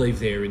so they believe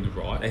they're in the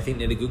right. They think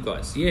they're the good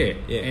guys. Yeah.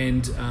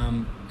 And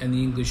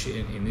the English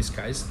in this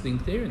case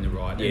think they're in the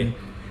right. Yeah. And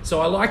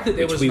so I like that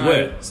there was we no...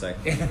 were. So.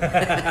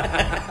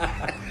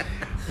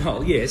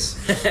 Well, yes.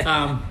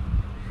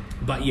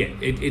 But yeah,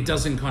 it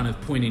doesn't kind of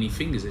point any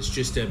fingers. It's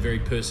just a very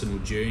personal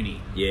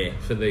journey. Yeah.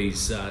 For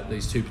these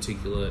two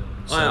particular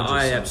soldiers.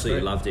 I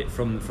absolutely loved it.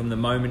 From the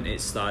moment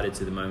it started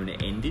to the moment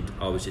it ended,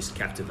 I was just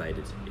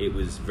captivated. It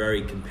was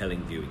very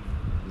compelling viewing.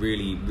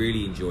 Really,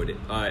 really enjoyed it.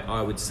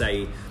 I would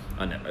say,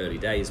 I know early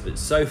days, but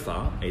so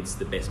far it's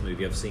the best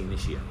movie I've seen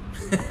this year.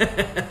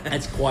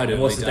 That's quite early.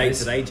 What's the date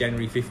today?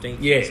 January 15th.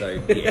 Yeah.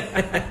 So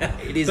yeah,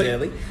 it is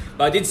early.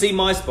 But I did see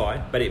My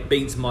Spy, but it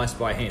beats My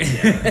Spy hands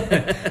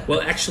down.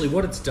 Well, actually,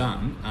 what it's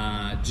done,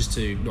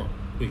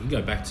 we can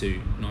go back to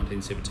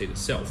 1917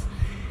 itself,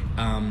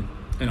 and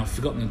I've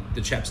forgotten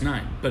the chap's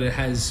name, but it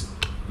has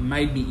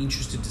made me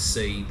interested to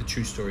see the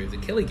true story of the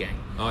Kelly Gang.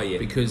 Oh, yeah.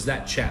 Because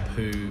that chap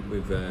who...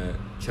 With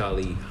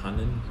Charlie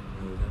Hunnam.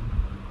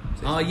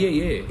 Oh,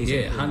 yeah. He's in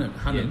it.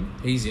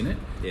 Hunnam. He's in it.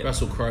 Yeah.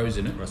 Russell Crowe's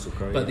in it. Russell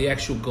Crowe, But yeah. the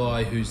actual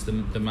guy who's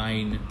the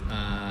main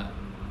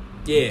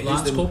Yeah.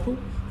 Lance Corporal?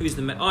 Who's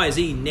the... Oh, is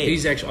he Ned?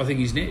 He's actually... I think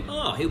he's Ned.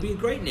 Oh, he'll be a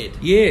great Ned.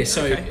 Yeah,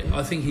 so Okay.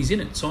 I think he's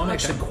in it. So I'm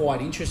actually quite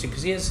interested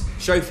because he has...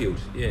 Schofield,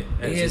 yeah.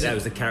 has That a-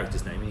 was the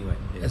character's name anyway.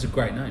 Yeah, That's a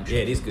great name. yeah,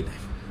 it is a good name.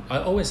 I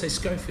always say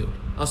Schofield.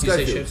 Oh, You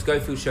say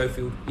Schofield.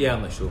 Schofield. Yeah,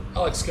 I'm not sure. I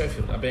like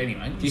Schofield. But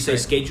anyway... Do you say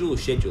schedule or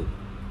schedule?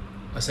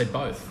 I say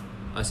both.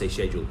 I say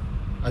schedule.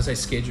 I say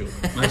schedule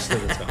most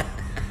of the time.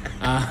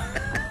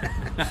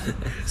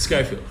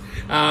 Schofield.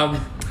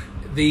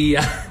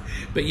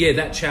 But yeah,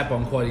 that chap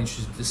I'm quite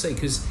interested to see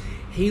because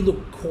he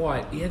looked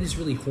he had this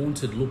really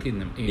haunted look in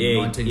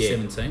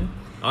 1917.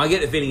 I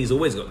get the feeling he's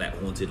always got that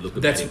haunted look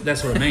about him.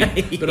 That's what I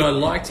mean. But I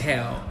liked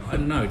how, I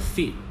don't know, it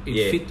fit.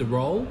 It fit the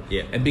role.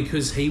 Yeah. And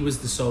because he was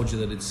the soldier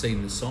that had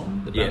seen the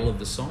Somme, the Battle of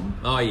the Somme.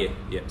 Oh, yeah,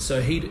 yeah.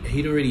 So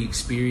he'd already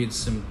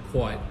experienced some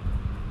quite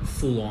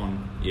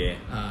full-on,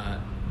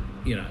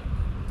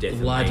 Death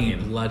and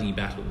mayhem. bloody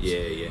battles. Yeah,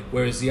 yeah.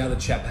 Whereas the other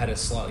chap had a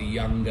slightly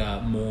younger,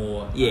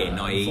 more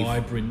naive.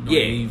 vibrant,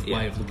 Yeah, naive yeah.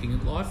 way of looking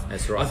at life.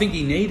 That's right. I think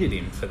he needed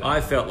him for that.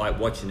 I felt like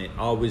watching it.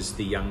 I was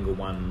the younger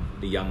one,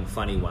 the young,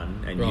 funny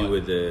one, and Right. you were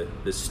the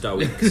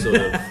stoic,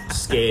 sort of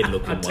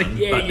scared-looking one,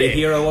 Yeah, but the yeah.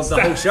 hero of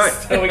the whole show.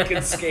 Stoic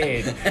and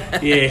scared.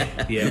 Yeah.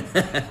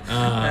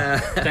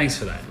 Thanks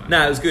for that, mate.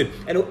 No, it was good.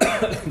 And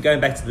going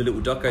back to the little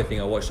doco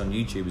thing I watched on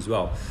YouTube as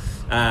well.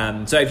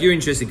 So if you're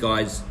interested,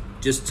 guys,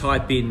 just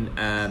type in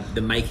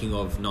the making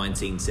of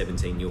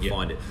 1917. You'll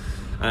find it.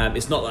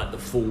 It's not like the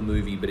full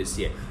movie, but it's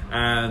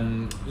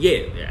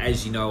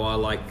as you know, I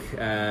like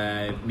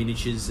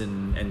miniatures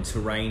and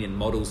terrain and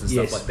models and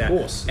stuff like that. Of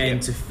course. And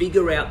to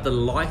figure out the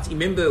light. You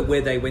remember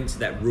where they went to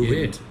that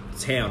ruined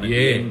town at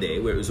the end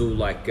there, where it was all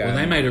like Well,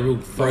 they made a real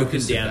broken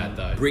focus of down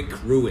that, though.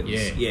 brick ruins.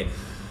 Yeah.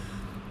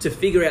 To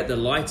figure out the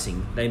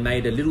lighting, they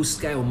made a little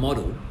scale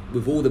model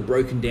with all the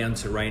broken down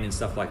terrain and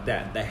stuff like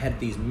that. They had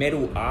these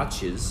metal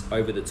arches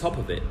over the top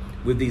of it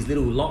with these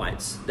little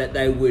lights that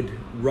they would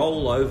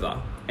roll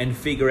over and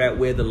figure out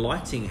how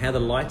the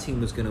lighting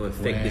was going to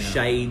affect the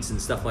shades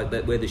and stuff like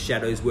that, where the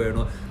shadows were and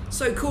all.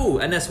 So cool.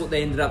 And that's what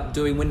they ended up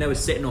doing when they were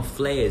setting off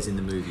flares in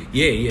the movie.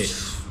 Yeah.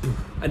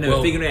 And they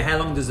were figuring out how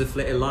long does the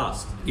flare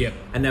last. Yep.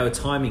 And they were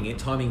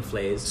timing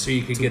flares So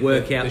you could to get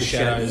work the out the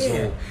shadows.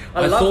 shadows.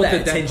 I love thought that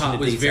that attention part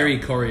to was detail. very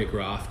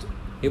choreographed.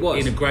 It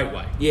was. In a great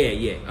way.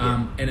 Yeah.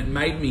 And it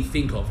made me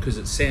think of, because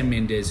it's Sam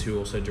Mendes who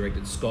also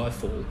directed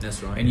Skyfall.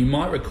 That's right. And you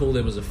might recall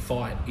there was a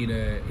fight in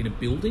a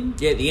building.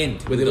 Yeah, at the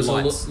end. Where there was a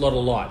lot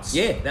of lights.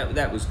 Yeah,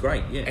 that was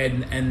great. Yeah.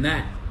 And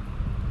that...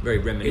 Very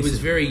reminiscent. It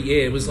was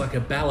it was like a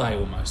ballet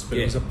almost, but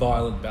it was a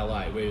violent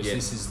ballet, whereas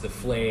this is the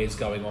flares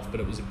going off, but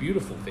it was a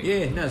beautiful thing.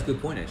 Yeah, no, it's a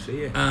good point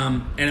actually, yeah.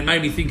 And it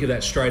made me think of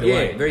that straight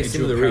away. Yeah, very It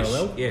drew a similar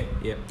parallel.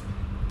 Yeah.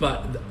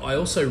 But I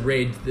also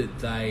read that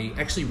they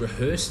actually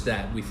rehearsed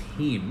that with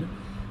him,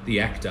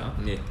 the actor,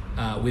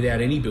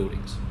 without any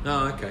buildings.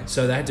 Oh, okay.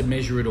 So they had to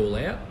measure it all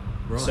out.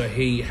 Right. So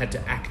he had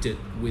to act it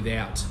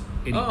without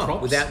any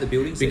props. Without the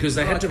buildings? Because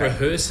they had to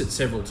rehearse it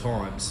several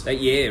times.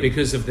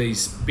 Because of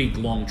these big,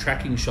 long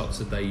tracking shots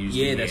that they used.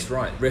 Yeah, that's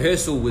right.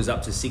 Rehearsal was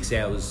up to 6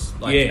 hours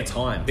at a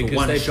time. Because for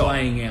one they're shot.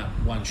 playing out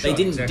one shot.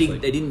 They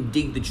didn't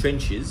dig the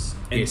trenches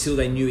until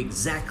they knew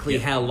exactly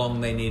how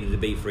long they needed to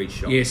be for each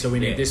shot. Yeah, so we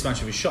need this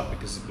much of a shot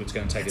because it's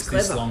going to take us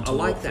this long to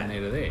walk from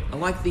there to there. I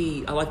like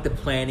the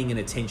planning and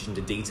attention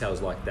to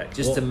details like that,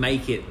 just to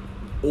make it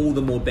all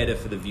the more better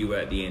for the viewer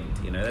at the end.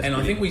 You know,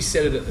 I think we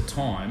said it at the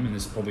time, and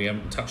this probably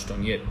haven't touched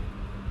on yet.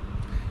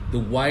 The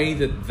way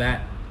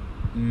that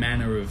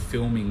manner of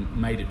filming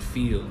made it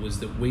feel was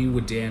that we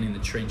were down in the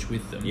trench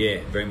with them. Yeah,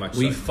 very much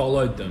We so.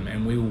 followed them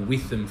and we were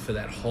with them for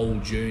that whole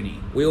journey.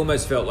 We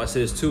almost felt like, so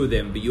there's two of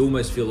them, but you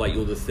almost feel like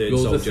you're the third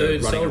soldier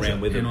running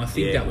around with them. And I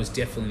think that was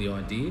definitely the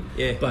idea.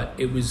 Yeah. But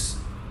it was,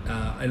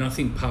 and I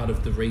think part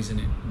of the reason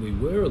we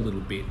were a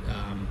little bit,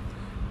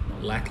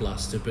 not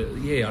lackluster, but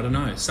I don't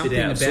know. Something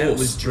out about of it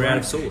was sauce. We're out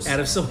of sauce. Out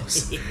of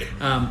sauce.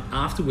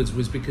 Afterwards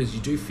was because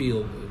you do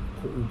feel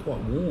quite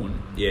worn.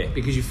 Yeah.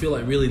 Because you feel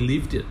like really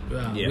lived it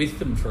with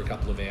them for a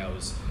couple of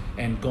hours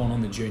and gone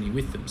on the journey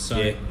with them. So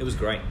yeah, it was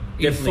great.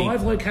 In Definitely.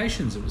 5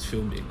 locations it was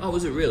filmed in. Oh,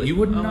 was it really? You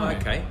wouldn't know.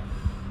 Okay,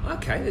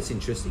 that's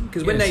interesting.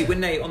 Because when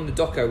they on the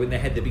doco, when they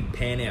had the big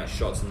pan out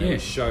shots and they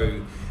would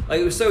show, like,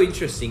 it was so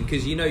interesting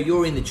because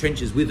you're in the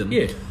trenches with them.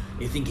 Yeah.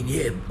 You're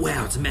thinking,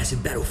 wow, it's a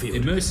massive battlefield.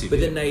 Immersive. But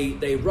then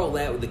they roll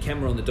out with the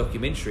camera on the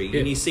documentary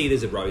and you see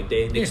there's a road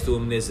there. Next to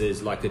them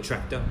there's like a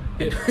tractor.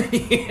 Yeah.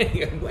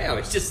 You go, wow,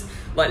 it's just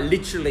like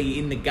literally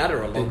in the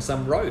gutter along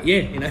some road.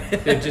 Yeah.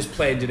 They've just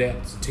planned it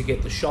out to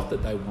get the shot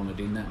that they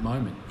wanted in that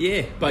moment.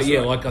 Yeah. But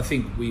like I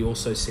think we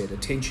also said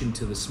attention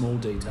to the small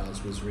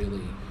details was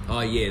really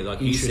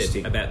like you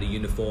said about the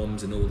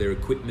uniforms and all their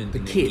equipment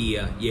and kit. their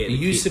gear. Yeah, the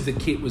use of the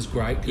kit was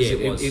great because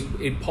it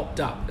it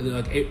popped up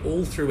like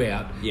all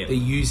throughout. Yeah. They're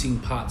using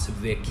missing parts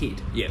of their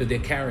kit that they're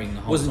carrying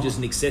the whole wasn't time. just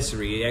an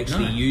accessory. He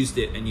actually used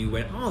it, and you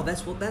went, "Oh,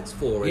 that's what that's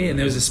for." Yeah, and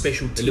there was a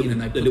special tin,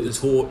 and they put little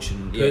this torch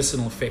and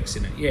personal effects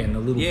in it. Yeah, and a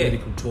little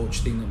vertical torch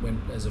thing that went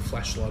as a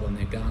flashlight on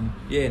their gun.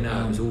 Yeah,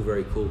 no, it was all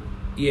very cool.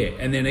 Yeah,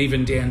 and then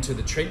even down to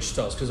the trench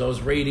styles, because I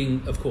was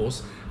reading, of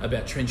course,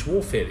 about trench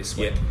warfare this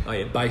week,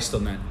 based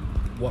on that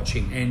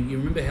watching. And you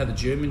remember how the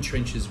German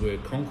trenches were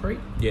concrete?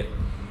 Yeah.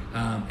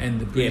 And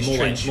the British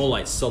trench... more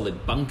like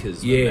solid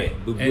bunkers, yeah,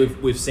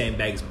 with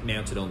sandbags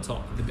mounted on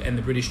top. And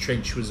the British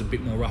trench was a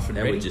bit more rough and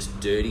ready. They were just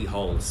dirty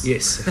holes.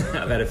 Yes.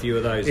 I've had a few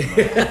of those.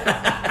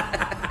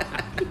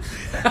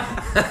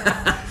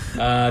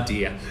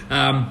 Dear.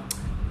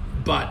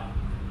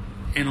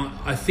 And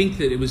I think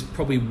that it was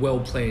probably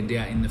well planned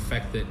out in the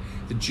fact that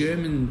the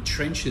German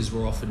trenches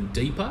were often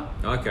deeper.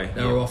 Okay.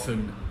 They were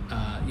often,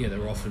 they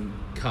were often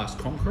cast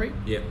concrete.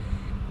 Yep.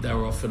 They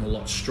were often a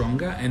lot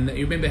stronger. And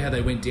you remember how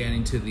they went down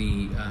into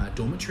the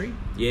dormitory?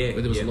 Yeah.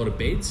 Where there was a lot of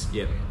beds?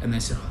 Yeah. And they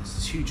said, oh, this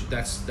is huge.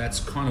 That's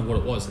kind of what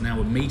it was. And they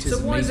were meters. So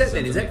and why is meters that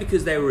then? Is that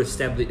because they were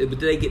established? Did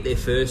they get there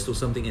first or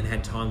something and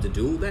had time to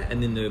do all that?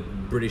 And then the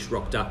British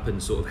rocked up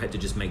and sort of had to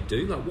just make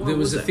do? Like, why there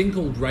was a that? thing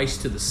called Race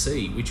to the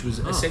Sea, which was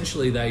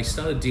essentially they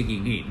started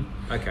digging in.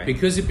 Okay.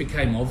 Because it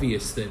became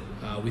obvious that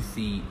with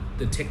the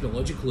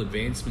technological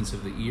advancements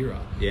of the era,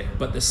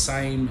 but the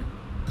same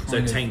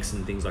kind of tanks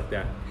and things like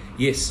that.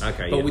 Yes.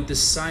 Okay. But with the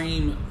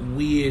same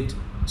weird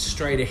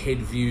straight ahead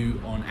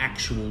view on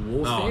actual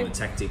warfare, the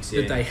tactics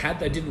that they had,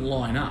 they didn't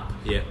line up.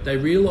 Yeah. They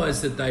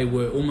realised that they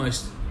were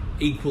almost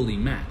equally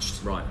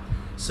matched. Right.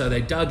 So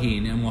they dug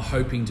in and were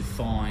hoping to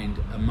find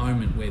a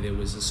moment where there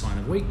was a sign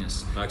of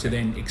weakness to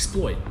then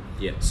exploit.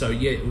 Yeah. So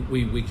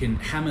we can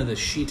hammer the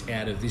shit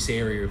out of this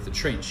area of the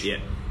trench. Yeah.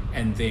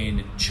 And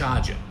then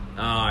charge it.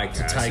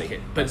 To take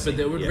it. But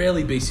they would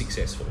rarely be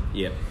successful.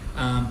 Yeah.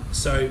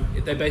 So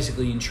they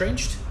basically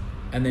entrenched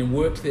and then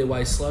worked their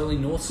way slowly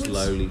northwards.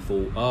 Slowly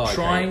fall.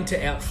 Trying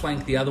to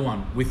outflank the other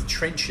one with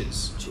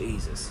trenches.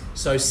 Jesus.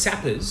 So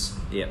sappers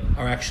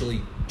are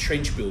actually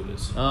trench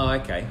builders. Oh,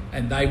 okay.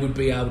 And they would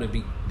be able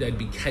to they'd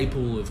be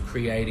capable of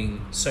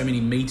creating so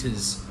many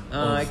meters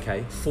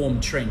of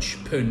formed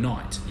trench per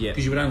night. Yeah.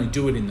 Because you would only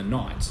do it in the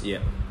night. Yeah.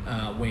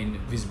 When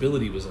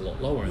visibility was a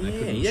lot lower and they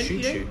couldn't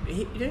shoot you.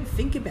 You don't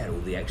think about all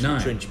the actual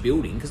trench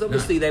building because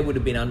obviously they would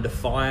have been under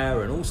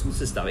fire and all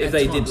sorts of stuff. If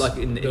they did like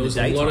in the daytime. There was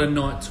a lot of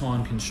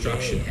nighttime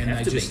construction and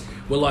they just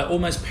were like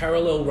almost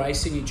parallel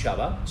racing each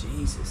other.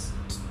 Jesus.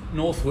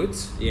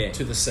 Northwards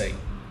to the sea.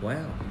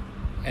 Wow.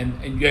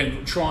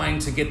 And trying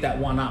to get that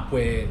one up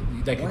where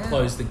they could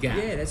close the gap.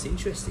 Yeah, that's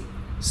interesting.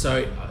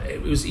 So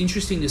it was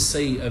interesting to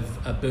see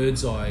a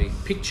bird's eye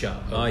picture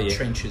of the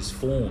trenches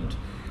formed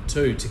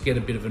too, to get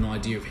a bit of an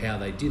idea of how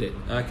they did it.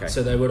 Okay.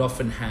 So they would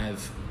often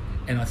have,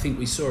 and I think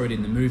we saw it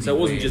in the movie. So it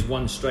wasn't just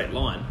one straight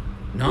line.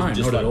 No, not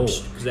at all.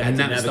 And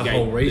that was the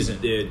whole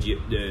reason.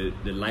 The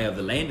lay of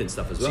the land and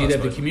stuff as well. So you'd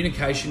have the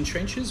communication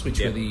trenches, which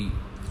were the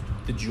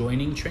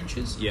joining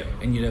trenches. Yeah.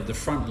 And you'd have the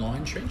front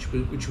line trench,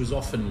 which was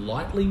often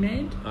lightly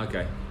manned.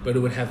 Okay. But it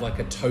would have like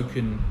a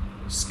token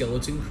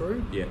skeleton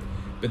crew. Yeah.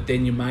 But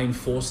then your main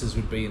forces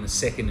would be in the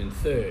second and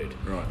third.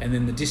 Right. And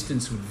then the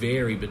distance would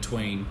vary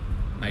between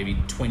maybe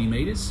 20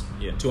 metres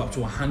to up to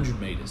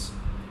 100 metres.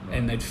 Right.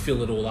 And they'd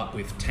fill it all up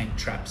with tank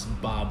traps,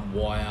 barbed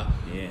wire,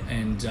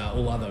 and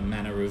all other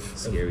manner of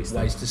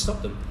ways to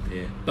stop them.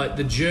 Yeah. But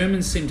the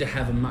Germans seem to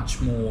have a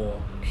much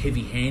more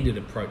heavy-handed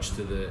approach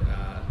to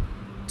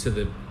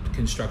the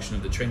construction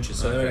of the trenches.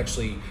 So they would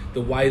actually,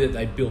 the way that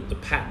they built the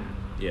pattern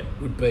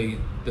would be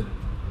that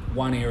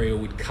one area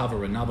would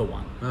cover another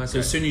one. Okay. So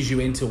as soon as you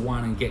enter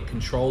one and get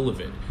control of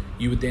it,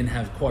 you would then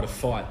have quite a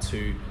fight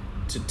to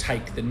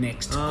take the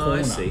next corner.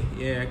 I see.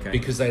 Yeah, okay.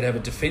 Because they'd have a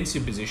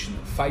defensive position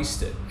that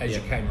faced it as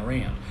you came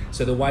around.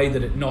 So the way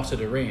that it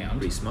knotted around,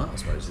 pretty smart, I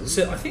suppose.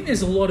 So I think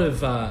there's a lot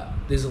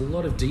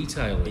of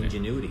detail in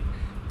ingenuity.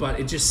 But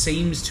it just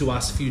seems to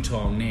us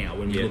futile now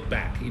when we look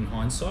back in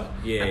hindsight.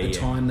 Yeah, At the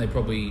time, they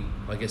probably,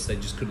 I guess they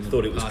just couldn't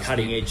thought it was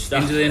cutting edge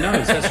stuff into their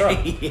nose. That's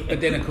right.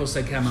 But then, of course,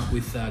 they came up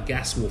with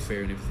gas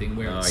warfare and everything,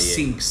 where it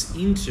sinks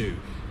into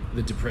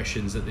the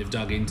depressions that they've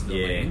dug into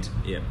the land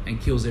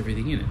and kills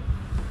everything in it.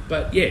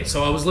 But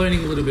so I was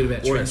learning a little bit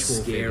about trench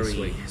warfare this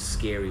week.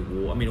 Scary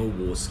war. I mean, all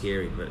war's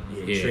scary, but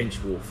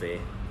trench warfare.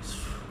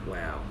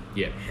 Wow.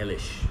 Yeah.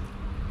 Hellish.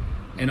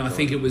 And I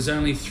think it was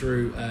only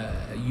through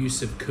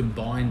use of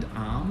combined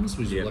arms,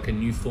 which is like a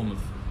new form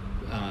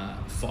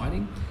of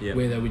fighting,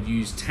 where they would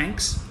use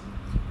tanks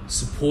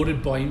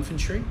supported by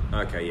infantry.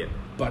 Okay, yeah.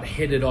 But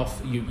headed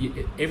off,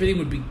 everything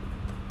would be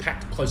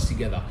packed close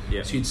together.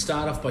 Yeah. So you'd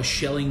start off by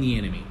shelling the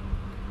enemy,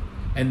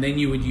 and then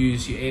you would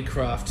use your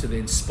aircraft to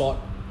then spot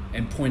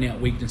and point out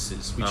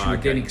weaknesses, which you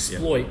would then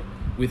exploit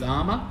with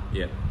armour,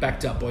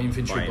 backed up by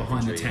infantry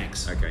behind the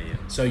tanks. Okay, yeah.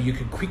 So you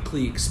could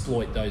quickly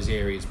exploit those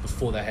areas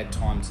before they had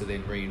time to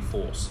then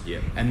reinforce. Yeah.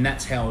 And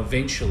that's how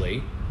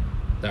eventually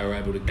they were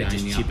able to gain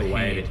the upper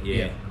hand.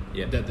 Yeah.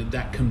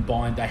 That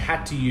combined, they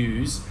had to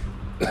use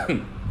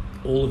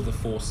all of the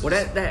forces. Well,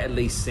 that at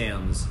least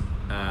sounds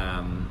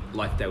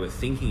like they were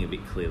thinking a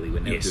bit clearly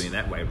when they Yes. were doing it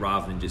that way,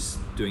 rather than just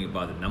doing it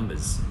by the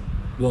numbers.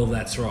 Well,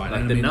 that's right.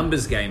 Like And the I mean,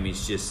 numbers game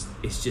is just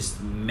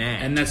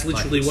mad, and that's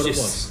literally Like, what it's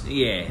it just- was.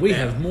 Yeah, We that-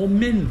 have more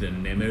men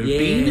than them.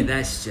 Yeah,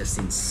 that's just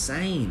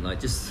insane. Like,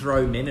 just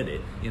throw men at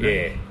it. You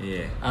know?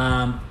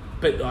 Yeah.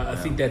 But I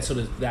think that sort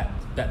of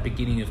that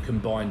beginning of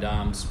combined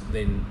arms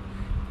then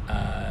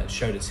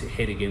showed its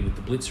head again with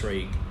the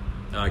Blitzkrieg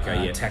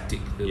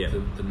tactic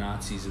that the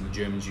Nazis and the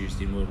Germans used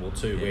in World War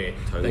II, where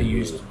total they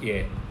used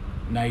war.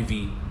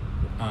 Navy,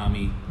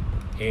 Army,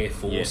 Air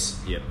Force,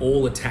 Yep.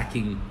 all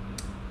attacking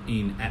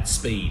at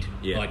speed,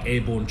 Yeah. like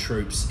airborne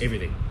troops,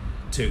 everything,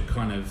 to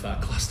kind of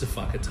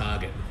clusterfuck a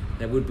target.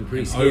 That would be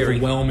pretty And scary.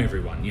 overwhelm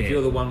everyone. Yeah. If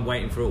you're the one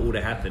waiting for it all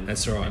to happen,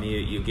 That's right. and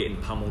you're getting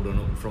pummeled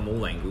from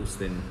all angles,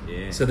 then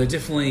yeah. So they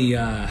definitely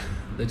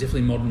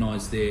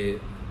modernised their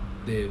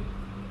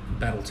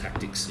battle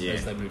tactics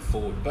as they move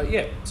forward. But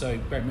yeah, so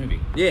great movie.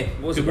 Yeah,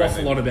 it was Could a great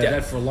waffle a lot movie. about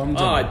that for a long Oh,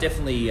 time. I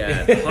definitely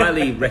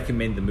highly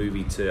recommend the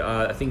movie to.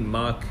 I think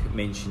Mark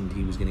mentioned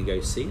he was going to go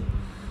see it.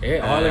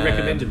 Yeah, highly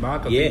recommended,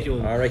 Mark. I think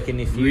you'll I reckon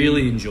if you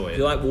really enjoy if it.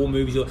 you like war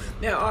movies,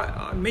 now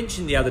I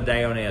mentioned the other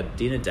day on our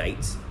dinner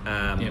dates,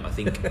 I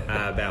think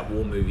about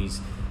war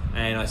movies,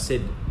 and I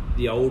said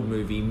the old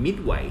movie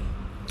Midway.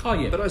 Oh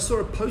yeah, But I saw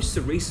a poster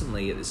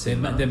recently at the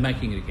cinema. they're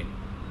making it again.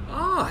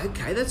 Oh,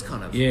 okay, that's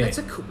kind of that's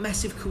a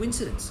massive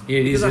coincidence. Yeah,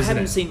 it is, because I isn't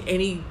hadn't it? seen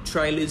any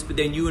trailers, but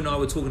then you and I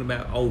were talking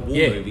about old war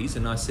Yeah. movies,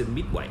 and I said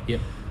Midway. Yep.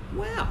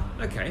 Wow.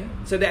 Okay.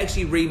 So they're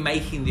actually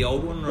remaking the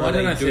old one. Or Well, I are don't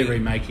they know if doing, they're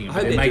remaking it, I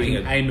but hope they're making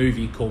doing a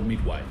movie called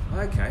Midway.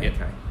 Okay. Yep.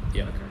 Okay.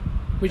 Yep. Okay.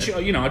 Which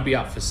I'd be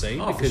up for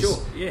seeing Oh, for because sure.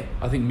 Yeah.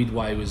 I think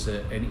Midway was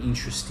an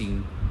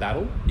interesting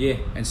battle. Yeah.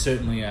 And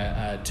certainly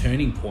a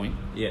turning point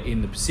Yeah.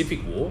 in the Pacific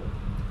War.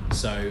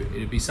 So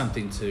it'd be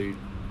something to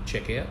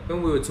check out.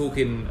 When we were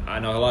talking,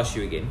 and I'll ask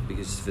you again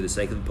because for the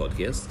sake of the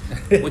podcast,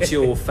 what's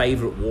your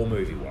favourite war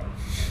movie one?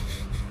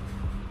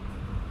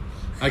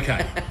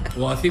 Okay.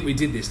 Well, I think we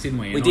did this, didn't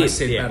we? And We did, I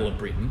said yeah. Battle of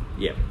Britain.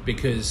 Yeah.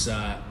 Because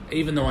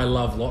even though I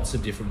love lots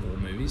of different war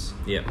movies,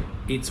 Yeah.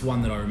 it's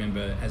one that I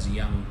remember as a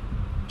young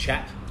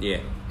chap. Yeah.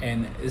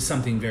 And there's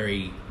something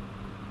very,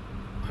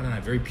 I don't know,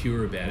 very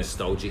pure about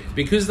Nostalgic. it.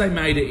 Because they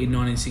made it in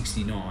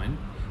 1969,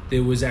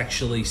 there was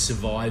actually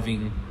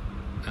surviving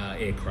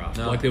aircraft.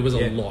 Oh, like there was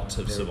yeah. a lot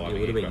of There surviving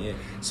would have been, aircraft.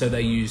 yeah. So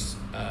they used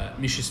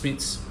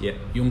Messerschmitts, Yeah.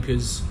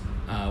 Junkers,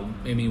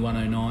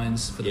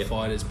 Me-109s for the Yeah.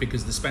 fighters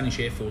because the Spanish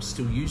Air Force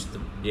still used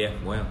them. Yeah.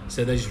 Wow.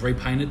 So they just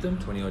repainted them,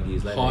 20 odd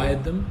years later.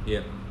 hired them,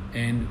 Yeah.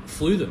 and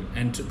flew them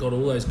and got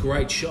all those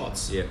great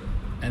shots. Yeah.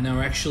 And they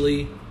were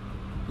actually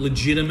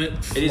legitimate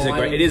It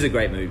flying. is a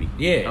great movie.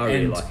 Yeah, I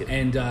really and, like it.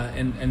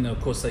 And of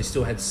course they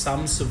still had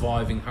some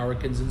surviving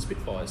Hurricanes and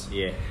Spitfires.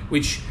 Yeah.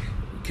 Which,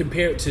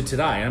 compare it to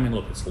today, I mean,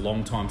 look, it's a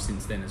long time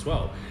since then as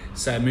well.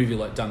 So a movie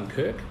like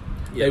Dunkirk,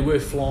 Yeah. they were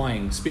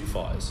flying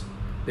Spitfires.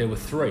 There were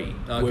 3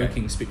 Okay.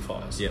 working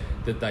Spitfires Yeah.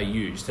 that they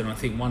used, and I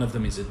think one of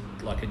them is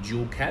like a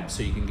dual cab,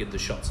 so you can get the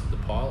shots of the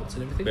pilots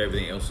and everything. But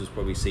everything else was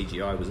probably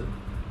CGI, was it?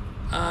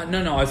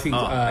 No, I think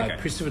okay.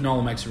 Christopher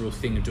Nolan makes a real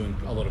thing of doing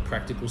a lot of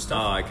practical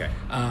stuff. Oh, okay.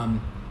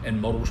 And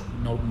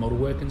model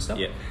work and stuff.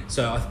 Yeah.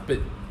 So, but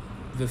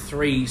the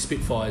 3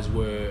 Spitfires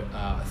were,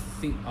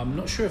 I'm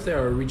not sure if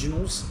they're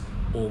originals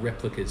or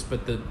replicas,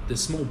 but the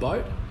small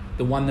boat,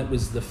 the one that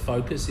was the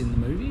focus in the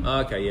movie, Oh,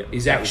 okay, yeah.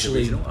 is That was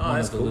actually original. one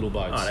that's of the cool. little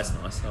boats. Oh, that's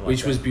nice. I like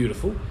which that. was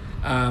beautiful.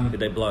 Did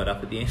they blow it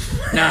up at the end?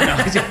 No,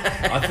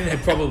 I think they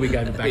probably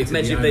gave it back to the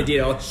Imagine if owner. they did.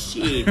 Oh,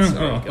 shit.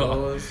 Sorry,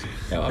 guys.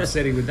 How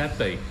upsetting would that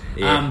be?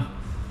 Yeah.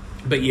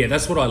 But yeah,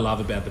 that's what I love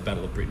about the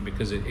Battle of Britain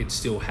because it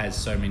still has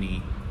so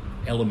many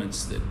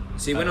elements that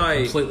are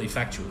completely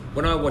factual.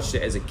 When I watched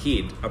it as a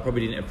kid, I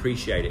probably didn't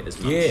appreciate it as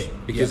much. Yeah.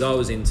 Because Yep. I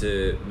was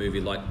into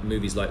movies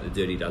like The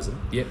Dirty Dozen.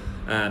 Yep.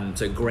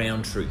 So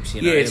ground troops,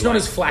 you know. Yeah, it's not like-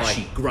 as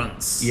flashy. Like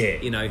grunts. Yeah.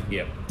 You know,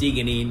 Yep.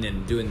 digging in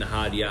and doing the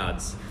hard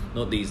yards.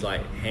 Not these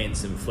like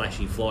handsome,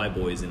 flashy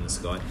flyboys in the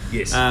sky.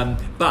 Yes.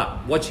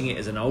 But watching it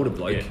as an older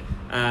bloke,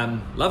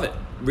 love it.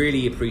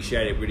 Really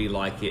appreciate it. Really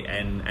like it,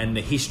 and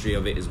the history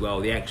of it as well.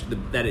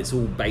 That it's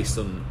all based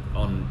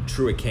on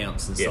true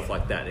accounts and stuff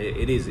like that.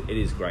 It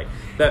is great.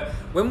 But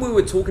when we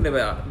were talking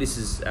about this,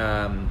 is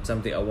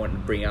something I wanted to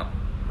bring up.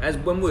 As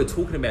when we were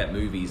talking about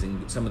movies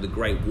and some of the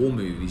great war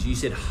movies, you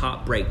said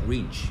Heartbreak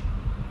Ridge.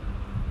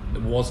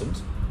 It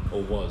wasn't,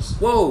 or was.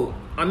 Well,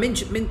 I meant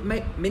to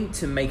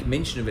make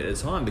mention of it at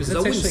the time because I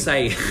that's wouldn't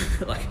say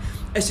like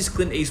that's just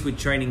Clint Eastwood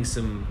training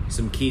some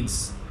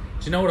kids.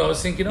 Do you know what I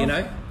was thinking of? You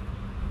know,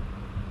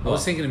 I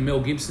was thinking of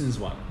Mel Gibson's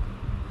one,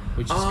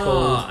 which is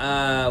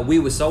called We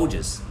Were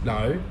Soldiers.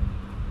 No,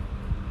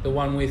 the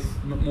one with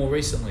more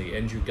recently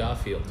Andrew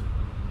Garfield.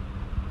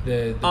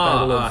 The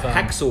Battle of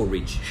Hacksaw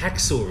Ridge.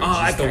 Hacksaw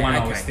Ridge is the one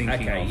I was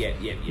thinking of.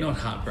 Yeah. Not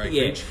Heartbreak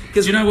Yeah, Ridge.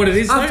 because Do you know what it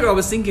is? After though? I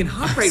was thinking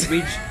Heartbreak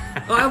Ridge.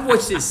 I've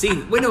watched it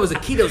since when I was a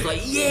kid. I was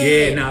like,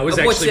 Yeah, no, it was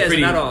I watched actually it as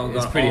pretty. an adult, I'm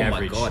It's going, pretty oh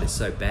average. my god, it's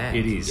so bad.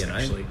 It is, you know?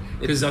 actually.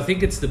 Because I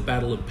think it's the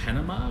Battle of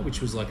Panama,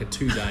 which was like a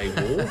 2-day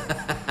war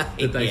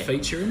that they Yeah.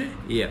 feature in it.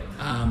 Yeah.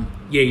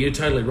 Yeah, you're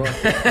totally right.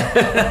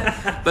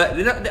 But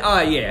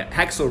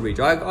Hacksaw Ridge.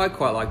 I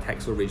quite liked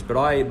Hacksaw Ridge, but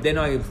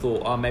I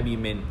thought, maybe you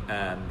meant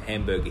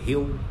Hamburger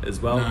Hill as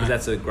well, because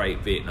that's a great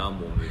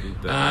Vietnam War movie.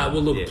 But,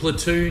 Well, look, yeah.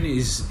 Platoon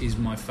is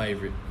my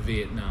favourite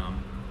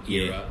Vietnam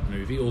era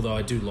movie, although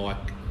I do like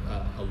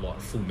a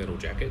lot Full Metal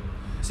Jacket.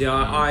 See,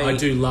 I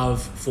do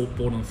love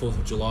Born on the 4th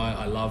of July.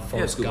 I love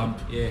Forrest good Gump.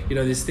 one. Yeah. You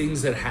know, there's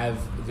things that have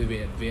the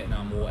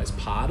Vietnam War as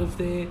part of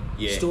their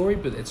story,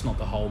 but it's not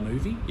the whole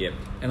movie. Yep.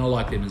 And I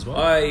like them as well.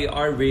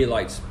 I really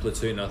liked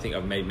Platoon. I think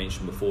I've made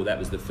mention before. That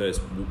was the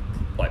first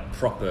like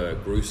proper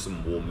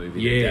gruesome war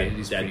movie Yeah, that it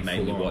is Dad pretty made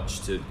me full on.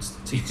 watch to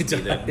teach me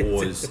that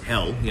war is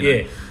hell. You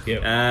know?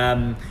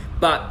 Yeah.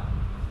 But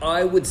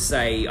I would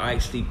say I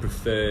actually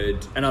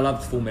preferred, and I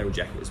loved Full Metal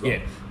Jacket as well. Yeah.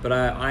 But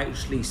I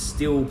actually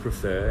still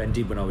prefer, and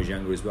did when I was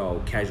younger as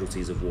well,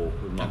 Casualties of War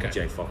with Michael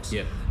J. Fox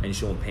and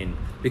Sean Penn,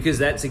 because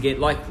that's again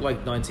like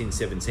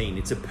 1917.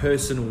 It's a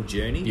personal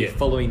journey. Yeah. You're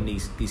following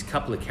these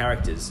couple of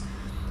characters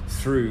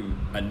through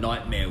a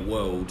nightmare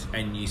world,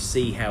 and you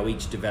see how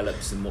each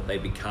develops and what they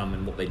become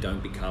and what they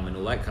don't become and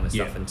all that kind of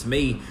stuff. Yeah. And to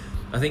me,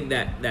 I think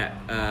that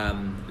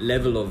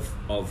level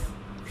of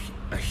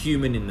a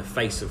human in the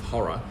face of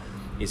horror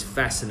is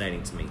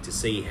fascinating to me, to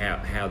see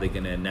how they're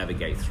going to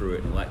navigate through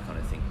it and all that kind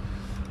of thing.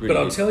 Really but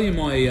I'll is. tell you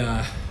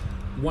my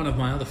one of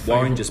my other favourite...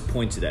 Warren just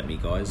pointed at me,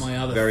 guys. My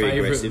other Very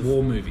favourite aggressive.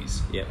 war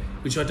movies, Yep.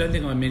 which I don't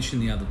think I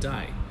mentioned the other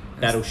day.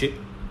 Battleship.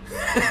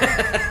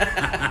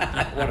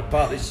 What a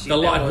pile of shit. The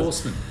Light that was.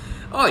 Horseman.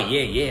 Oh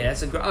yeah,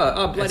 that's a great.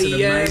 Oh bloody!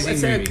 That's an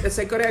amazing movie. That's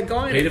got our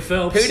guy in Peter it.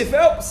 Phelps. Peter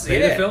Phelps.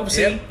 Peter Yeah. Phelps.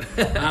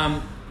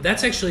 Yep.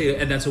 That's actually,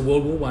 and that's a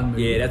World War One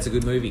movie. Yeah, that's a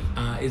good movie.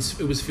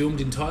 It was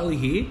filmed entirely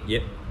here.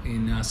 Yep.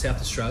 In South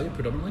Australia,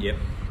 predominantly. Yep.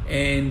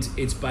 And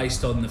it's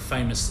based on the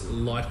famous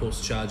light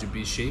horse charge of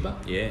Beersheba.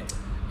 Yeah.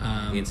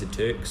 Against the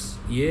Turks.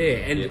 Yeah,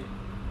 and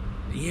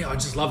I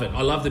just love it.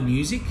 I love the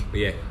music.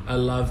 Yeah. I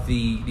love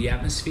the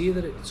atmosphere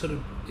that it sort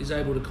of is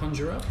able to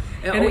conjure up.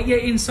 Yeah, And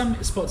in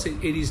some spots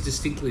it is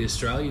distinctly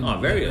Australian. Oh,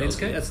 very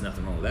landscape. That's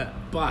nothing wrong with that.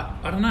 But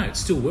I don't know, it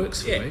still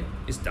works for me.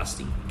 It's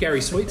dusty.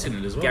 Gary Sweet's in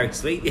it as well. Gary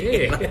Sweet,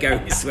 Yeah.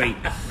 Gary Sweet.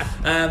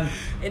 And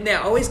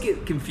now I always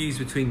get confused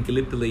between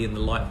Gallipoli and the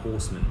Light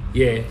Horseman.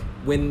 Yeah.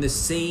 When the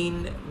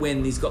scene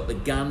when he's got the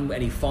gun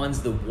and he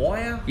finds the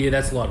wire. Yeah,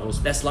 that's Light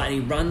Horseman. That's like,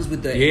 and he runs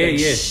with the The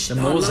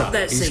I Morza. love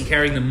that He's scene.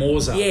 carrying the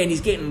Morza. Yeah, and he's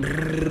getting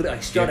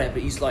shot at,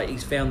 but he's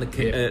found the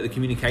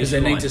communication. Because they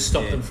line. need to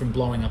stop them from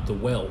blowing up the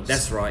wells.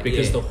 That's right.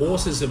 Because yeah. the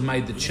horses have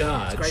made the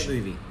charge. It's a great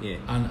movie. Yeah.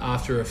 And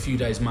after a few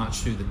days' march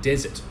through the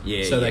desert,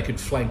 Yeah, so yeah. they could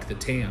flank the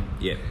town.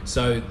 Yeah.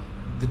 So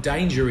the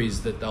danger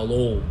is that they'll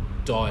all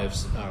die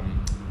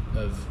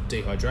of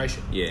dehydration.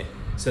 Yeah.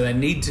 So they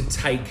need to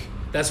take.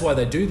 That's why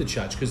they do the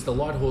charge, because the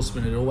light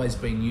horsemen had always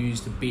been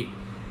used a bit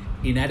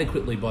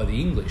inadequately by the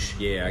English.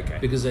 Yeah. Okay.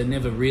 Because they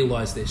never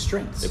realised their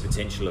strengths. The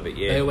potential of it.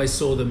 Yeah. They always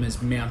saw them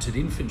as mounted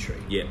infantry.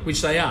 Yeah.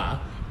 Which they are,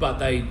 but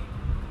they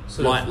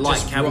sort of like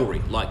just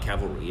cavalry. Like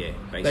cavalry. Yeah.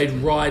 Basically.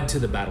 They'd ride to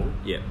the battle,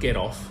 Yeah. get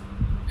off,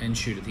 and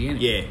shoot at the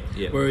enemy. Yeah,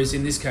 yeah. Whereas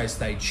in this case,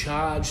 they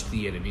charged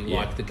the enemy Yeah.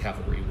 like the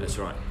cavalry would. That's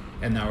right.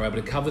 And they were able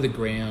to cover the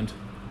ground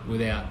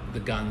without the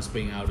guns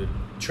being able to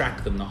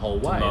track them the whole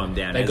way. mow them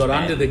down They as got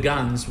mad. under the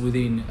guns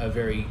within a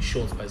very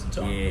short space of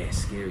time. Yeah.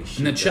 Scary shit.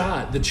 And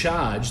the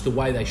charge, the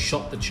way they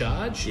shot the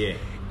charge, Yeah.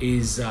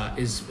 is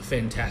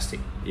fantastic.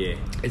 Yeah.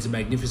 It's a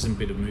magnificent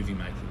bit of movie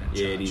making. That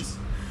Yeah. charge. It is.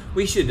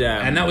 We should.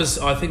 And that was,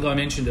 I think I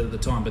mentioned it at the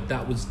time, but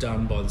that was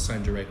done by the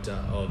same director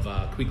of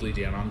Quigley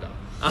Down Under.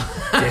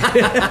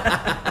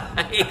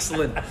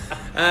 Excellent.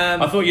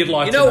 I thought you'd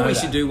like You to know know what we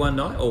that. should do one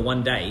night or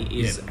one day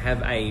is Yeah.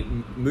 have a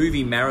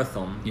movie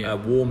marathon, Yeah. a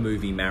war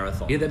movie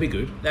marathon. Yeah, that'd be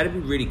good. That'd be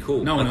really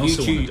cool. No one else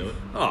will two- wanna do it.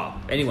 Oh,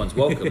 anyone's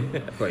welcome.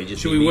 Probably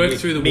just Should me, we work you,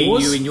 through the me,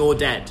 wars? you and your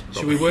dad.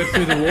 Should we work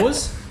through the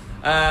wars?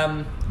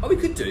 We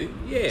could do.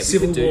 Yeah.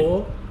 Civil we could do.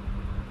 War?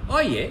 Oh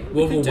yeah. we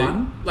World could War do.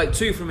 One? Like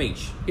 2 from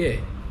each. Yeah.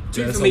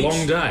 Two That's from a each.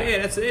 long day.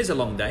 Yeah, there's a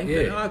long day.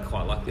 Yeah. But I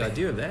quite like the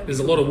idea of that. There's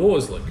a lot of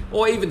wars, Luke.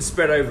 Or even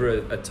spread over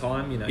a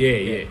time, you know.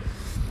 Yeah.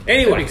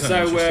 Anyway, That'd be kinda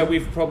so interesting.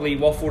 we've probably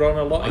waffled on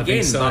a lot I again,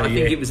 think so, but I think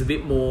yeah. it was a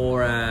bit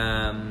more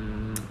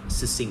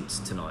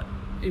succinct tonight.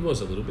 It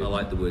was a little bit. I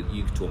like the word.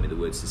 You taught me the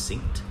word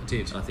succinct. I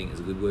did. I think it's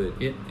a good word.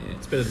 Yeah.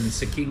 It's better than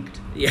succinct.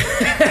 Yeah.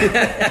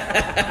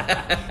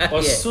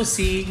 Or Yeah.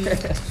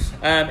 succinct.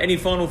 Any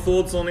final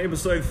thoughts on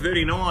episode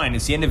 39?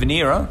 It's the end of an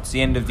era. It's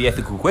the end of the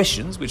ethical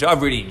questions, which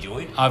I've really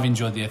enjoyed. I've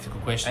enjoyed the ethical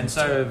questions. And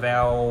so have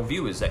our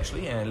viewers,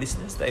 actually, and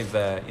listeners. They've,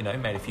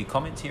 made a few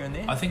comments here and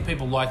there. I think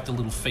people like the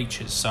little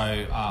features, so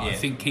I Yeah.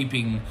 think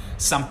keeping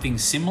something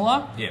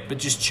similar, Yeah. but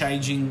just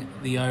changing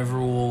the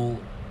overall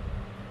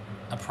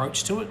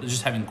approach to it,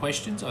 just having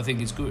questions, I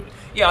think is good.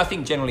 Yeah, I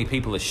think generally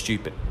people are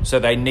stupid, so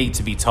they need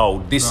to be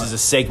told this is a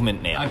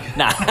segment now. Okay.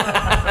 No,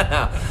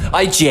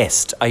 I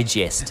jest.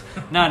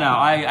 No,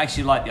 I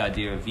actually like the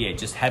idea of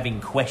just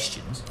having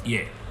questions.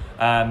 Yeah.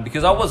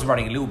 Because I was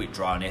running a little bit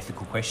dry on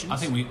ethical questions. I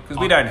think because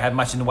we don't have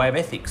much in the way of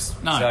ethics.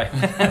 No. So.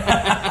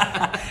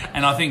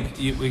 And I think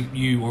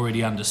you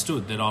already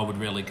understood that I would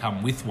really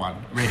come with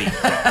one ready,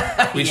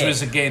 which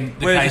was again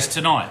the case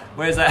tonight.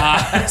 Whereas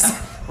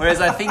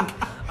I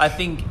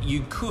think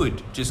you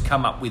could just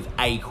come up with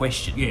a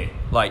question. Yeah.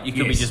 Like you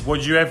could be just, what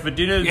did you have for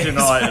dinner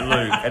tonight,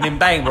 Luke? And then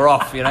bang, we're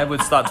off.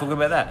 We'd start talking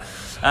about that.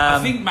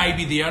 I think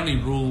maybe the only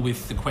rule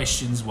with the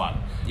questions one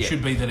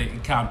should be that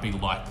it can't be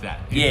like that.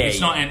 It's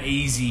not an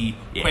easy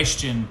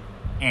question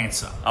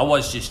answer. I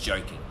was just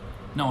joking.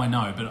 No, I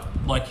know, but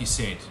like you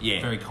said,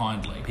 very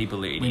kindly,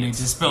 people are idiots. We need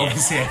to spell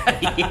this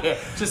out.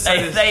 Just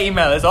they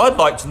email us. I'd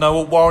like to know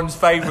what Warren's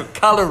favourite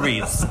colour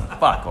is.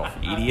 Fuck off,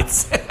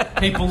 idiots.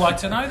 People like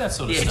to know that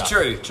sort of stuff.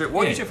 True.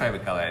 What is your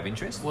favourite colour out of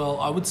interest?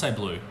 Well, I would say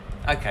blue.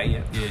 Okay,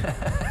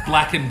 yeah.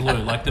 Black and blue,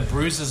 like the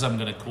bruises I'm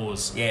going to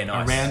cause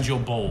around your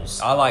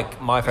balls. I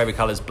like my favourite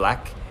colour is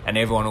black, and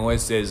everyone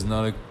always says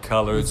not a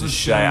colour, it's a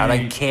shade. I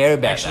don't care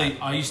about that. Actually,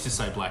 I used to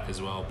say black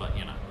as well, but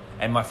you know.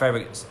 And my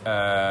favourite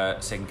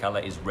second colour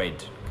is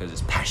red because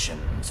it's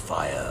passion, it's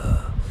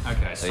fire.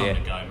 Okay, so time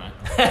to go,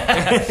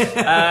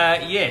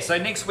 mate. So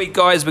next week,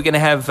 guys, we're going to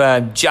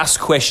have just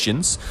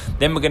questions.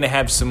 Then we're going to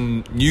have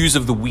some news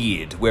of the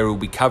weird, where we'll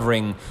be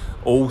covering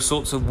all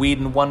sorts of weird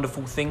and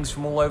wonderful things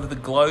from all over the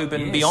globe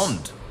and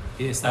beyond.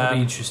 Yes, that'll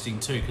be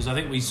interesting too, because I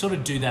think we sort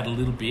of do that a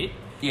little bit.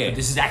 Yeah. But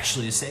this is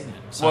actually a segment.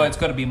 So. Well, it's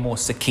got to be more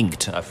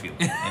succinct, I feel.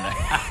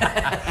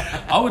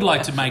 I would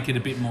like to make it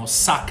a bit more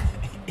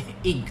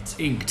inked.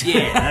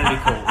 Yeah, that'd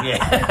be cool.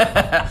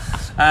 Yeah.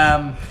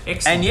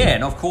 Excellent.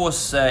 And of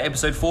course,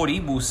 episode 40,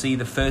 we'll see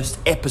the first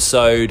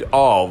episode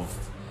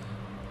of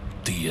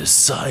The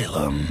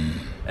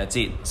Asylum. That's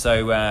it.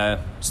 So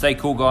stay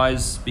cool,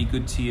 guys. Be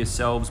good to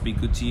yourselves. Be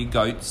good to your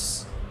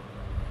goats.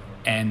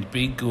 And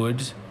be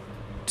good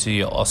to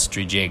your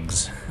ostrich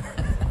eggs.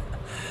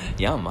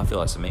 Yum, I feel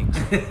like some eggs.